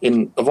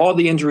 And of all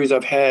the injuries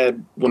I've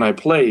had when I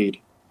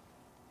played,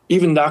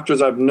 even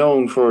doctors I've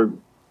known for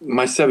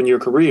my 7-year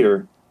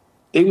career,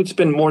 they would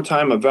spend more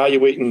time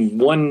evaluating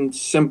one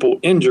simple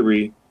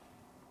injury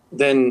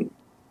than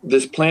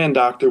this plan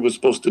doctor was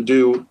supposed to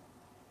do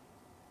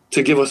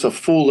to give us a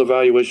full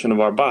evaluation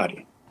of our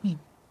body.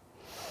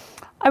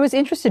 I was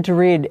interested to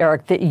read,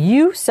 Eric, that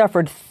you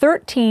suffered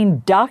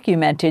 13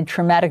 documented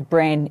traumatic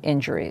brain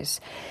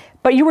injuries,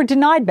 but you were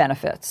denied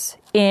benefits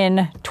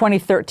in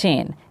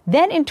 2013.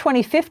 Then in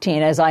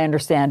 2015, as I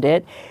understand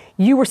it,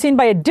 you were seen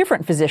by a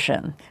different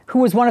physician who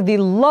was one of the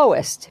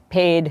lowest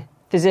paid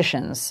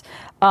physicians.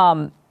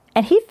 And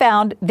he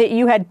found that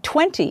you had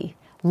 20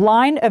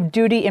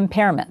 line-of-duty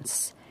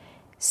impairments.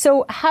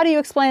 So how do you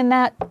explain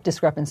that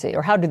discrepancy,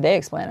 or how did they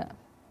explain it?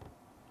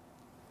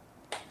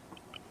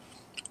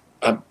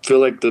 I feel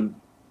like the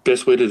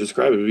best way to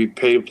describe it would be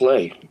pay to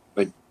play.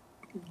 Like,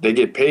 they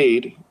get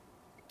paid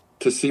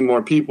to see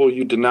more people.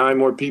 You deny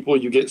more people,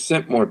 you get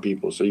sent more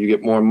people. So you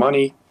get more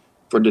money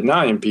for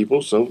denying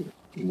people. So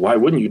why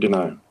wouldn't you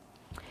deny them?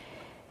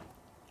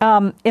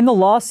 In the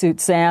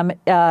lawsuit, Sam,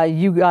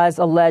 you guys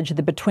allege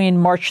that between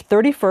March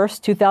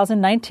 31st,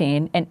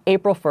 2019 and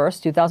April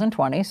 1st,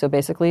 2020, so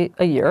basically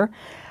a year,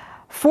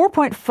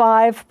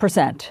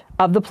 4.5%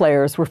 of the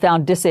players were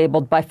found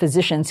disabled by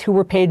physicians who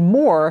were paid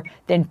more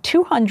than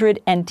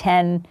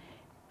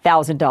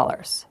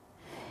 $210,000.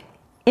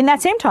 In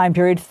that same time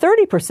period,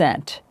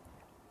 30%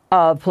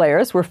 of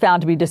players were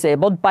found to be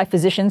disabled by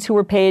physicians who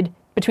were paid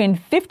between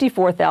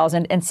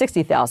 $54,000 and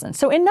 $60,000.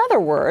 So in other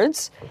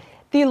words,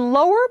 the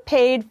lower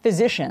paid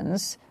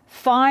physicians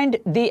find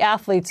the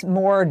athletes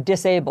more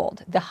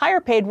disabled. The higher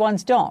paid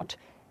ones don't.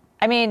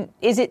 I mean,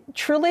 is it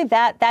truly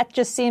that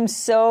just seems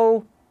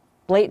so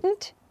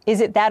blatant? Is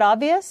it that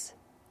obvious?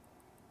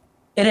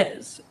 It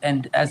is.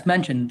 And as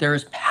mentioned, there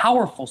is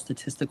powerful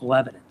statistical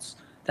evidence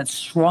that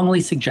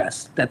strongly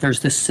suggests that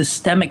there's this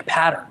systemic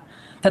pattern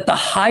that the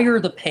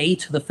higher the pay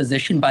to the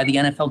physician by the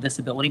NFL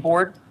Disability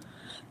Board,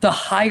 the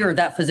higher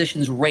that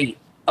physician's rate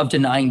of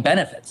denying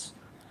benefits.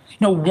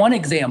 One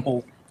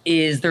example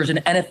is there's an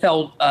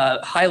NFL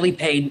highly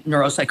paid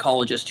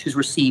neuropsychologist who's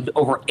received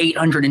over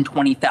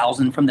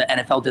 $820,000 from the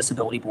NFL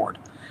Disability Board.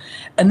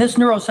 And this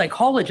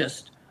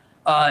neuropsychologist,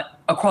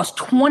 across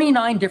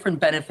 29 different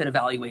benefit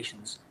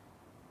evaluations,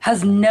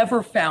 has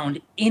never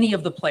found any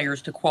of the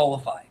players to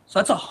qualify. So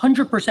that's a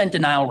 100%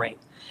 denial rate.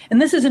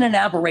 And this isn't an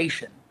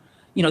aberration.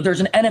 There's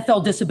an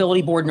NFL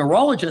Disability Board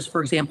neurologist,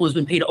 for example, who's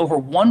been paid over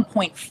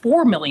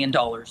 $1.4 million.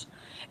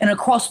 And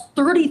across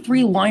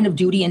 33 line of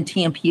duty and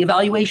TMP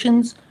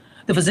evaluations,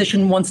 the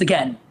physician, once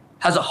again,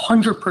 has a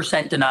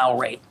 100% denial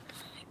rate.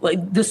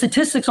 Like, the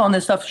statistics on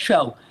this stuff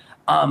show,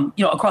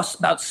 across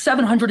about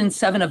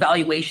 707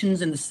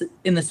 evaluations in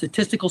the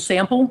statistical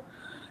sample,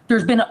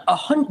 there's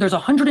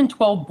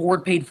 112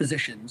 board-paid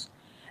physicians,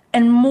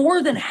 and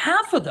more than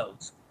half of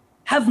those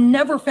have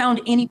never found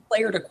any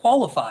player to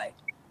qualify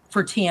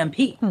for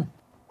TMP.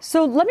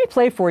 So let me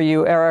play for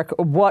you, Eric,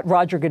 what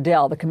Roger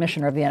Goodell, the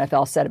commissioner of the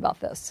NFL, said about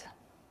this.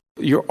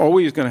 You're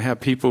always going to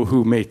have people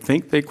who may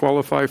think they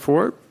qualify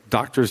for it.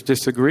 Doctors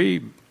disagree.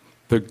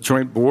 The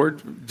joint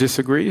board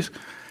disagrees.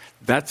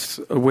 That's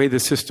the way the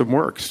system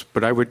works.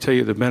 But I would tell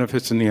you the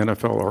benefits in the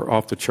NFL are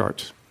off the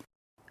charts.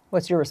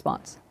 What's your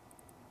response?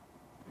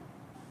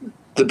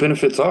 The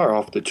benefits are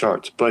off the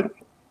charts, but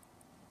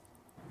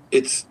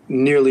it's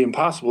nearly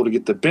impossible to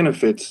get the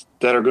benefits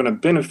that are going to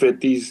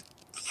benefit these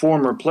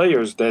former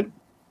players that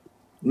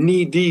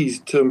need these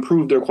to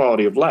improve their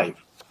quality of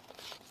life.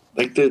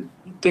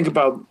 Think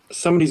about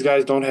some of these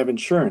guys don't have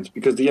insurance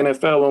because the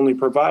NFL only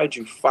provides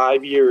you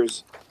 5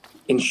 years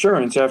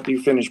insurance after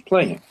you finish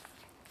playing.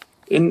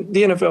 And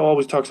the NFL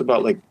always talks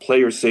about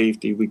player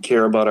safety. We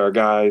care about our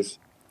guys.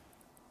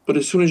 But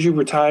as soon as you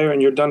retire and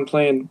you're done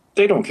playing,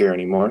 they don't care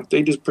anymore.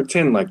 They just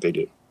pretend like they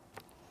do.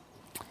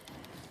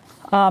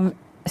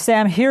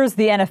 Sam, here's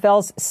the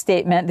NFL's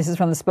statement. This is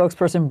from the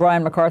spokesperson,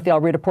 Brian McCarthy. I'll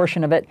read a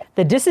portion of it.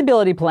 The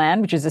disability plan,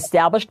 which is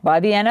established by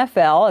the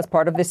NFL as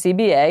part of the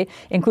CBA,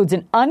 includes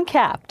an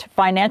uncapped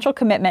financial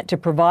commitment to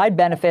provide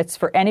benefits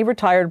for any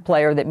retired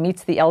player that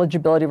meets the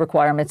eligibility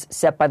requirements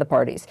set by the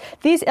parties.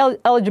 These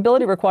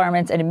eligibility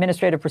requirements and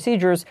administrative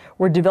procedures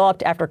were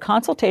developed after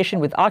consultation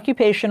with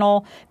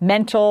occupational,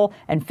 mental,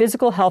 and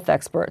physical health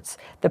experts.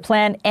 The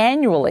plan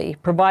annually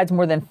provides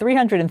more than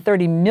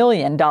 $330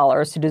 million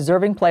to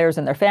deserving players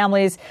and their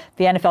families.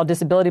 The NFL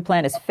disability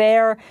plan is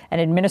fair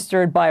and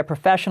administered by a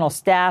professional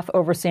staff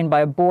overseen by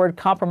a board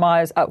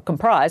comprised,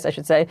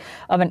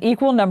 of an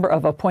equal number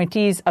of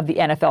appointees of the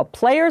NFL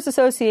Players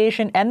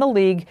Association and the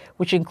league,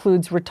 which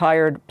includes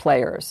retired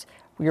players.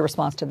 Your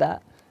response to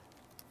that?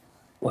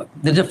 Look,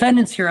 the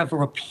defendants here have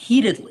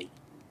repeatedly,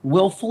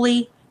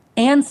 willfully,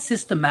 and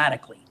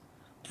systematically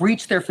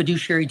breached their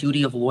fiduciary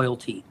duty of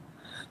loyalty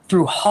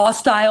through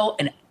hostile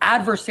and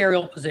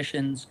adversarial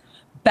positions,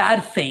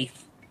 bad faith,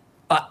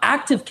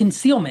 active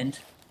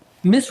concealment,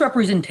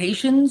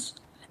 misrepresentations,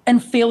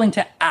 and failing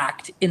to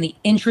act in the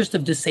interest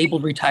of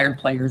disabled retired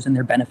players and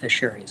their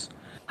beneficiaries.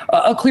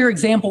 A clear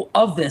example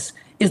of this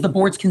is the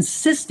board's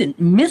consistent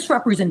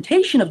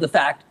misrepresentation of the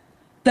fact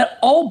that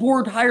all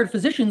board-hired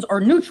physicians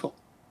are neutral,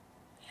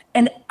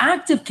 and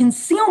active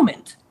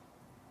concealment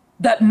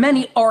that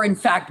many are in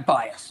fact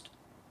biased.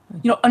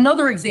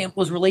 Another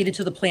example is related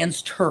to the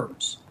plan's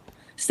terms,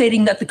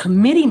 stating that the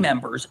committee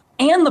members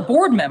and the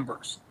board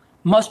members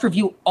must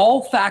review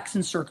all facts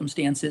and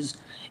circumstances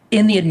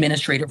in the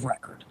administrative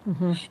record.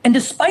 Mm-hmm. And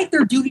despite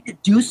their duty to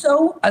do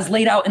so, as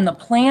laid out in the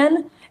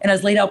plan and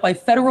as laid out by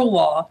federal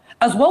law,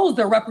 as well as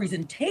their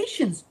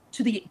representations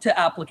to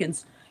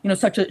applicants,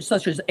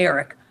 such as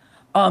Eric,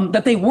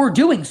 that they were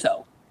doing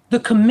so, the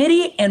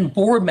committee and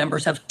board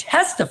members have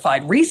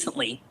testified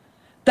recently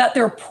that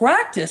their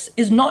practice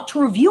is not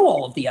to review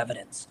all of the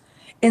evidence.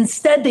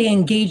 Instead, they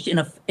engaged in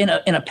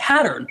a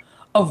pattern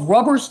of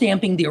rubber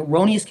stamping the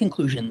erroneous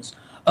conclusions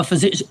of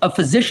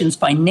physicians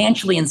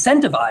financially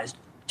incentivized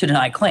to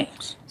deny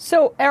claims.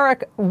 So,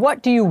 Eric,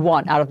 what do you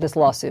want out of this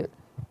lawsuit?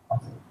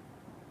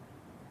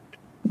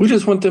 We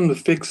just want them to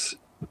fix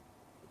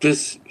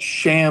this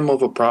sham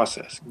of a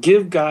process.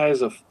 Give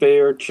guys a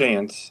fair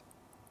chance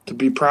to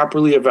be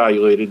properly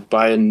evaluated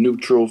by a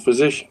neutral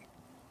physician.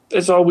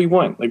 That's all we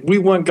want. Like, we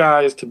want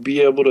guys to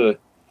be able to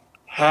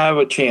have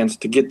a chance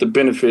to get the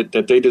benefit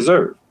that they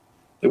deserve.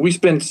 Like, we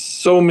spend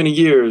so many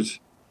years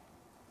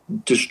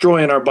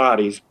destroying our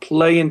bodies,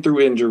 playing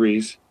through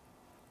injuries,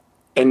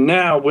 and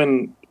now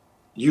when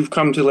you've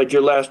come to like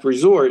your last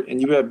resort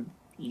and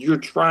you're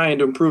trying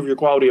to improve your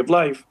quality of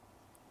life,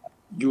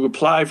 you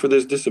apply for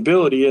this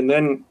disability, and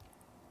then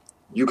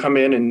you come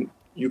in and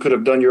you could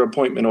have done your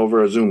appointment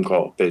over a Zoom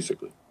call,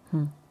 basically.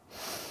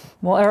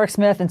 Well, Eric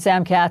Smith and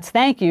Sam Katz,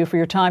 thank you for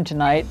your time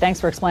tonight. Thanks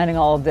for explaining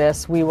all of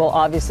this. We will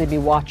obviously be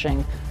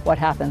watching what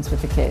happens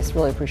with the case.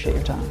 Really appreciate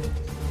your time.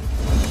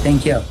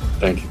 Thank you.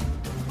 Thank you.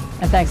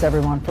 And thanks,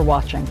 everyone, for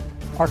watching.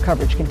 Our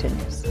coverage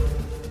continues.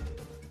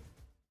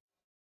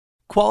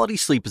 Quality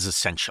sleep is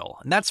essential,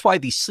 and that's why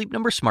the Sleep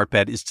Number Smart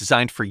Bed is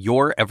designed for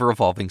your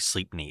ever-evolving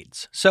sleep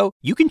needs. So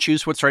you can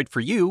choose what's right for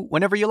you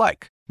whenever you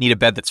like. Need a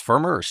bed that's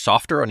firmer or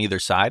softer on either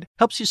side?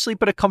 Helps you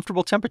sleep at a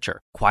comfortable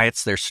temperature.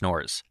 Quiets their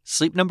snores.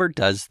 Sleep Number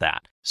does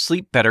that.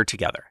 Sleep better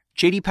together.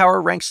 J.D. Power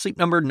ranks Sleep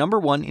Number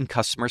 #1 in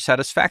customer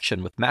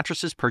satisfaction with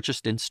mattresses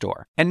purchased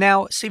in-store. And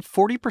now, save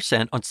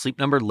 40% on Sleep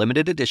Number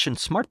limited edition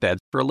smart beds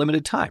for a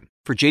limited time.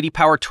 For J.D.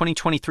 Power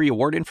 2023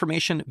 award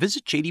information,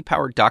 visit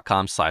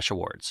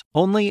jdpower.com/awards.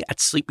 Only at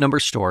Sleep Number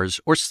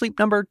stores or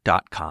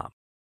sleepnumber.com.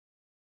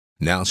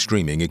 Now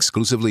streaming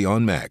exclusively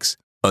on Max,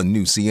 a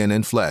new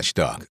CNN flash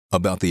doc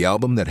about the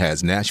album that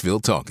has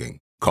Nashville talking,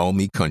 Call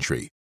Me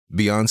Country.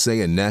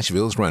 Beyoncé and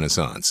Nashville's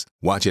Renaissance.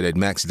 Watch it at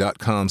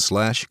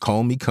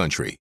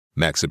max.com/callmecountry.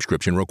 Max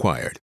subscription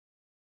required.